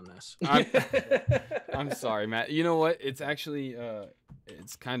fucked me on this. I'm sorry, Matt. You know what? It's actually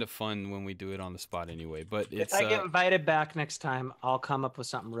it's kind of fun when we do it on the spot anyway. But it's If I get invited back next time, I'll come up with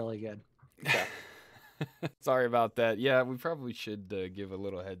something really good. Okay. Sorry about that. Yeah, we probably should give a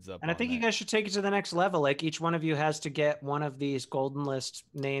little heads up. And I think you guys should take it to the next level. Like each one of you has to get one of these golden list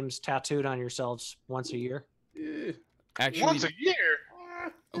names tattooed on yourselves once a year. Actually, Once a year.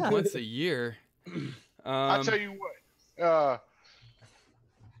 once a year. I tell you what.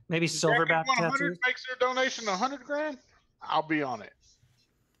 Maybe silverback 100 tattoos. makes their donation 100 grand. I'll be on it.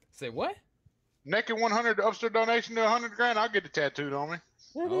 Say what? Naked 100 ups their donation to 100 grand. I'll get it tattooed on me.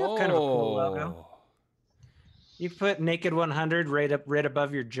 Yeah, they have kind of a cool logo. You put Naked 100 right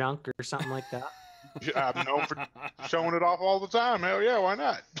above your junk or something like that. I'm known for showing it off all the time. Hell yeah, why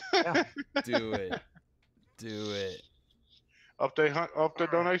not? Yeah. Do it. Do it. Up their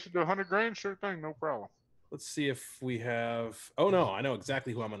donation to 100 grand, sure thing, no problem. Let's see if we have. Oh no, I know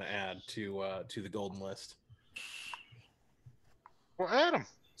exactly who I'm going to add to the golden list. Well, Adam,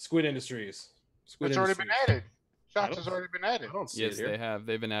 Squid Industries. it's already been added. Shots has don't- already been added I don't see Yes, it here. they have.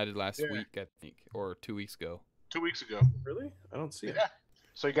 They've been added last Yeah. week, I think, or 2 weeks ago. 2 weeks ago. Really? I don't see it. Yeah.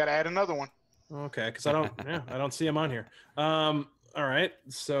 So you got to add another one. Okay, because I don't. Yeah, I don't see him on here. All right.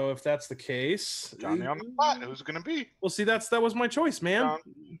 So if that's the case, Johnny on the spot. Who's it gonna be? well, see, that was my choice, man. Dun,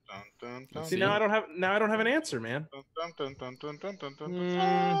 dun, dun, dun, See, See? now I don't have an answer, man. dun, dun, dun, dun, dun, dun, dun,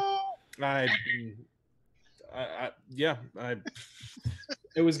 Mm. dun.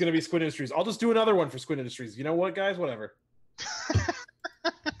 It was gonna be Squid Industries. I'll just do another one for Squid Industries. You know what, guys? Whatever.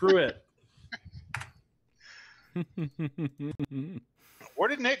 Screw it. Where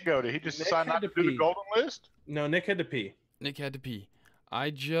did Nick go? Did he just Nick decide had not to to do the pee. golden list? No, Nick had to pee. Nick had to pee. I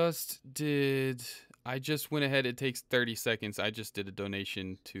just went ahead. It takes 30 seconds. I just did a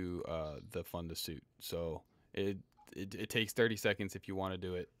donation to the Fund to Suit. So it takes 30 seconds if you want to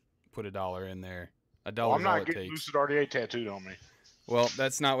do it. Put $1 in there. $1 Well, I'm is all not it getting takes. Lucid RDA tattooed on me. Well,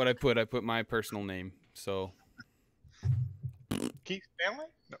 that's not what I put. I put my personal name. So Keith Stanley?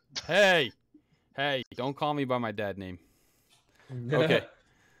 No. hey, don't call me by my dad name. Okay.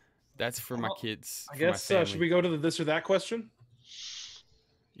 That's for my Well, kids. I for my guess family. should we go to the this or that question? 'Cause,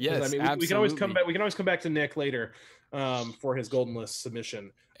 Yes, I mean, absolutely. we can always come back. We can always come back to Nick later for his golden list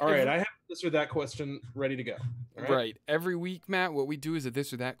submission. All right, I have this or that question ready to go. All Right. Every week, Matt, what we do is a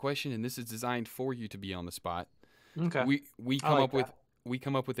this or that question, and this is designed for you to be on the spot. Okay. We I come like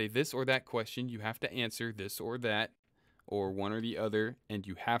up with a this or that question. You have to answer this or that, or one or the other, and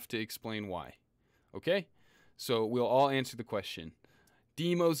you have to explain why. Okay? So we'll all answer the question.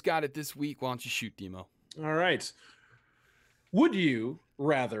 Demo's got it this week. Why don't you shoot, Demo? All right. Would you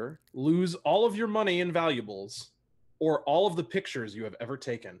rather lose all of your money and valuables or all of the pictures you have ever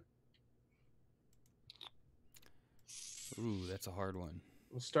taken? Ooh, that's a hard one.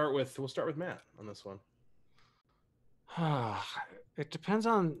 We'll start with Matt on this one. It depends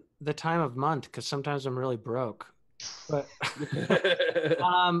on the time of month because sometimes I'm really broke. But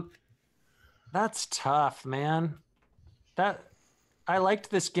that's tough, man. I liked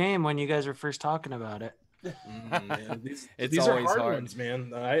this game when you guys were first talking about it. Man, It's these are always hard hard. ones,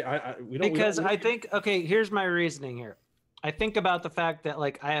 man. We don't Because we I don't, think, okay, here's my reasoning here. I think about the fact that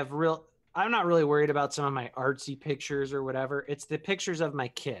like I'm not really worried about some of my artsy pictures or whatever. It's the pictures of my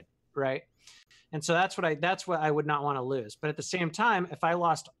kid, right? And so that's what I would not want to lose. But at the same time, if I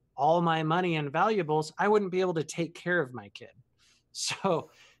lost all my money and valuables, I wouldn't be able to take care of my kid. So,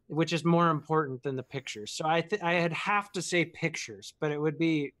 which is more important than the pictures. So I'd have to say pictures, but it would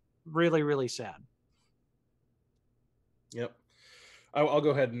be really, really sad. Yep. I'll go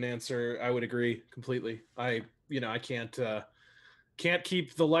ahead and answer. I would agree completely. I can't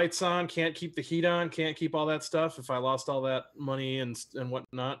keep the lights on, can't keep the heat on, can't keep all that stuff. If I lost all that money and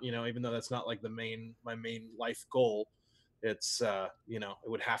whatnot, even though that's not like my main life goal, it's it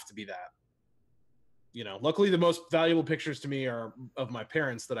would have to be that. Luckily the most valuable pictures to me are of my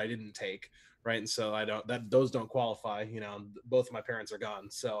parents that I didn't take, right? And so those don't qualify. Both of my parents are gone,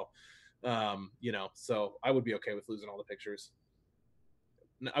 so so I would be okay with losing all the pictures.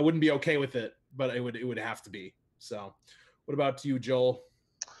 I wouldn't be okay with it, but it would have to be. So what about you, Joel?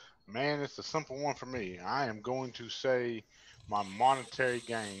 Man, it's a simple one for me. I am going to say my monetary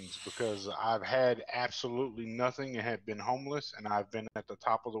gains, because I've had absolutely nothing and have been homeless, and I've been at the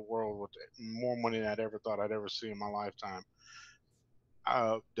top of the world with more money than I'd ever thought I'd ever see in my lifetime.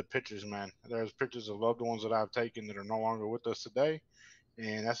 The pictures, man. There's pictures of loved ones that I've taken that are no longer with us today,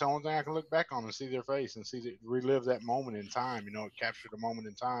 and that's the only thing I can look back on and see their face and relive that moment in time. Capture the moment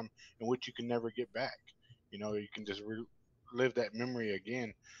in time in which you can never get back. You can just relive that memory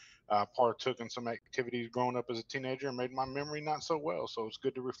again. Partook in some activities growing up as a teenager and made my memory not so well. So it's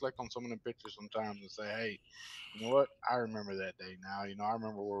good to reflect on some of the pictures sometimes and say, hey, you know what? I remember that day now. I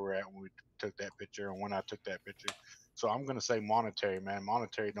remember where we're at when we took that picture and when I took that picture. So I'm going to say monetary, man.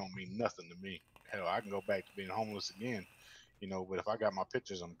 Monetary don't mean nothing to me. Hell, I can go back to being homeless again, but if I got my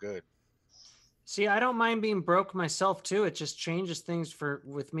pictures, I'm good. See, I don't mind being broke myself too. It just changes things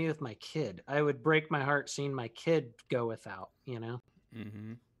with me with my kid. I would break my heart seeing my kid go without,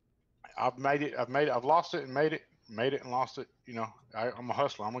 Mm-hmm. I've made it. I've lost it and made it and lost it. I'm a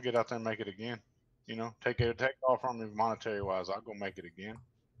hustler. I'm gonna get out there and make it again. Take off from me monetary wise. I'll go make it again.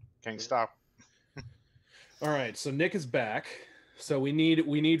 Can't stop. All right, so Nick is back. So we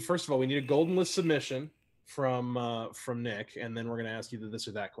need first of all, we need a golden list submission from Nick, and then we're gonna ask you this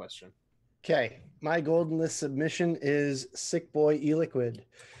or that question. Okay, my golden list submission is Sick Boy E-Liquid.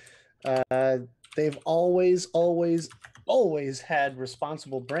 They've always had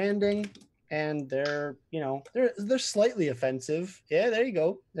responsible branding, and they're slightly offensive. Yeah, there you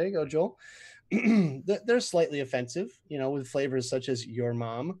go, Joel. They're slightly offensive, with flavors such as Your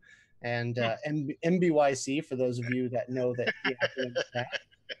Mom and MBYC, for those of you that know that.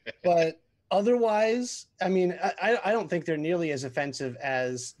 But otherwise, I mean, I don't think they're nearly as offensive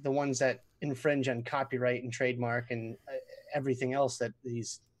as the ones that infringe on copyright and trademark and everything else that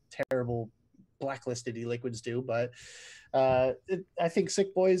these terrible blacklisted e-liquids do. But I think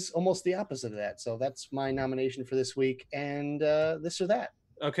Sick Boy's almost the opposite of that. So that's my nomination for this week, and this or that.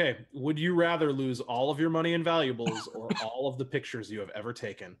 Okay, would you rather lose all of your money and valuables or all of the pictures you have ever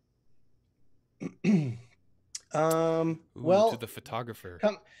taken? Well, to the photographer.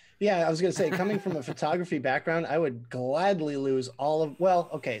 Yeah, I was going to say, coming from a photography background, I would gladly lose all of, well,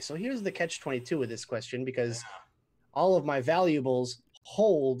 okay, so here's the catch-22 with this question, because all of my valuables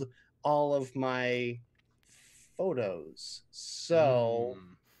hold all of my photos. So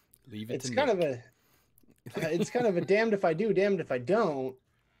Leave it it's to kind Nick. it's kind of a damned if I do, damned if I don't.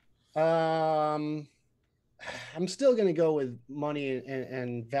 I'm still going to go with money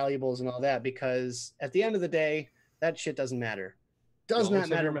and valuables and all that, because at the end of the day, that shit doesn't matter. Does not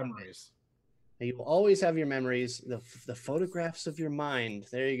matter. Memories. You will always have your memories, the photographs of your mind.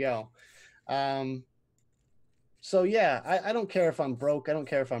 There you go. So yeah, I don't care if I'm broke. I don't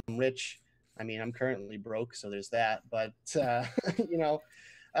care if I'm rich. I mean, I'm currently broke, so there's that. But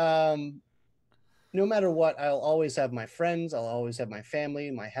no matter what, I'll always have my friends. I'll always have my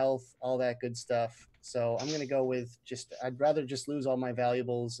family, my health, all that good stuff. So I'm gonna go with I'd rather just lose all my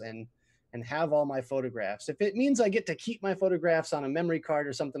valuables and have all my photographs. If it means I get to keep my photographs on a memory card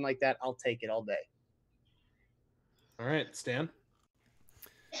or something like that, I'll take it all day. All right, Stan.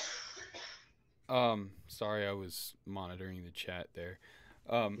 Sorry, I was monitoring the chat there.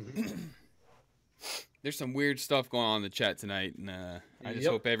 There's some weird stuff going on in the chat tonight, and I just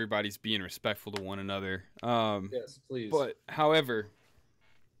hope everybody's being respectful to one another. Yes, please. But, however,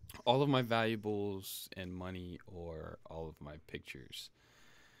 all of my valuables and money, or all of my pictures.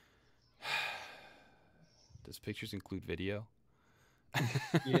 Does pictures include video?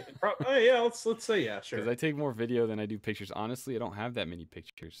 Yeah, let's say yeah, sure. Because I take more video than I do pictures. Honestly, I don't have that many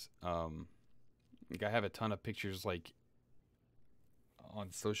pictures. Like I have a ton of pictures like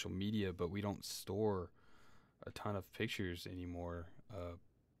on social media, but we don't store a ton of pictures anymore.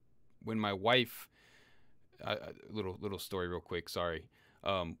 When my wife, little story real quick, sorry.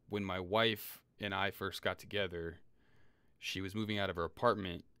 When my wife and I first got together, she was moving out of her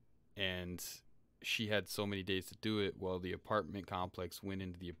apartment and she had so many days to do it. Well, the apartment complex went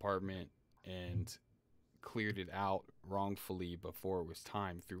into the apartment and cleared it out wrongfully before it was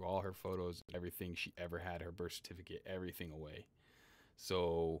time, threw all her photos, everything she ever had, her birth certificate, everything away.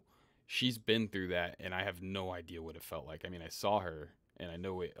 So she's been through that, and I have no idea what it felt like. I mean, I saw her, and I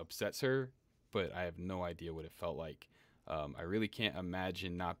know it upsets her, but I have no idea what it felt like. I really can't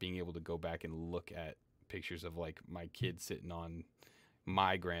imagine not being able to go back and look at pictures of like my kids sitting on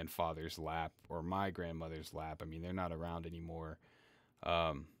my grandfather's lap or my grandmother's lap. I mean, they're not around anymore.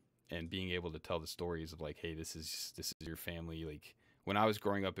 And being able to tell the stories of like, hey, this is your family. Like when I was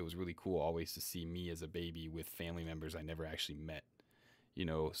growing up, it was really cool always to see me as a baby with family members I never actually met, you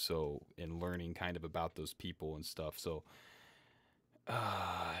know, so, and learning kind of about those people and stuff. So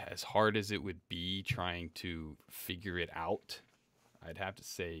as hard as it would be trying to figure it out, I'd have to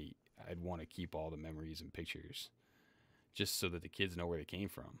say I'd want to keep all the memories and pictures just so that the kids know where they came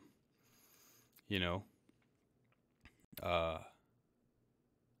from, you know.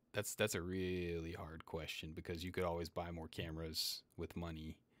 That's a really hard question because you could always buy more cameras with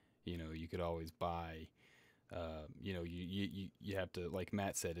money. You know, you could always buy, you know, you have to, like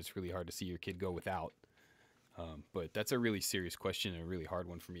Matt said, it's really hard to see your kid go without. But that's a really serious question and a really hard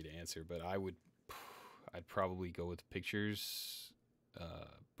one for me to answer. But I'd probably go with pictures,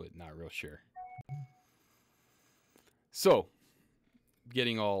 but not real sure. So,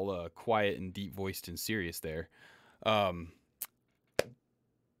 getting all quiet and deep voiced and serious there.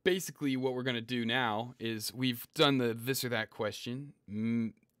 Basically, what we're going to do now is we've done the this or that question.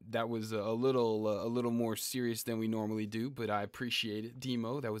 That was a little more serious than we normally do, but I appreciate it,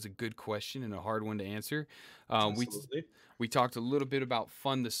 Demo. That was a good question and a hard one to answer. We talked a little bit about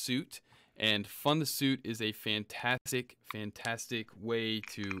Fund the Suit, and Fund the Suit is a fantastic way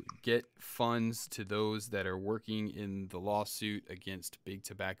to get funds to those that are working in the lawsuit against Big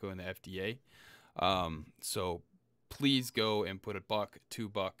Tobacco and the FDA. So please go and put $1,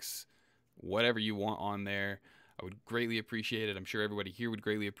 $2, whatever you want on there. I would greatly appreciate it. I'm sure everybody here would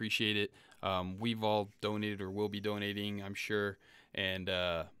greatly appreciate it. We've all donated or will be donating, I'm sure. And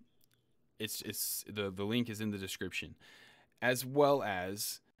it's the link is in the description. As well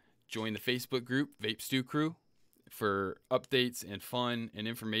as join the Facebook group, Vape Stew Crew, for updates and fun and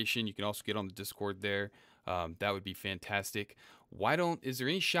information. You can also get on the Discord there. That would be fantastic. Is there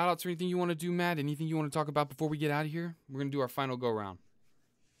any shout outs or anything you want to do, Matt? Anything you want to talk about before we get out of here? We're going to do our final go round.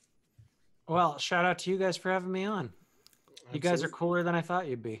 Well, shout out to you guys for having me on. You guys are cooler than I thought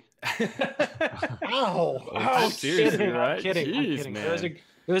you'd be. Ow. Seriously, right? I'm kidding. Jeez, man.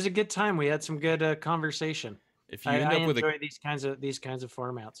 It was a good time. We had some good conversation. If you end up with enjoy these kinds of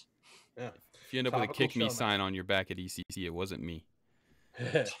formats. Yeah. If you end up with a Topical kick me show, sign on your back at ECC, it wasn't me.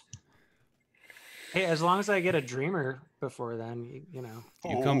 Hey, as long as I get a dreamer before then, you know.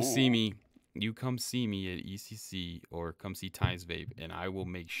 You come see me. You come see me at ECC or come see Times Vape, and I will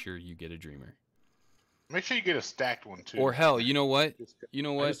make sure you get a dreamer. Make sure you get a stacked one too. Or hell, you know what? You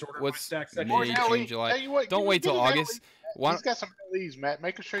know I what? just ordered my What's stack May, second. Or June, LE. July? Tell you what, Don't wait till August. Why? He's got some LEs, Matt.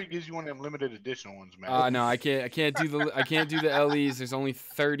 Make sure he gives you one of them limited edition ones, Matt. No, I can't do the LEs. There's only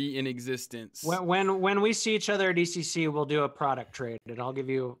 30 in existence. When we see each other at ECC, we'll do a product trade, and I'll give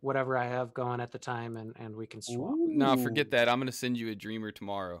you whatever I have going at the time, and we can swap. No, forget that. I'm gonna send you a dreamer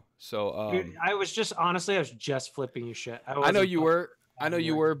tomorrow. So Dude, I was just flipping you shit. I know you were. I know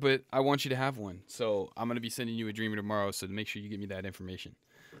you were, but I want you to have one. So I'm gonna be sending you a dreamer tomorrow. So make sure you give me that information.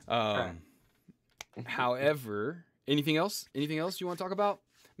 However, anything else? Anything else you want to talk about?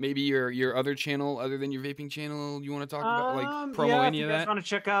 Maybe your other channel other than your vaping channel you want to talk about, like promo any of that? If you guys want to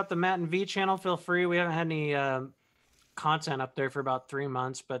check out the Matt and V channel, feel free. We haven't had any content up there for about 3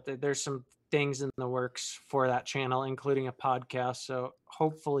 months, but there's some things in the works for that channel, including a podcast. So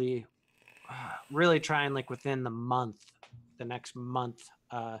hopefully, really trying like within the next month,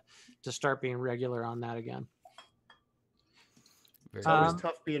 to start being regular on that again. It's always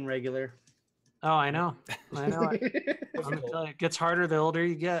tough being regular. Oh, I know. I'm gonna tell you, it gets harder the older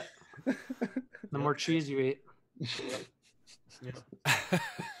you get, the more cheese you eat. Yeah.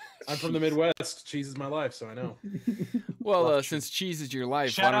 I'm from the Midwest. Cheese is my life, so I know. Well, since cheese is your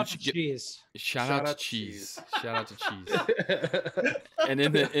life, Shout out to cheese. Shout out to cheese. Shout out to cheese. And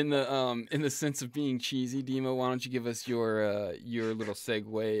in the sense of being cheesy, Demo, why don't you give us your little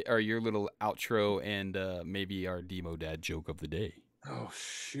segue or your little outro and maybe our Demo dad joke of the day? Oh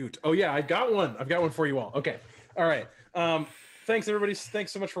shoot. Oh yeah, I've got one for you all. Okay. All right. Thanks everybody.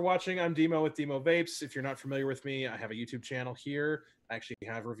 Thanks so much for watching. I'm DMO with DMO Vapes. If you're not familiar with me, I have a YouTube channel here. I actually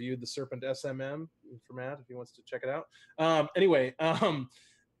have reviewed the Serpent SMM for Matt if he wants to check it out. Anyway,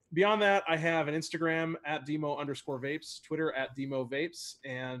 beyond that, I have an Instagram at DMO_Vapes, Twitter at DMO Vapes,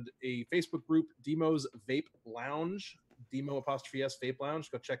 and a Facebook group, DMO's Vape Lounge, DMO_S Vape Lounge.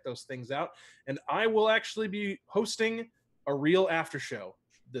 Go check those things out. And I will actually be hosting a real after show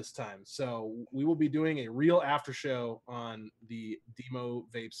this time. So we will be doing a real after show on the DMO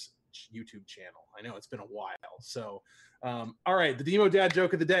Vapes YouTube channel. I know it's been a while. So, all right, the DMO dad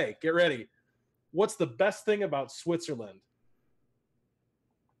joke of the day. Get ready. What's the best thing about Switzerland?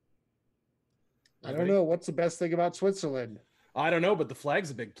 I don't know. What's the best thing about Switzerland? I don't know, but the flag's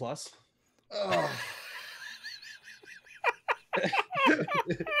a big plus. Oh.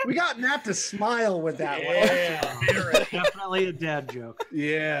 We got Matt to smile with that one. Definitely a dad joke.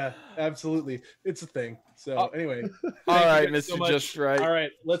 Yeah, absolutely. It's a thing. So anyway. All right, you guys Mr. Just Right. All right,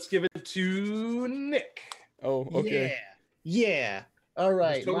 let's give it to Nick. Oh, okay. Yeah. All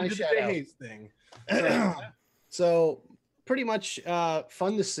right. So My we did the shout out. Hayes thing. So pretty much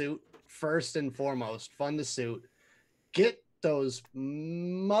fund the suit first and foremost. Fund the suit. Get those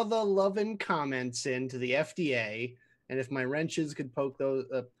mother-loving comments into the FDA. And if my wrenches could post those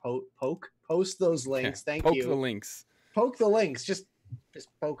links, thank you. Poke the links. Poke the links. Just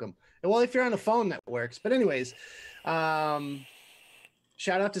poke them. Well, if you're on a phone, that works. But anyways,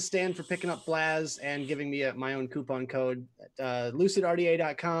 shout out to Stan for picking up Blaz and giving me my own coupon code.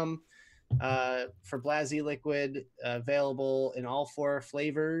 LucidRDA.com for Blaz e-liquid, available in all 4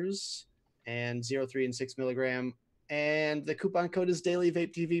 flavors and 0, 3, and 6 milligram. And the coupon code is Daily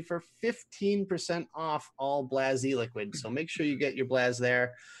Vape TV for 15% off all Blaz e-liquid. So make sure you get your Blaz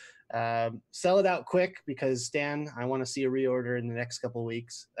there. Sell it out quick because, Stan, I want to see a reorder in the next couple of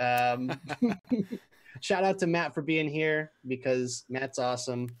weeks. Shout out to Matt for being here because Matt's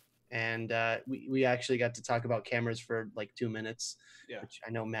awesome. And we actually got to talk about cameras for like 2 minutes, which I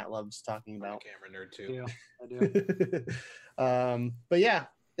know Matt loves talking about. I'm a camera nerd too. I do. But yeah,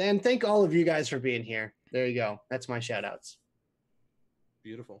 and thank all of you guys for being here. There you go. That's my shout outs.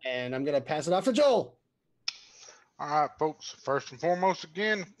 Beautiful. And I'm going to pass it off to Joel. All right, folks. First and foremost,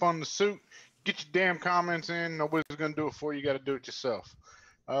 again, fund the suit. Get your damn comments in. Nobody's going to do it for you. You got to do it yourself.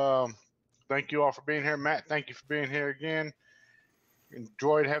 Thank you all for being here. Matt, thank you for being here again.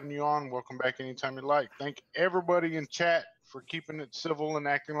 Enjoyed having you on. Welcome back anytime you like. Thank everybody in chat for keeping it civil and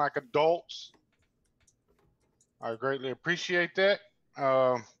acting like adults. I greatly appreciate that.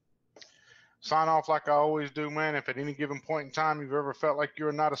 Sign off like I always do, man. If at any given point in time you've ever felt like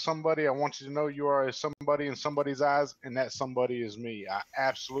you're not a somebody, I want you to know you are a somebody in somebody's eyes, and that somebody is me. I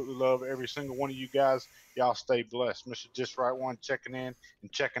absolutely love every single one of you guys. Y'all stay blessed. Mr. Just Right One checking in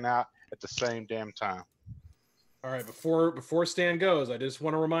and checking out at the same damn time. All right, before Stan goes, I just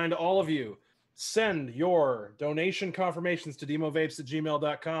want to remind all of you, send your donation confirmations to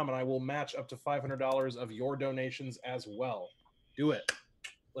demovapes@gmail.com, and I will match up to $500 of your donations as well. Do it.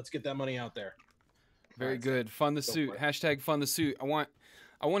 Let's get that money out there. Very good. Fund the suit. Hashtag fund the suit. I want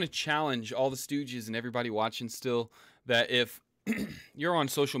to challenge all the Stooges and everybody watching still that if you're on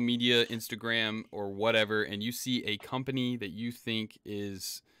social media, Instagram or whatever, and you see a company that you think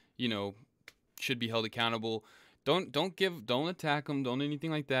is, should be held accountable, don't attack them, don't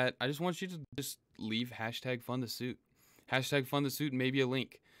anything like that. I just want you to just leave hashtag fund the suit. Hashtag fund the suit and maybe a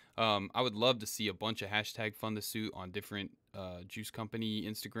link. I would love to see a bunch of hashtag fund the suit on different juice company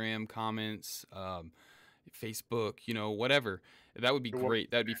Instagram comments, Facebook, whatever. That would be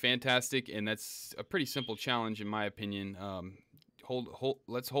great. That would be fantastic, and that's a pretty simple challenge in my opinion.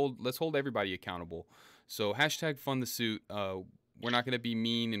 Let's hold everybody accountable. So hashtag fund the suit. We're not going to be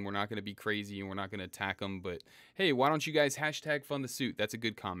mean and we're not going to be crazy and we're not going to attack them. But hey, why don't you guys hashtag fund the suit? That's a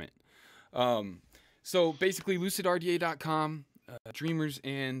good comment. So basically, lucidrda.com. Dreamers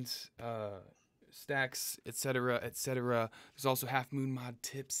and stacks, etc., etc. There's also Half Moon Mod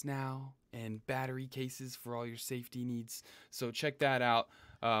tips now and battery cases for all your safety needs. So check that out.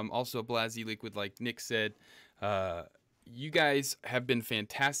 Also, Blaz e-liquid, like Nick said. You guys have been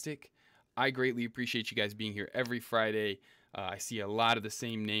fantastic. I greatly appreciate you guys being here every Friday. I see a lot of the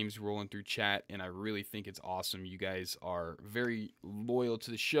same names rolling through chat, and I really think it's awesome. You guys are very loyal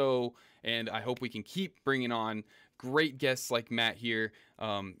to the show, and I hope we can keep bringing on great guests like Matt here.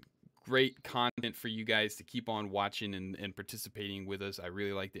 Great content for you guys to keep on watching and participating with us. I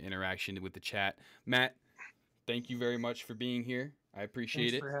really like the interaction with the chat. Matt, thank you very much for being here. I appreciate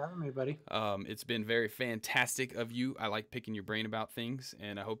it. Thanks for having me, buddy. It's been very fantastic of you. I like picking your brain about things,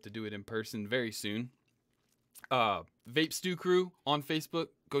 and I hope to do it in person very soon. Vape Stew Crew on Facebook.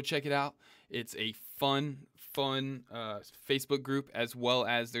 Go check it out. It's a fun Facebook group, as well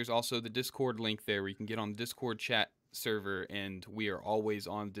as there's also the Discord link there where you can get on the Discord chat server, and we are always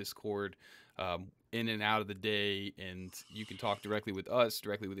on Discord in and out of the day, and you can talk directly with us,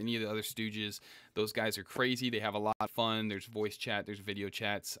 directly with any of the other stooges. Those guys are crazy. They have a lot of fun. There's voice chat, there's video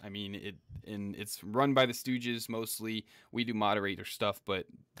chats. I mean, it's run by the stooges mostly. We do moderator stuff, but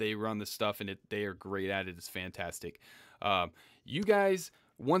they run the stuff, and they are great at it. It's fantastic. You guys,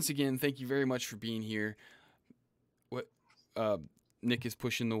 once again, thank you very much for being here. What Nick is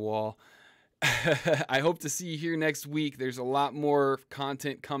pushing the wall. I hope to see you here next week. There's a lot more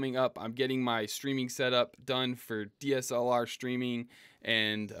content coming up. I'm getting my streaming setup done for DSLR streaming,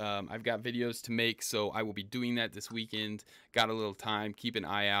 and I've got videos to make, so I will be doing that this weekend. Got a little time. Keep an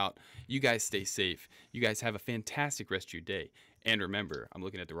eye out. You guys stay safe. You guys have a fantastic rest of your day. And remember, I'm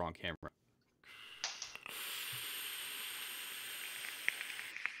looking at the wrong camera.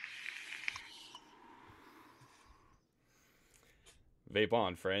 Vape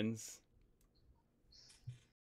on, friends.